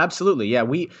podcast. Oh, absolutely. Yeah,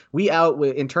 we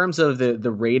in terms of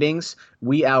the ratings,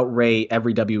 we outrate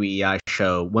every WEI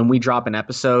show. When we drop an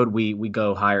episode, we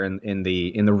go higher in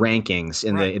the rankings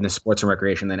in the sports and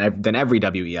recreation than every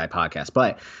WEI podcast.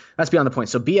 But that's beyond the point.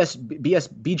 So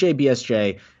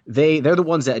BJ, they're the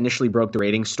ones that initially broke the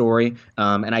ratings story,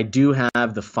 and I do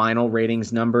have the final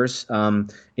ratings numbers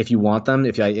if you want them.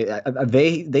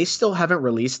 They still haven't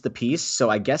released the piece, so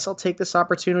I guess I'll take this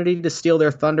opportunity to steal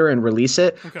their thunder and release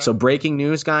it. Okay. So breaking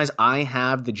news, guys, I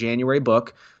have the January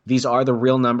book. These are the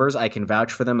real numbers. I can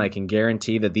vouch for them. I can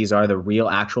guarantee that these are the real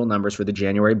actual numbers for the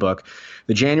January book.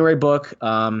 The January book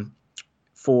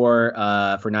for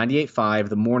 98.5,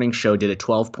 the morning show did a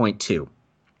 12.2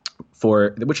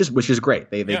 which is great.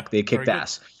 They kicked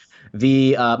ass.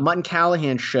 The Mutt and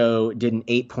Callahan show did an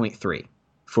 8.3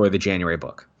 for the January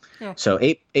book. Yeah. So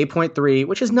 8.3,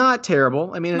 which is not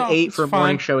terrible. I mean, an 8 for a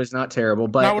morning show is not terrible,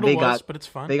 but but it's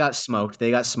fine. They got smoked.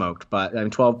 But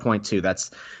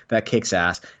 12.2, that kicks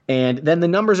ass. And then the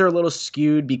numbers are a little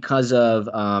skewed because of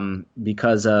them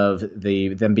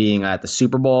being at the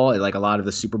Super Bowl. Like a lot of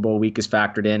the Super Bowl week is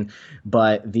factored in,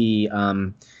 but the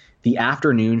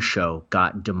afternoon show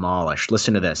got demolished.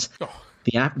 Listen to this. Oh.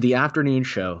 The afternoon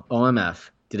show,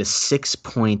 OMF, did a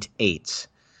 6.8.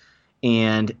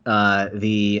 And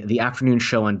the afternoon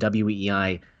show on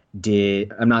WEI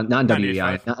did not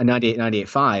WEI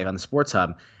 98.5 on the Sports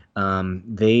Hub.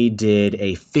 They did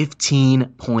a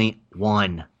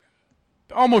 15.1,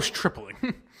 almost tripling.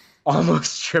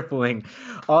 Almost tripling.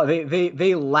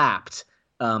 They lapped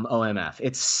OMF.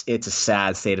 It's a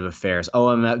sad state of affairs.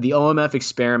 The OMF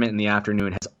experiment in the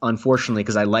afternoon has, unfortunately,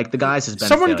 because I like the guys, has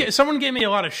been someone gave me a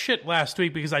lot of shit last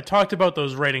week because I talked about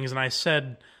those ratings and I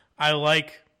said I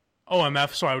like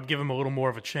OMF, so I would give them a little more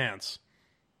of a chance.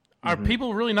 Are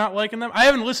people really not liking them? I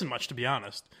haven't listened much, to be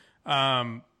honest.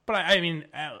 But I mean,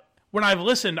 when I've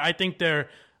listened, I think they're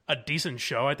a decent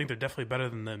show. I think they're definitely better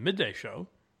than the midday show.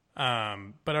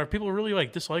 But are people really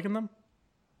disliking them?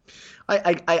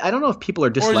 I don't know if people are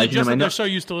disliking them. Or is it just that they're so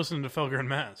used to listening to Felger and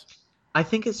Maz? I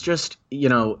think it's just,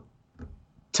 to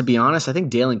be honest, I think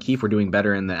Dale and Keefe were doing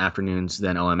better in the afternoons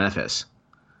than OMF is.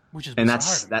 Which is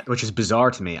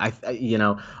bizarre to me. I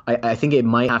think it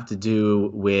might have to do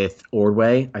with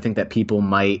Ordway. I think that people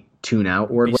might tune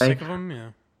out Ordway. Be sick of him,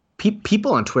 yeah.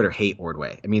 People on Twitter hate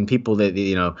Ordway. I mean, people that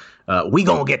we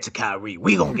gonna get to Kyrie.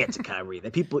 We gonna get to Kyrie.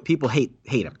 That people hate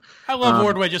him. I love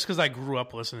Ordway just because I grew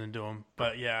up listening to him.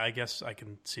 But yeah, I guess I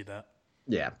can see that.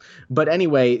 Yeah. But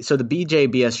anyway, so the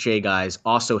BSJ guys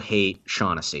also hate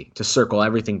Shaughnessy, to circle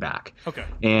everything back. Okay.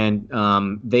 And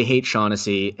they hate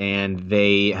Shaughnessy, and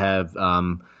they have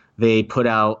they put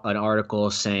out an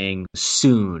article saying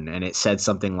soon, and it said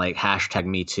something like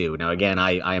 #MeToo. Now, again,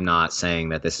 I am not saying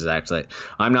that this is actually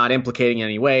 – I'm not implicating in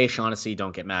any way. Shaughnessy,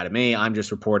 don't get mad at me. I'm just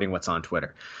reporting what's on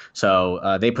Twitter.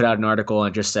 So they put out an article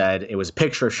and just said it was a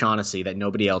picture of Shaughnessy that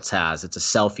nobody else has. It's a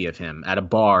selfie of him at a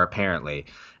bar, apparently.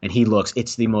 And he looks –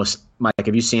 it's the most – Mike,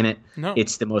 have you seen it? No.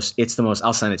 It's the most –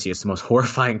 I'll send it to you. It's the most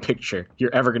horrifying picture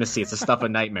you're ever going to see. It's the stuff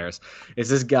of nightmares. It's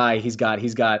this guy. He's got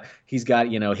his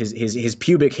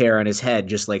pubic hair on his head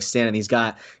just standing. He's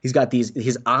got these –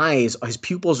 his eyes – his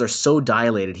pupils are so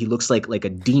dilated. He looks like a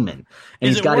demon. And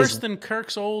Is it worse than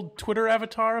Kirk's old Twitter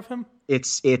avatar of him?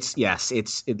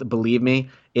 Believe me,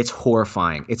 it's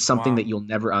horrifying. It's something that you'll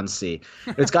never unsee.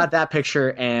 It's got that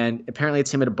picture, and apparently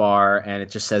it's him at a bar, and it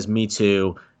just says "Me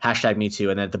Too," #MeToo,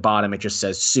 and then at the bottom it just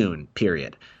says "Soon."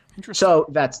 Period. So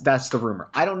that's the rumor.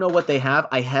 I don't know what they have.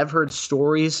 I have heard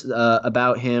stories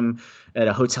about him at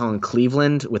a hotel in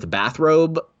Cleveland with a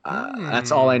bathrobe.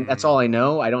 That's all I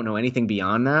know. I don't know anything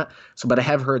beyond that. But I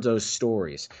have heard those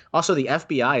stories. Also, the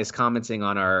FBI is commenting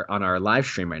on our live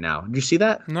stream right now. Did you see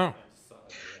that? No.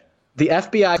 The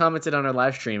FBI commented on our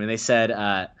live stream, and they said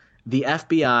the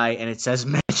FBI, and it says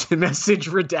message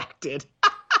redacted.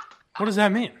 What does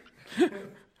that mean?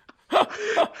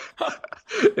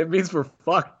 It means we're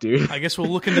fucked, dude. I guess we'll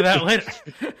look into that later.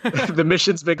 The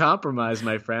mission's been compromised,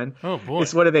 my friend. Oh boy!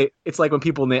 It's like when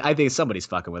people name. I think somebody's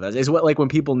fucking with us. It's like when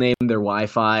people name their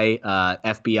Wi-Fi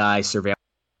FBI surveillance.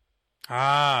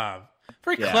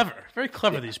 Very clever. Very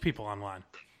clever. These people online.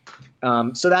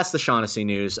 So that's the Shaughnessy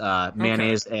news.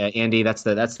 Mayonnaise, Andy. That's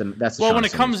the. Well, when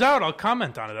it comes out, I'll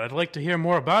comment on it. I'd like to hear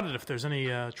more about it if there's any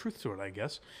truth to it. I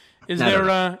guess. Is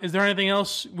there anything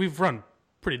else? We've run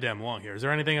pretty damn long here. Is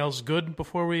there anything else good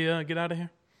before we get out of here?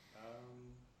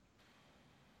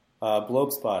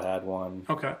 Blobespot had one.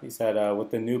 Okay. He said,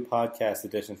 with the new podcast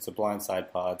additions to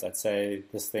Blindside Pods, I'd say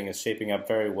this thing is shaping up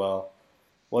very well.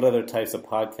 What other types of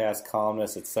podcasts,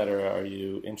 columnists, etc. are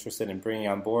you interested in bringing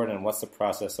on board, and what's the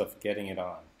process of getting it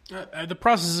on? The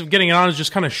process of getting it on is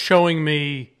just kind of showing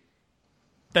me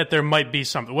that there might be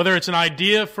something, whether it's an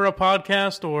idea for a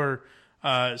podcast or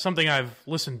something I've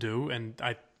listened to and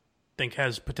I think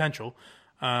has potential.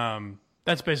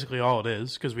 That's basically all it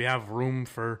is, because we have room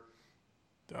for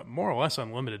more or less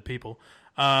unlimited people.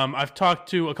 I've talked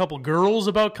to a couple girls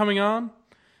about coming on.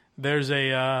 There's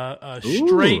a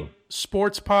straight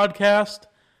sports podcast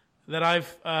that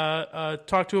I've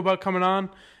talked to about coming on.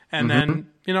 And then,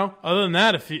 other than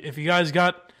that, if you guys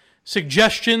got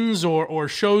suggestions or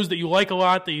shows that you like a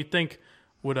lot that you think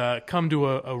would come to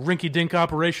a rinky-dink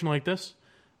operation like this,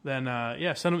 then,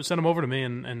 send them over to me,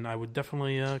 and I would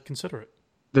definitely consider it.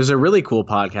 There's a really cool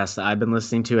podcast that I've been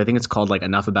listening to. I think it's called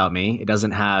Enough About Me. It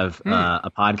doesn't have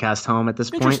a podcast home at this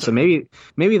point, so maybe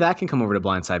that can come over to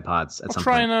Blindside Pods at some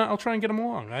point. I'll try and get him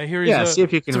along. I hear see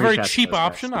if you can. It's a very cheap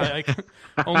option. I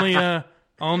only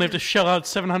have to shell out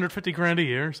 $750,000 a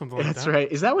year or something like that. That's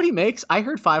right. Is that what he makes? I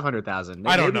heard $500,000.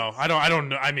 I don't know. I don't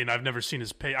know. I mean, I've never seen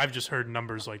his pay. I've just heard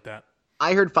numbers like that.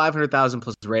 I heard $500,000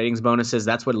 plus ratings bonuses.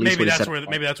 That's what maybe that's where the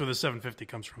 $750,000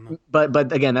 comes from. Though.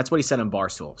 But again, that's what he said on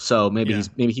Barstool. So maybe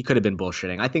he could have been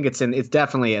bullshitting. I think it's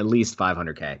definitely at least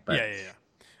 $500K. But,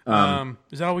 yeah.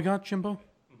 Is that all we got, Jimbo?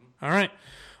 Mm-hmm. All right.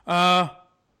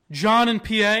 John in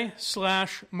PA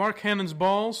 / Mark Hannon's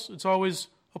Balls. It's always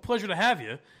a pleasure to have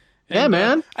you. And, yeah,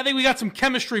 man. I think we got some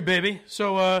chemistry, baby.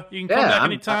 So you can come back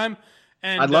anytime.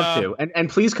 I'd love to. And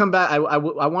please come back. I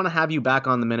want to have you back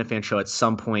on the Minifan Show at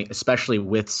some point, especially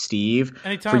with Steve,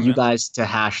 anytime, for you guys to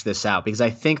hash this out. Because I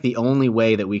think the only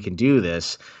way that we can do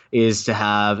this is to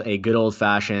have a good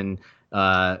old-fashioned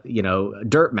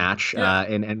dirt match.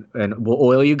 And we'll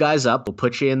oil you guys up. We'll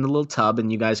put you in the little tub,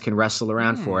 and you guys can wrestle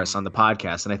around for us on the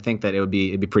podcast. And I think that it'd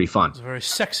be pretty fun. It's a very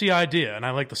sexy idea, and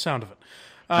I like the sound of it.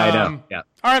 I know, yeah.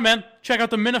 All right, man. Check out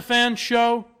the Minifan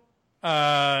Show.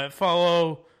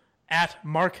 Follow at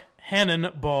Mark Hannon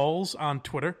Balls on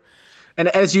Twitter. And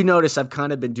as you notice, I've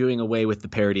kind of been doing away with the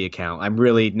parody account. I'm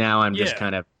just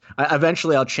kind of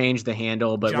eventually I'll change the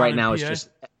handle, but John right now it's just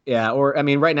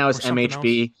right now it's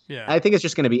MHB. Yeah. I think it's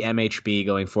just going to be MHB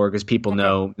going forward because people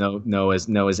know as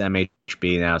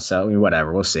MHB now. So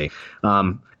whatever, we'll see.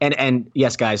 And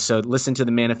yes, guys, so listen to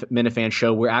the Minifan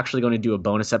Show. We're actually going to do a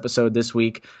bonus episode this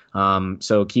week.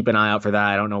 So keep an eye out for that.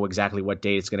 I don't know exactly what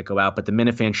date it's going to go out, but the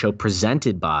Minifan Show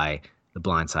presented by the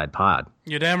Blindside Pod.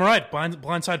 You're damn right.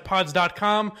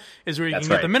 BlindsidePods.com is where you can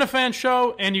get the Minifan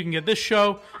Show, and you can get this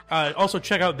show. Also,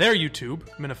 check out their YouTube,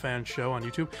 Minifan Show on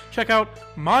YouTube. Check out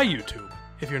my YouTube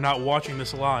if you're not watching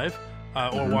this live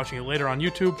or watching it later on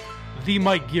YouTube. The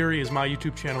Mike Geary is my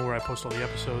YouTube channel where I post all the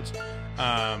episodes.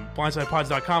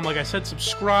 BlindsidePods.com. Like I said,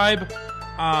 subscribe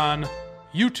on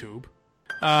YouTube.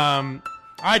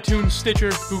 iTunes,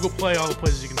 Stitcher, Google Play, all the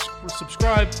places you can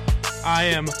subscribe. I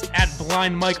am at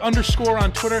BlindMike _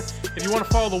 on Twitter. If you want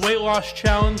to follow the weight loss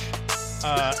challenge,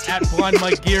 at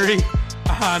BlindMikeGeary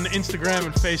on Instagram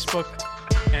and Facebook.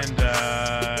 And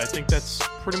I think that's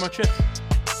pretty much it.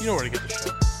 You know where to get the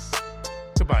show.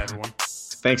 Goodbye, everyone.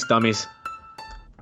 Thanks, dummies.